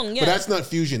UK song. Yeah. But that's not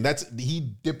fusion. That's he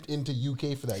dipped into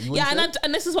UK for that. You yeah, wouldn't say?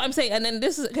 and this is what I'm saying. And then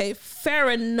this is okay. Fair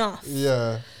enough.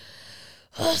 Yeah.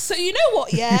 So you know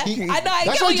what? Yeah, I know. I That's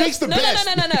get why what Jake's the no, best.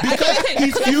 No. I get Because what you're saying.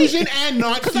 he's fusion and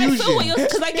not Because I feel what fusion. you're.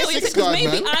 Because I get what you're saying. Because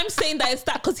maybe man. I'm saying that it's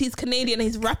that because he's Canadian and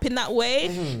he's rapping that way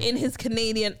Mm-hmm. in his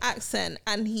Canadian accent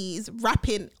and he's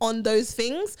rapping on those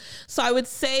things. So I would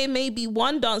say maybe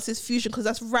One Dance is fusion because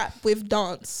that's rap with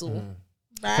dance. Or,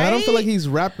 right? I don't feel like he's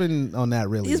rapping on that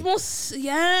really. He's more.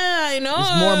 Yeah, I know.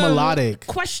 It's more melodic.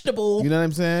 Questionable. You know what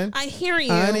I'm saying? I hear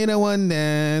you. I need a one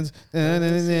dance. Yeah,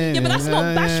 but that's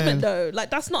not bashment though. Like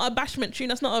that's not a bashment tune.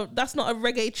 That's not a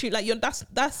reggae tune. Like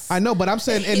that's. I know, but I'm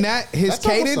saying in that his That's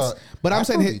almost cadence. a But I'm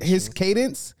saying Afrobeats, his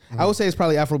cadence. I would say it's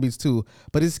probably Afrobeats too.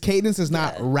 But his cadence is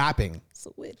not rapping. It's a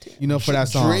weird tune. You know, for that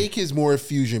song. Drake is more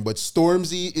fusion, but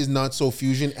Stormzy is not so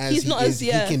fusion as He's he not is. as-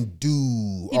 yeah. He can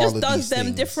do He all just of does these them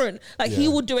things. different. Like he Yeah.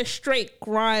 will do a straight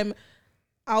grime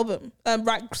album,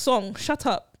 rap song. Shut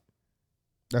up.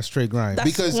 That's straight grind. That's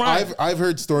Because grime. I've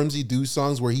heard Stormzy do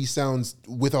songs where he sounds,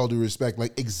 with all due respect,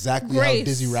 like exactly how Grace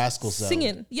Dizzy Rascal sounds.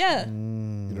 singing. Yeah. You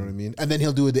know what I mean? And then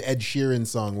he'll do the Ed Sheeran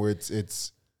song where it's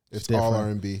all different.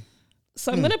 R&B.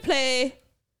 So I'm gonna play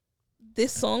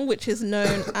this song, which is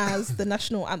known as the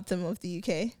national anthem of the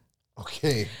UK.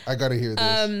 Okay, I gotta hear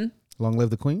this. Long live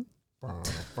the Queen.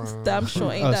 Damn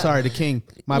sure ain't Oh, that. sorry, the King.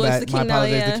 My Was bad. the My king now,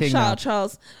 apologies. yeah. The King Shout now. out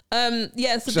Charles.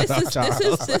 Yeah, so Shout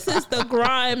out this is the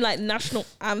grime like national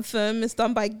anthem. It's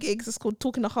done by Gigs. It's called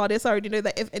Talking the Hardest. I already know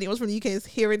that if anyone from the UK is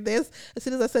hearing this, as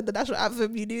soon as I said the national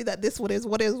anthem, you knew that this one is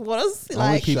what is was. Only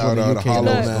Like people in Shout the out UK Hollow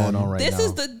know what's Man. going on right this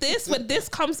now. is when this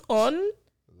comes on,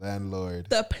 Landlord.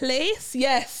 the place,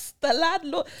 yes, the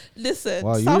landlord. Listen,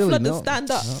 Wow, you South really London know-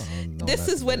 stand up. I don't know This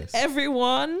that is when this.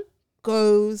 everyone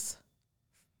goes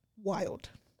wild.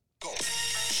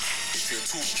 If you're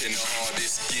talking the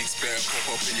hardest, gigs better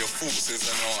pop up in your thoughts as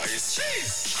an artist.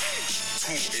 Jeez.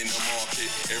 Talk in the market,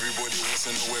 everybody wants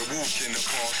to know where walk in the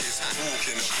park is. Walk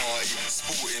in the party,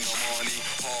 sport in the money.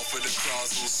 Half of the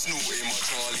crowds will snort in my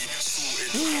Charlie.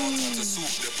 Sorted the bar, time to sort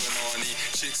the banani.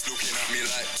 Chicks looking at me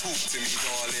like, talk to me,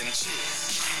 darling.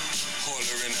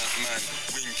 Hollering at man,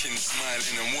 winking,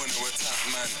 smiling, and want to attack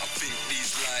man. I think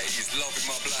these lighties loving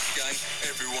my black gang.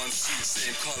 Everyone's suit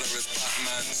same colour as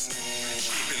Batman's.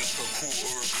 Looking like a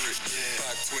quarter of brick.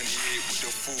 Bag 28 with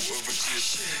the thought of a chip.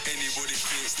 Anybody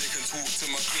thinks they can talk to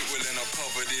my clip, well then I'm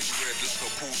covered in red like a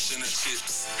portion of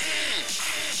chips.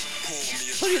 Pour me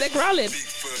a What are they growling? big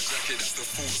fur jacket, that's the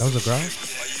force. That was a growl?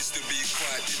 I used to be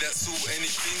quiet, did that sort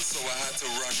anything? So I had to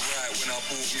run right when I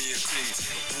bought me a things.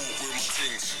 Walk with my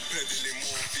things, peddling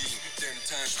morphine. Them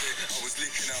times there, I was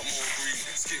licking out more green.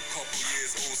 Skip couple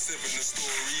years, 07 a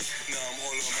story. Now I'm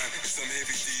hollow man, it's some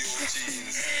heavy Dior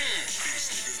jeans. Bitch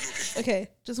niggas looking. Okay,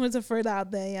 just wanted to throw that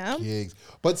out there. Yeah. Gigs.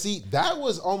 But see, that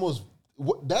was almost.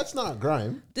 That's not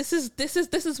grime. This is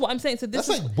what I'm saying. So this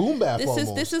That's is like boom bap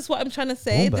almost. this is what I'm trying to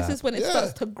say. Boom This bap. is when it Yeah.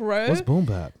 starts to grow. What's boom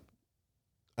bap?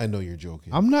 I know you're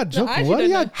joking. I'm not I joking. actually What do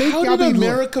don't y'all know. think? How y'all did be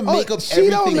America make up she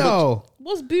don't everything know.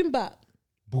 What's boom bap?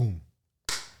 Boom.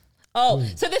 Oh,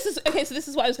 so this is okay. So this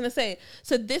is what I was gonna say.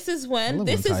 So this is when love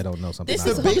this when is Ty don't know something This I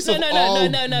is know. The base of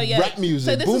all yeah. rap music,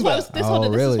 So this boom is what I bap. was, this, hold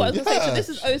on, this is what I was really? gonna say. So Yeah. this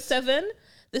is 07.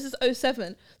 This is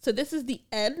 07. So this is the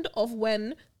end of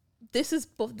when this is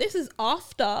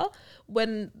after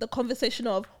when the conversation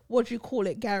of what do you call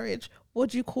it garage, what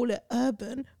do you call it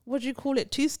urban, what do you call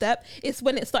it two-step, it's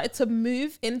when it started to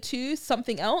move into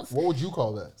something else. What would you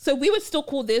call that? So we would still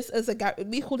call this as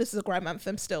we call this as a grime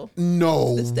anthem still.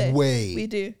 No This day. way. We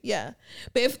do, yeah.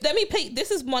 But if let me play, this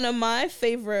is one of my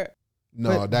favorite. No,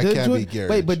 But that did can't you- be garage.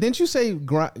 Wait, but didn't you say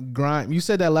grime? You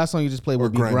said that last song you just played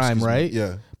would be grime, grime, excuse me. right?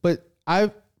 Yeah. But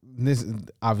this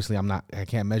obviously I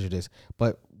can't measure this,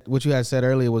 but what you had said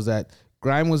earlier was that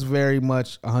grime was very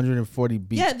much 140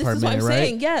 beats Yeah, this per is what minute, I'm right?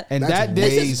 saying, yeah. And That's that way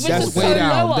this slower. that's way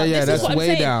down. lower. Yeah, This is that's what I'm way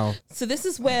saying. down. So this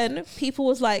is when people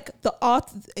was like the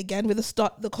art again with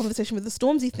the conversation with the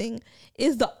Stormzy thing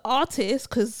is the artist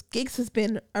because Giggs has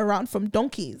been around from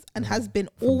donkeys and has been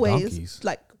always donkeys?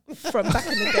 like from back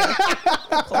in the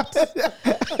day.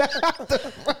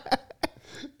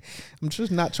 I'm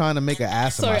just not trying to make an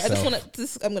ass Sorry, of I myself. just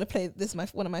want to. I'm gonna play this.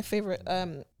 One of my favorite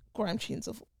grime tunes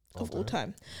of all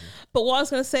time. But what I was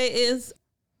gonna say is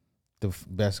The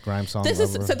best grime song this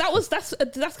is ever. so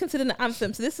that's considered an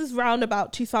anthem. So this is round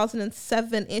about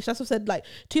 2007 ish. That's what I said. Like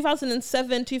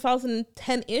 2007,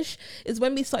 2010 ish is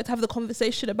when we started to have the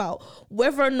conversation about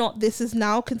whether or not this is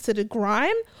now considered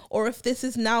grime or if this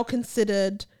is now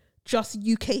considered just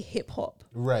UK hip hop.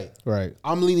 Right. Right.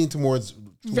 I'm leaning towards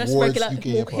Just regular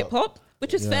UK hip hop,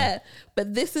 which is fair.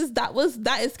 But this is that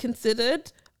is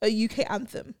considered a UK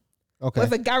anthem. Okay.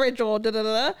 Whether garage or da da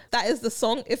da, that is the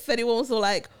song. If anyone was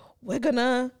like, we're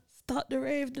gonna start the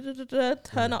rave, da, da, da, da,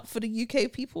 turn up for the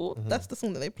UK people, that's the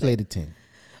song that they Play played. the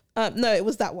 10. No, it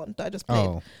was that one that I just played.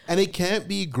 Oh. And it can't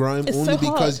be grime It's only so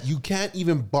hard. because you can't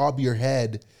even bob your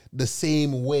head the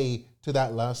same way to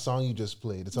that last song you just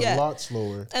played. It's Yeah. a lot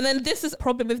slower. And then this is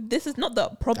problem with this is not the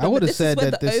problem. I would but have this said is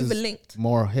when that the this overlinked. is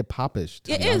more hip hopish.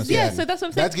 It is, yeah. So that's what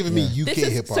I'm saying. That's giving me UK This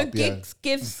is hip hop. so Yeah. Giggs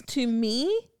gives to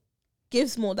me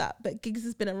gives more that, but Giggs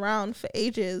has been around for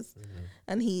ages,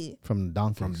 and he From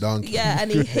Donkeys. From Donkey. yeah,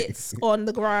 and he hits on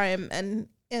the grime and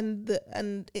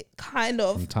it kind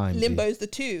of From Time G. limbos the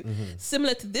 2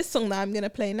 Similar to this song that I'm gonna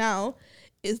play now,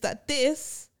 is that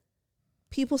this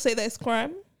people say that it's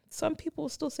grime. Some people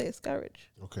still say it's garage.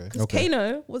 Okay. Because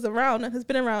Kano was around and has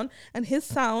been around, and his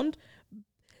sound.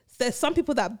 There's some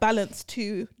people that balance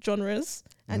two genres,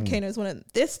 and Kano is one of them.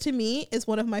 This to me is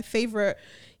one of my favorite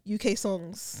UK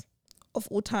songs of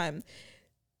all time.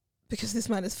 Because this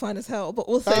man is fine as hell, but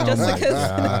also Oh just my because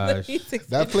gosh. the music's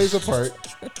That plays a part.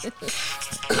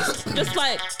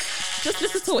 just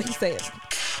listen to what he's saying.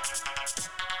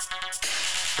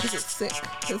 Because it's sick.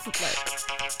 This is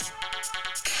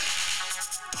like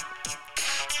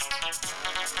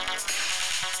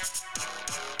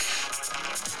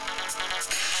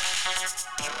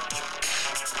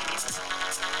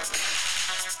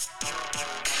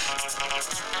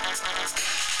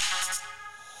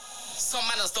Some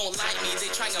manners don't like me,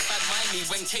 they try and bad mind me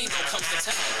when Kano comes to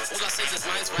town. All I say is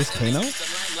mine's right. This and they Kano? use the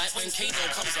limelight when Kano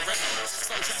comes around.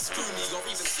 Some try to screw me or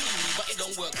even see me, but it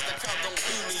don't work cause the crowd don't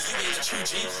boo me. You ain't a true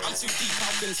G, I'm too deep, how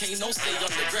can Kano stay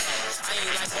on the ground? I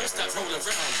ain't like most that roll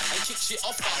around and kick shit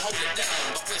off, I hold it down.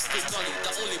 But we're still gully,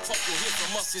 the only pop you'll hear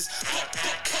from us is pop,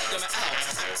 pop, pop them out.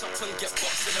 Act up and get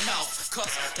boxed in the mouth,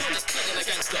 cause you're just playing a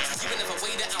gangster. You ain't never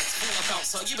weighed it out, full of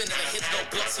bouncer. You ain't never hit no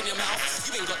blocks in your mouth.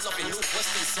 You ain't got love in north,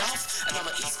 west and south. And I'm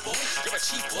an east boy, you're a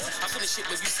chief boy. I finish it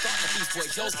when you start the beef boy.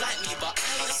 Yours like me, but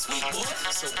I ain't a sweet boy.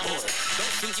 So boy,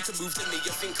 don't think you can move to me. You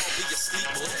think I'll be a sleep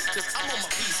boy? Cause I'm on my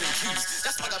P's and Q's.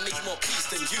 That's why I make more peace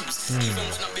than U's. Even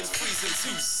when I've been freezing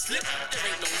too. Slip, there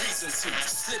ain't no reason to.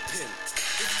 Slipping.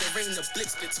 If there ain't a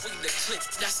blitz between the clip,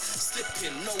 that's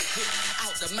slipping. No whip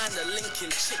out the man of linking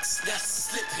chicks.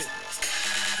 That's slipping.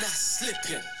 That's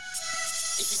slipping.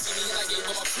 If you see me in a game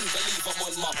with my crew, believe I'm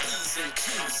on my P's and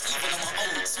Q's, even on my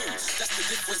own too. That's the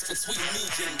difference between me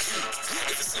and you.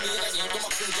 If you see me in a game with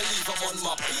my crew, believe I'm on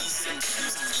my P's and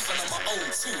Q's, even on my own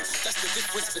too. That's the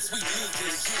difference between me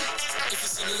and you. If you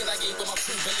see me in a game with my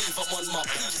crew, believe I'm on my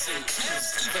P's and Q's,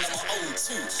 even on my own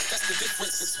too. That's the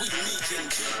difference between me and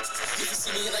you. If you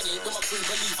see me in a game with my crew,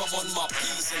 believe I'm on my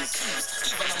P's and Q's,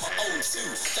 even on my own too.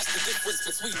 That's the difference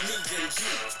between me and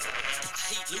you.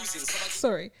 I hate losing, so I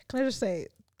sorry, can I just say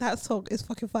that song is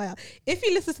fucking fire. If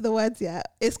you listen to the words, yeah,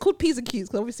 it's called P's and Q's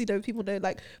because obviously people know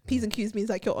like P's and Q's means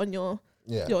like you're on your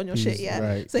Yeah. you're on your shit, yeah.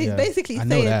 right, So he's yeah. basically I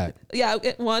know saying, that. yeah.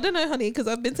 Well, I don't know, honey, because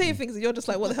I've been saying things and you're just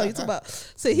like, what the hell are you talking about?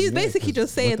 So he's basically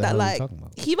just saying the that hell are you like talking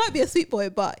about? he might be a sweet boy,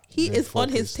 but he is on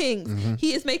his focused. things.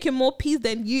 He is making more peas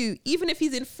than you, even if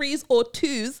he's in 3s or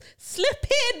 2s. Slip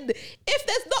in if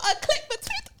there's not a click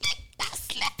between. That's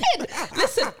slipping.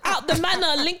 Listen, out the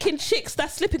manor, linking chicks,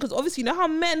 that's slipping. Because obviously, you know how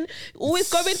men always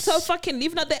go into fucking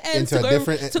leaving at the ends Into to a go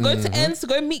different- to ends to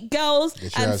go meet girls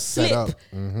Get your and ass set up.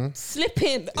 slip,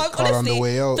 slipping. caught on Honestly, the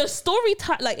way out. the story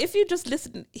time, like if you just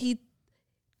listen,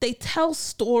 they tell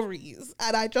stories,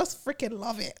 and I just freaking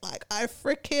love it. Like I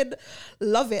freaking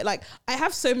love it. Like I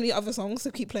have so many other songs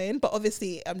to keep playing, but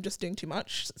obviously I'm just doing too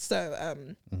much,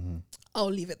 so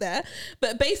I'll leave it there.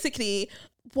 But basically,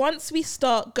 once we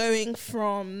start going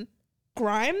from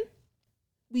grime,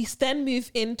 we then move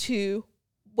into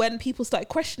when people start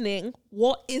questioning,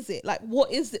 what is it? Like,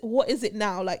 what is it? What is it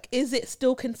now? Like, is it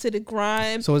still considered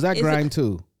grime? So is that grime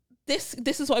too? This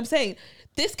is what I'm saying.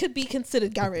 This could be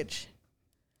considered garage.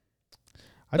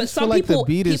 I But just feel some like people the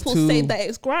beat is too. say that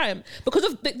it's grime because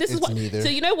of this is It's what. neither. So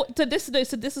you know what? So this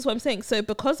is what I'm saying. So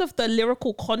because of the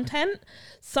lyrical content,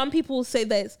 some people say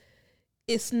that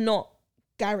it's not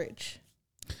garage.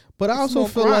 But I also more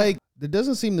feel grime. like there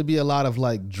doesn't seem to be a lot of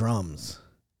like drums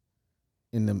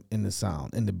in the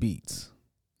sound, in the beats.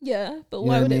 Yeah, but You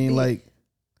why know what would I it mean? be? Like,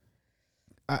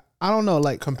 I don't know.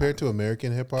 Like Compared to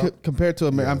American hip hop, compared to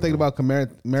Yeah, I'm thinking bro. about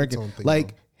American, own thing,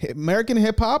 like American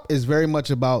hip hop is very much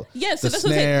about Yeah, so the that's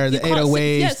what I'm saying. snare, You the can't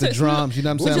say- 808s, yeah, so the it's drums. You know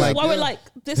what I'm which saying? is Like why we're like,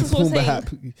 this the is what I'm boom saying.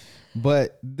 bap.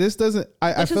 But this doesn't.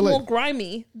 I Which is feel more like,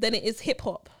 grimy than it is hip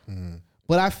hop.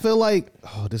 but I feel like,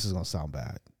 oh, this is gonna sound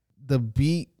bad. The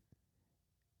beat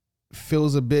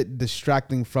feels a bit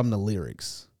distracting from the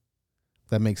lyrics. If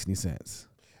that makes any sense.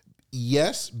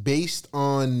 yes, based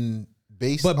on But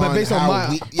based on how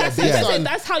my- That's, based that's, on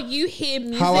that's how you hear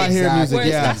music. How I hear music, Whereas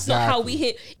yeah. that's not how Exactly. we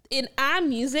hear in our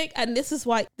music, and this is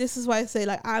why I say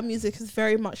like our music is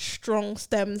very much strong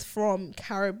stems from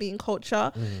Caribbean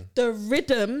culture. The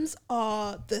rhythms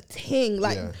are the thing.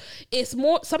 Like Yeah. it's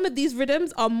more. Some of these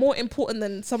rhythms are more important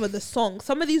than some of the songs.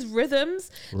 Some of these rhythms,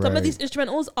 some Right. of these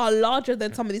instrumentals are larger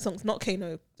than some of these songs. Not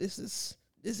Kano. This is.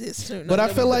 No, But I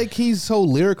no, feel no. like he's so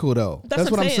lyrical though. That's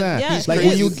That's what what I'm I'm saying. saying. Yeah, Like he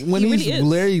when is. when He he's really is.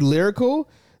 very lyrical,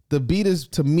 the beat is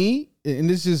to me,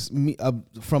 and it's just me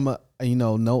from a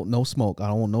no smoke. I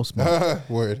don't want no smoke.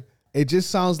 word. It just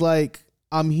sounds like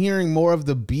I'm hearing more of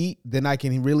the beat than I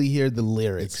can really hear the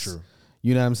lyrics. It's true.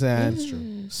 You know what I'm saying? It's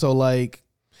true. So like,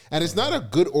 And it's not a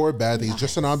good or bad thing. It's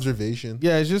just an observation.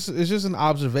 yeah, it's just an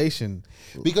observation.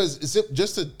 Because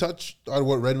just to touch on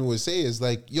what Redmond was saying is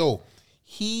like, yo,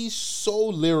 he's so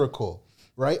lyrical,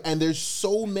 right? And there's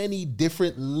so many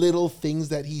different little things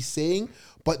that he's saying,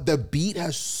 but the beat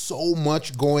has so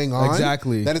much going on.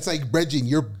 Exactly. That it's like, Reggie,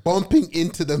 you're bumping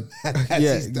into the man as,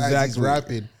 Yeah, he's exactly.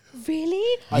 rapping.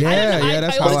 Really? Yeah, yeah,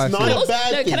 that's how I It's feel. not a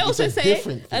bad thing. Can I It's also a say?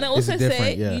 different And I thing. also It's say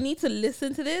different, yeah. you need to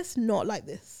listen to this not like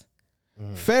this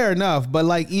Fair enough, but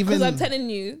like even because I'm telling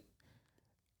you,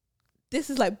 this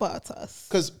is like butter to us.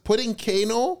 Because putting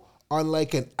Kano on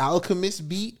like an Alchemist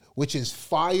beat, which is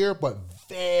fire, but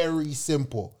very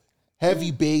simple.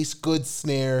 Heavy bass, good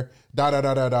snare, da da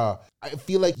da da da. I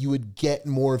feel like you would get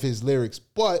more of his lyrics,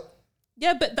 but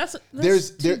Yeah, but that's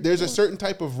there's too there's a broad. certain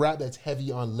type of rap that's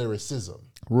heavy on lyricism.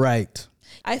 right.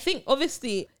 I think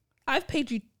obviously I've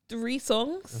paid you 3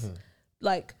 songs,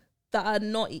 like that are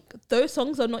not. Those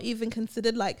songs are not even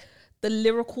considered like the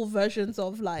lyrical versions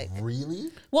of like. Really?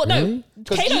 Well, Really? no,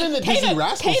 'Cause even the Dizzy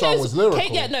Rascal song was lyrical.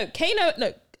 Kano,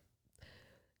 no.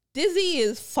 Dizzy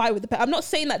is fire with the pen. I'm not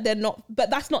saying that they're not, but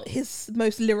that's not his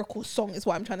most lyrical song, is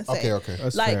what I'm trying to say. Okay.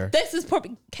 That's like fair. this is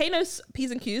probably Kano's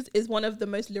P's and Q's is one of the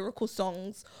most lyrical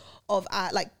songs of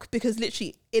like, because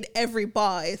literally in every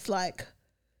bar it's like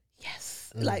yes,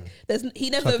 like he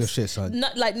never Talk your shit, son.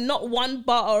 not one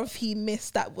bar of he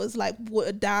missed that was like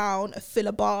watered down, a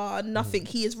filler bar, nothing.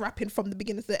 He is rapping from the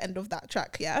beginning to the end of that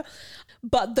track, yeah.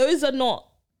 But those are not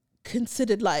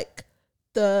considered like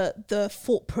the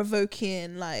thought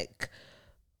provoking like.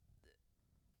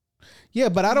 Yeah,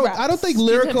 but I don't Raps. think You know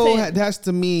what I'm lyrical saying? has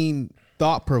to mean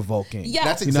thought provoking. Yeah.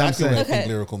 That's You know what I'm exactly what I saying? think Okay.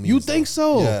 lyrical means. You think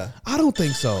though. so? Yeah. I don't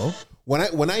think so.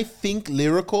 When I think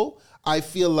lyrical, I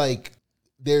feel like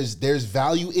there's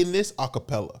value in this a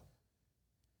cappella.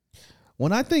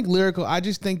 When I think lyrical, I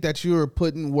just think that you're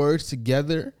putting words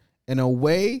together in a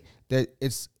way that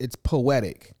it's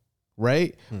poetic,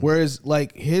 right? Whereas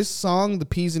like his song, the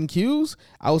P's and Q's,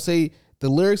 I would say the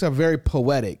lyrics are very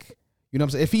poetic. You know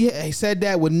what I'm saying? If he said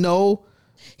that with no,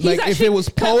 like if actually- it was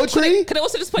poetry, Can I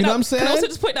also just point you know out? what I'm saying? Can I also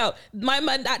just point out? My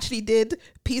man actually did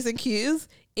P's and Q's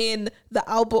in the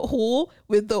Albert Hall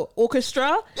with the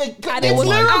orchestra, and It's it was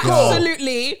lyrical.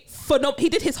 absolutely phenomenal. He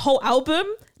did his whole album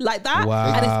like that, Wow.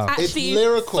 and It's it's actually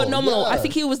lyrical, phenomenal. yeah. I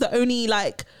think he was the only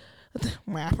like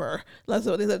rapper, that's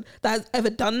what they said, that has ever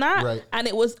done that, Right. and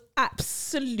it was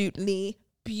absolutely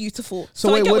beautiful. So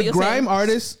I wait, get what would you're grime saying.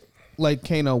 artists like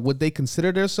Kano, would they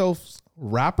consider themselves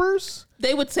rappers?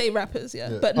 They would say rappers,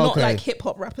 but not Okay. like hip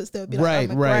hop rappers. They would be like, Right,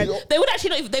 I'm a right. grime. They would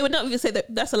actually not. They would not even say that.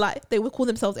 That's a lie. They would call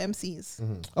themselves MCs.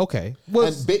 Okay. Well,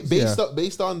 And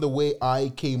based on the way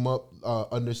I came up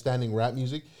understanding rap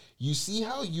music, you see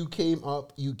how you came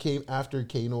after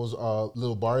Kano's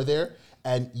little bar there,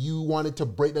 and you wanted to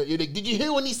break that. You're like, did you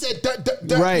hear when he said da, da,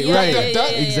 da, Right, da, right. da, da?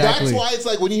 Exactly. That's why it's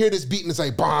like when you hear this beat and it's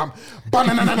like bomb, bing,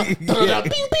 bing,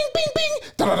 bing,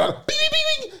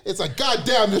 bing. It's like, God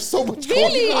damn, there's so much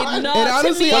Really? going on. No, And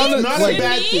honestly, to me, I'm It's not like- a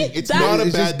bad to me, thing. It's that- not a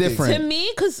It's just bad thing. different. to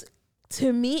me, because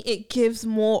to me it gives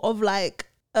more of like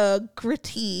a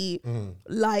gritty,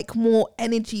 like more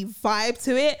energy vibe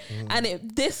to it, and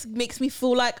this makes me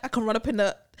feel like I can run up in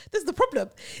the. This is the problem.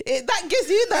 That gives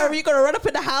you that you're gonna run up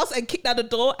in the house and kick down the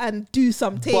door and do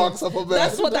something. Box up a man.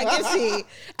 That's what that gives me.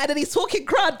 And then he's talking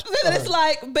crud. And it's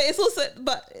like, but it's also,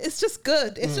 but it's just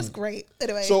good. It's just great.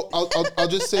 Anyway. So I'll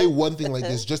just say one thing like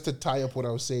this, just to tie up what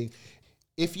I was saying.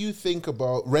 If you think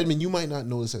about Redmond, you might not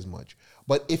know this as much,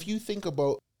 but if you think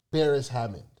about Beres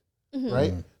Hammond,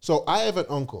 right? So I have an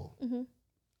uncle.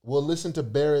 We'll listen to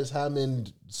Beres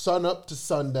Hammond sun up to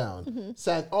sundown,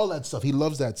 all that stuff. He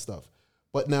loves that stuff.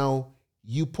 But now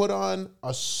you put on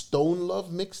a Stone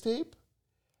Love mixtape,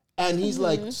 and he's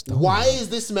like, "Why is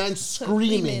this man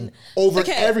screaming over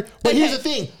Okay, every?" But here's okay. the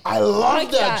thing: I love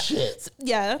like that shit.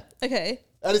 Yeah. Okay.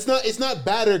 And it's not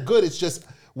bad or good. It's just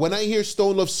when I hear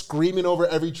Stone Love screaming over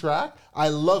every track, I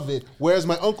love it. Whereas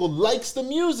my uncle likes the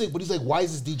music, but he's like, "Why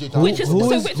is this DJ talking?" Which is- who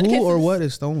so is which- who okay, or so- what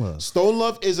is Stone Love? Stone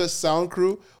Love is a sound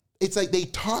crew. It's like they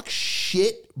talk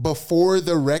shit before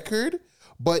the record,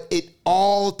 but it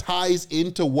all ties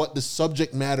into what the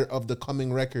subject matter of the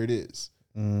coming record is.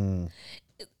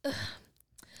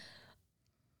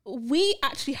 We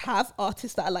actually have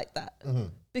artists that are like that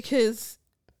because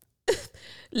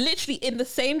literally in the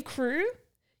same crew,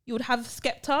 you would have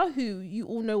Skepta, who you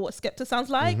all know what Skepta sounds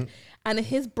like, and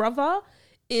his brother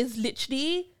is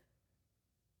literally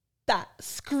that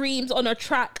screams on a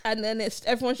track, and then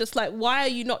everyone's just like, why are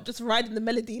you not just riding the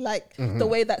melody like the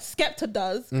way that Skepta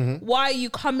does? Why are you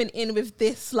coming in with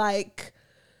this like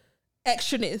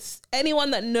extraness?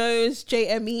 Anyone that knows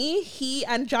JME, he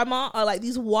and Jammer are like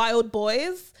these wild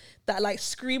boys that like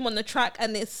scream on the track,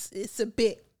 and it's a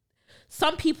bit,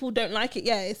 some people don't like it.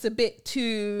 Yeah, it's a bit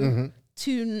too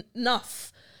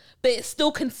enough, but it's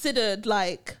still considered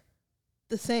like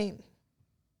the same,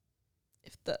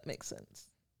 if that makes sense.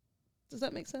 Does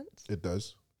that make sense? It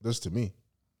does. Does to me.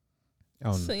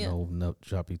 Oh So, yeah. no,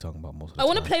 drop you talking about most of the I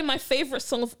want to time. play my favorite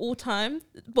song of all time,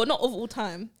 but not of all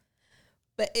time.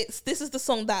 But this is the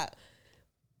song that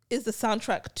is the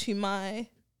soundtrack to my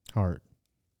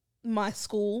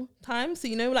school time. So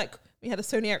you know, like we had a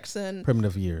Sony Ericsson.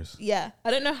 Primitive years. Yeah,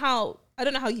 I don't know how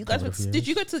you guys went. Primitive Did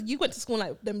you went to school in,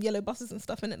 like them yellow buses and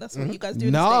stuff in it? That's what you guys do.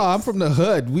 in the No, I'm States? from the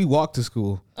hood. We walked to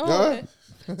school. Oh, okay.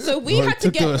 So we Or had to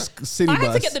took get. the city I had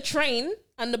to bus. get the train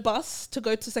and the bus to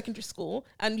go to secondary school,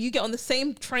 and you get on the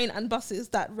same train and buses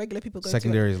that regular people go to.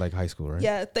 Secondary is like high school, right?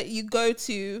 Yeah, that you go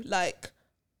to like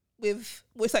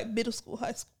it's like middle school,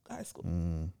 high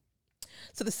school.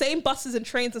 So the same buses and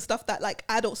trains and stuff that like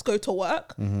adults go to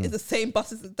work is the same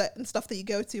buses and stuff that you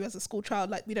go to as a school child.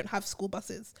 Like we don't have school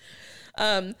buses.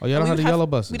 Oh, y'all don't have the yellow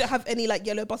buses. We don't have any like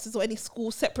yellow buses or any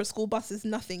separate school buses.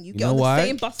 Nothing. You get know on the why?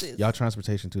 same buses. Y'all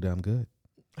transportation too damn good.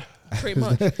 Pretty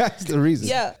much. That's the reason.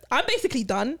 Yeah, I'm basically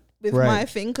done with Right. my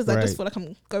thing because I Right. just feel like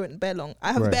I'm going bare long.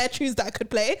 I have Right. bare tunes that I could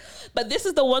play, but this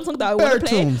is the one song that I Bare want to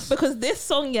play tunes. because this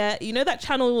song, yeah, you know that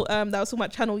channel that was talking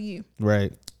about Channel U.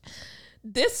 Right.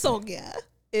 This song, yeah,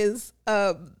 is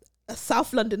a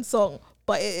South London song,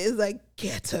 but it is a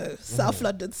ghetto South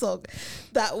London song.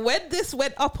 That when this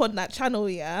went up on that channel,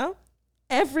 yeah,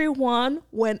 everyone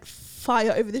went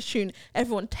fire over this tune.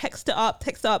 Everyone texted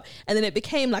up, and then it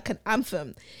became like an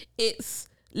anthem. It's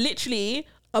literally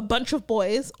a bunch of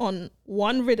boys on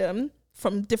one rhythm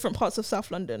from different parts of South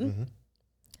London.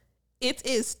 It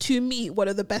is, to me, one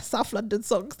of the best South London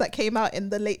songs that came out in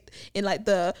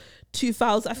the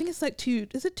 2000. I think it's like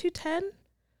is it 210?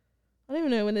 I don't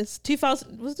even know when it's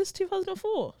 2000. Was this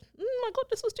 2004? Oh my God,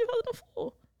 this was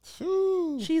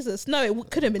 2004. Jesus. No, it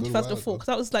couldn't have been Good 2004 while because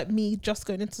that was like me just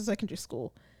going into secondary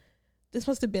school. This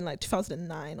must have been like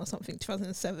 2009 or something,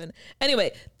 2007.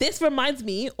 Anyway, this reminds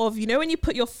me of, you know, when you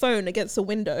put your phone against a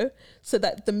window so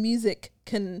that the music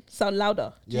can sound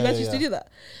louder. Do you guys used to do that?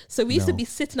 So we used to be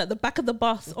sitting at the back of the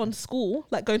bus on school,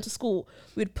 like going to school.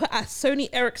 We'd put our Sony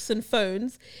Ericsson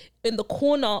phones in the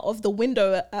corner of the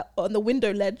window, on the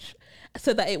window ledge,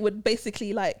 so that it would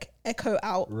basically like echo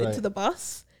out into the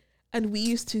bus. And we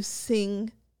used to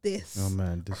sing this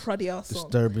cruddy ass song.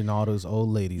 Disturbing all those old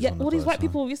ladies. Yeah, on the all these bus, white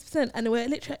people used to sing, and they were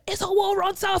literally, it's a war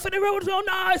on South and everyone's so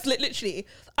nice. Literally,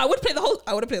 I would play the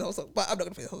whole song, but I'm not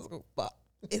gonna play the whole song. But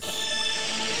it's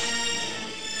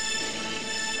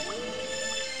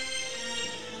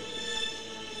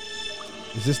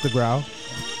Is this the growl?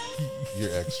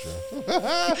 You're extra.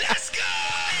 Let's go!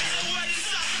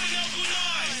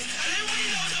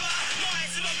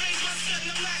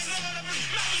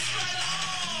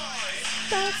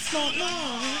 that's not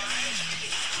nice.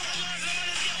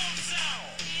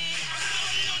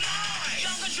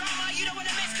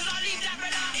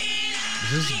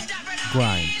 Is this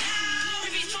grind?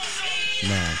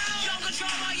 Man.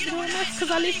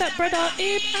 Because I leave that bread out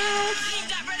in out,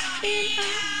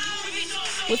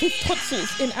 with his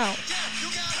tonsils in out.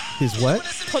 His what?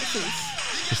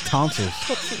 Tonsils. His tonsils.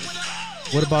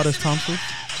 Tonsils. What about his tonsils?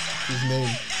 His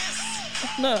name.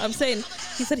 No, I'm saying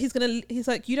he said he's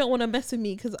like, you don't want to mess with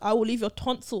me because I will leave your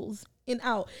tonsils in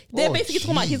out. They're Oh, basically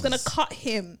talking about he's gonna jeez. cut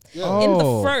him Yeah. in the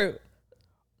Oh. throat.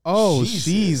 Oh, Jesus.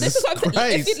 Jesus This is what I'm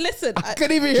saying. If Christ. you listen, I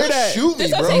couldn't even hear Just that. shoot me, this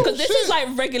is what I'm bro. saying, 'cause this Shit. is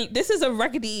like regular. This is a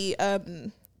raggedy.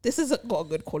 This has got a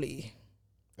good quality.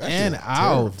 That And shit's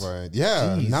out. terrifying.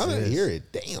 Yeah, now that I Jesus. hear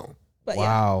it, damn. But yeah.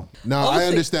 Wow. No, I Obviously,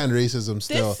 understand racism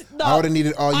still. no, I would have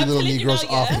needed all you I'm little telling you Negroes now,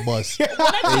 off yeah. the bus. When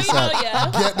I tell you now,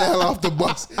 yeah. Get the hell off the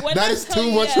bus. When That I is tell too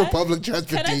you, much yeah. for public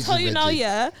transportation. Can I tell you now, bitches.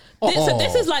 yeah? So this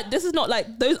Oh. this is not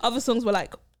like those other songs were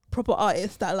like proper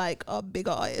artists that like are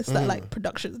bigger artists that like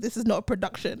productions. This is not a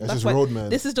production. That's just why Roadman.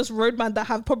 This is just Roadman that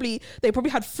have probably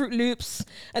had Fruit Loops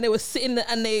and they were sitting there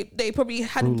and they probably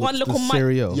had Fruit one Loops, little the mic.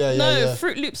 cereal. Yeah, No, yeah.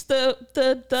 Fruit Loops, the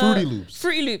Fruity Loops.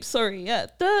 Fruity Loops, sorry, yeah.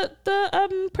 The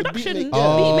production beat beat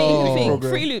make- making thing.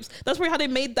 program. Fruity Loops. That's probably how they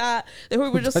made that. They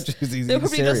probably were just That's just easy they were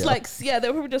probably just cereal. like they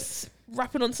were probably just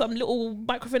rapping on some little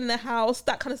microphone in their house,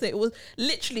 that kind of thing. It was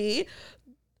literally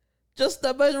just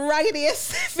the most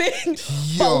raggediest thing.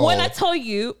 But Yo. when I tell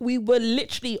you, we were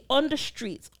literally on the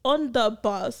streets, on the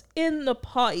bus, in the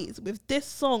parties with this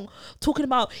song, talking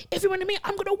about, if you want to me,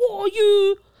 I'm gonna war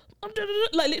you.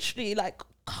 Like literally, like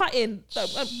cutting,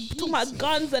 talking about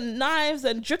guns and knives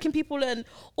and jerking people and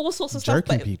all sorts of Jerking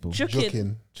stuff. But people.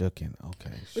 jerking. Joking.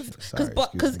 Okay. Sorry,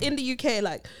 Because excuse me. in the UK,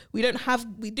 like we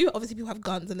do obviously people have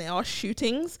guns and there are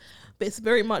shootings, but it's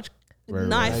very much Right, right.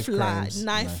 knife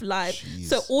Knife crimes. life. Jeez.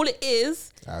 So all it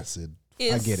is Acid.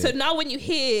 I get so it. now when you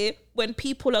hear when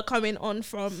people are coming on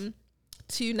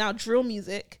to now drill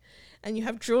music, and you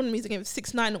have drill music and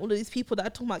 6ix9ine, all of these people that are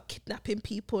talking about kidnapping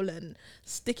people and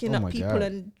sticking Oh up my people God.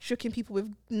 and joking people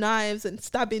with knives and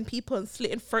stabbing people and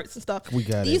slitting throats and stuff. We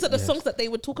got These it, are the yes. songs that they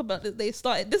would talk about that they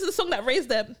started. This is the song that raised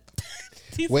them.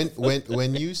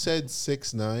 When you said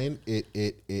 6ix9ine,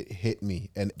 it hit me,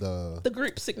 and The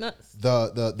group 6ix9ine.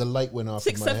 the light went off.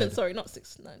 in my 6'7", head. sorry, not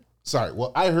 6'9". Sorry.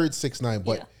 Well, I heard 6ix9ine,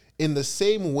 but Yeah. in the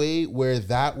same way where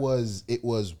it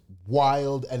was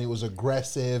wild and it was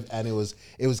aggressive and it was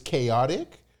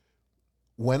chaotic.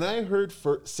 When I heard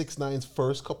 6ix9ine's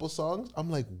first couple songs, I'm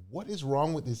like, what is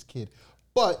wrong with this kid?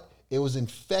 But it was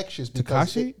infectious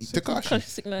because Tekashi?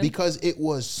 Tekashi 6ix9ine. because it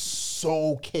was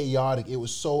so chaotic. It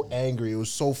was so angry. It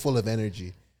was so full of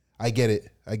energy. I get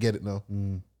it now.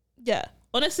 Yeah.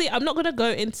 Honestly, I'm not gonna go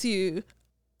into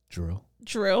Drill.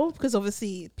 because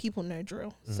obviously people know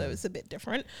drill, so it's a bit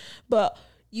different. But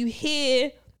you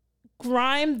hear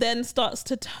grime then starts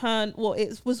to turn. Well,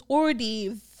 it was already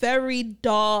very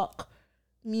dark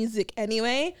music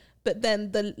anyway. But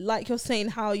then like you're saying,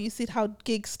 how you see how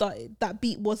gigs started, that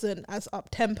beat wasn't as up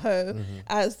tempo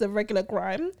as the regular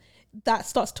grime. That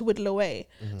starts to whittle away.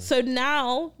 So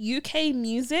now UK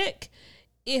music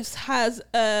has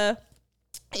a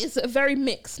very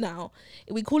mixed now.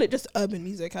 We call it just urban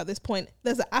music at this point.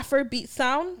 There's an Afrobeat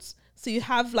sound. So you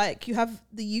have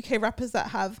the UK rappers that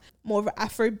have more of an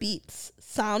Afrobeats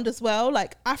sound as well.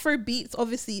 Like Afrobeats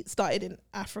obviously started in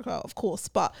Africa, of course,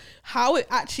 but how it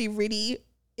actually really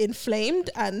inflamed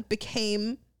and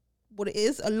became what it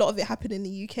is, a lot of it happened in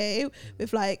the UK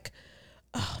with like,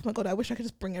 oh my God, I wish I could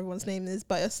just bring everyone's name in this,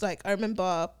 but it's like, I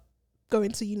remember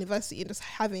going to university and just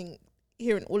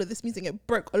hearing all of this music.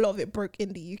 A lot of it broke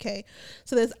in the UK.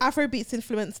 So there's Afrobeats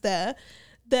influence there.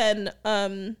 Then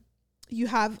you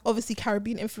have obviously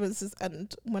Caribbean influences,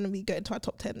 and when we go into our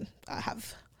top 10, I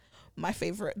have my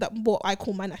favorite, that what I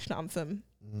call my national anthem,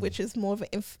 which is more of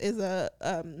a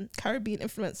Caribbean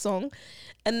influenced song.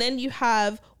 And then you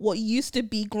have what used to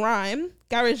be grime,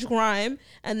 garage grime,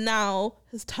 and now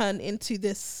has turned into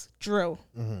this drill.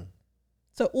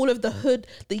 So all of the hood,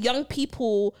 the young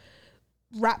people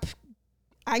rap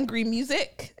angry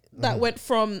music that went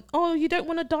from, oh, you don't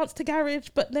want to dance to garage,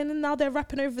 but then now they're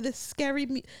rapping over this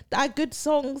scary, that good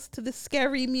songs to this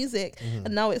scary music,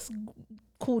 and now it's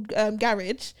called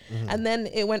garage. And then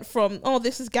it went from, oh,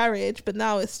 this is garage, but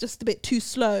now it's just a bit too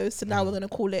slow, so now we're gonna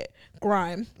call it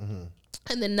grime.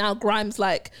 And then now grime's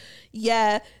like,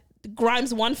 yeah,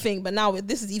 grime's one thing, but now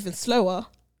this is even slower.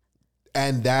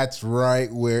 And that's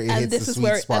right where it hits the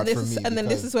sweet spot for me. And then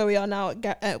this is where we are now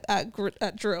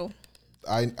at drill.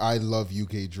 I love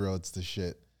UK drill. It's the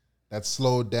shit. That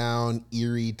slowed down,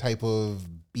 eerie type of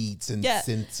beats and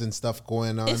synths and stuff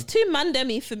going on. It's too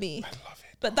mandemi for me. I love it.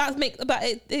 But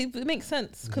it makes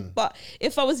sense. But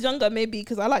if I was younger, maybe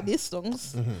because I like these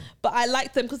songs, but I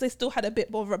liked them because they still had a bit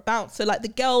more of a bounce. So like the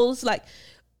girls, like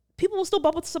people will still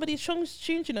bubble to some of these tunes,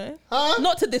 you know.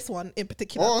 Not to this one in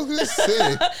particular. Oh, I was gonna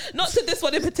say. Not to this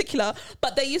one in particular,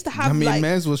 but they used to have. I mean, like,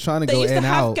 Mez was trying to they go used in to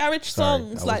and have out. garage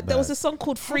songs. Like there was a song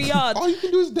called Free Yard. All you can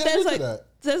do is dance into that.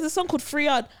 There's a song called Free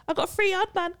Yard. I got Free Yard,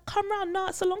 man. Come round, nah,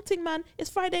 it's a long thing, man.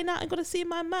 It's Friday night. I'm gonna see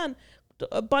my man.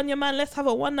 Bunya man, let's have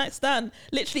a one night stand.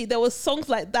 Literally, there was songs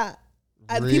like that,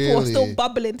 and people were still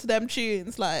bubbling to them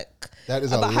tunes. Like that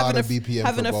is a lot of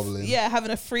BPM for bubbling. Yeah,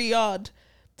 having a free yard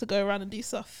to go around and do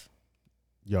stuff.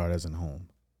 Yard as in home.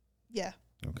 Yeah.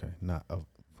 Okay, not a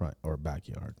front or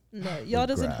backyard. No,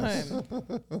 yard as in grass.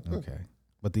 home. Okay,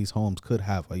 but these homes could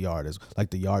have a yard, as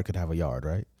like the yard could have a yard,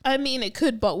 right? I mean, it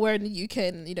could, but we're in the UK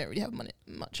and you don't really have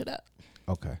much of that.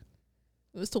 Okay.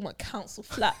 We was talking about council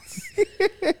flats.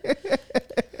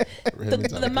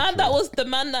 the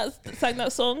man that sang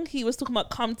that song, he was talking about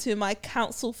come to my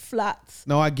council flats.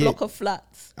 No, I get block of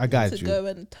flats. I got to you. go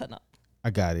and turn up. I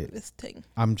got it. This thing.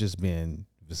 I'm just being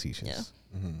facetious. Yeah.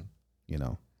 You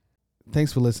know.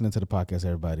 Thanks for listening to the podcast,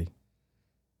 everybody.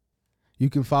 You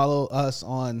can follow us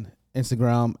on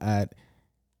Instagram at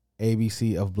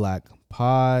ABC of Black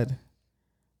Pod.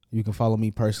 You can follow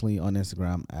me personally on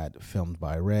Instagram at Filmed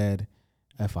by Red,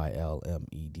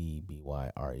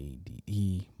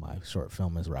 FILMEDBYREDE. My short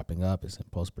film is wrapping up. It's in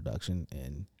post-production,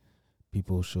 and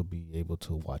people should be able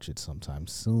to watch it sometime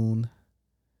soon.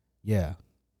 Yeah.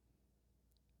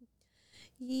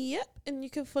 Yep, and you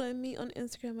can follow me on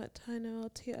Instagram at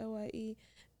Tynoelle, TYENOELLE.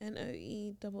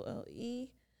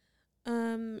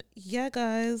 Yeah,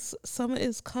 guys, summer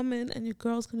is coming, and your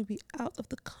girl's gonna be out of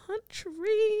the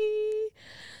country.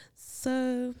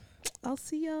 So, I'll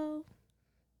see y'all.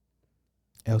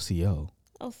 LCO.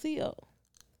 I'll see y'all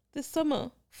this summer.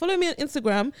 Follow me on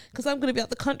Instagram because I'm gonna be out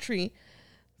the country.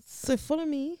 So follow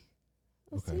me.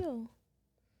 I'll see y'all.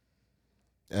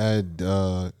 And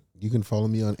you can follow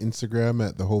me on Instagram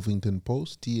at the Hovington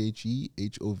Post,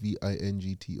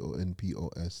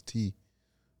 TheHovingtonPost.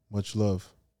 Much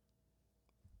love.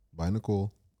 Bye,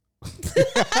 Nicole.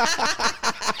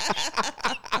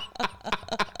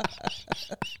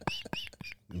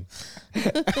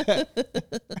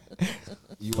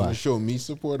 You want to show me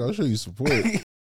support? I'll show you support.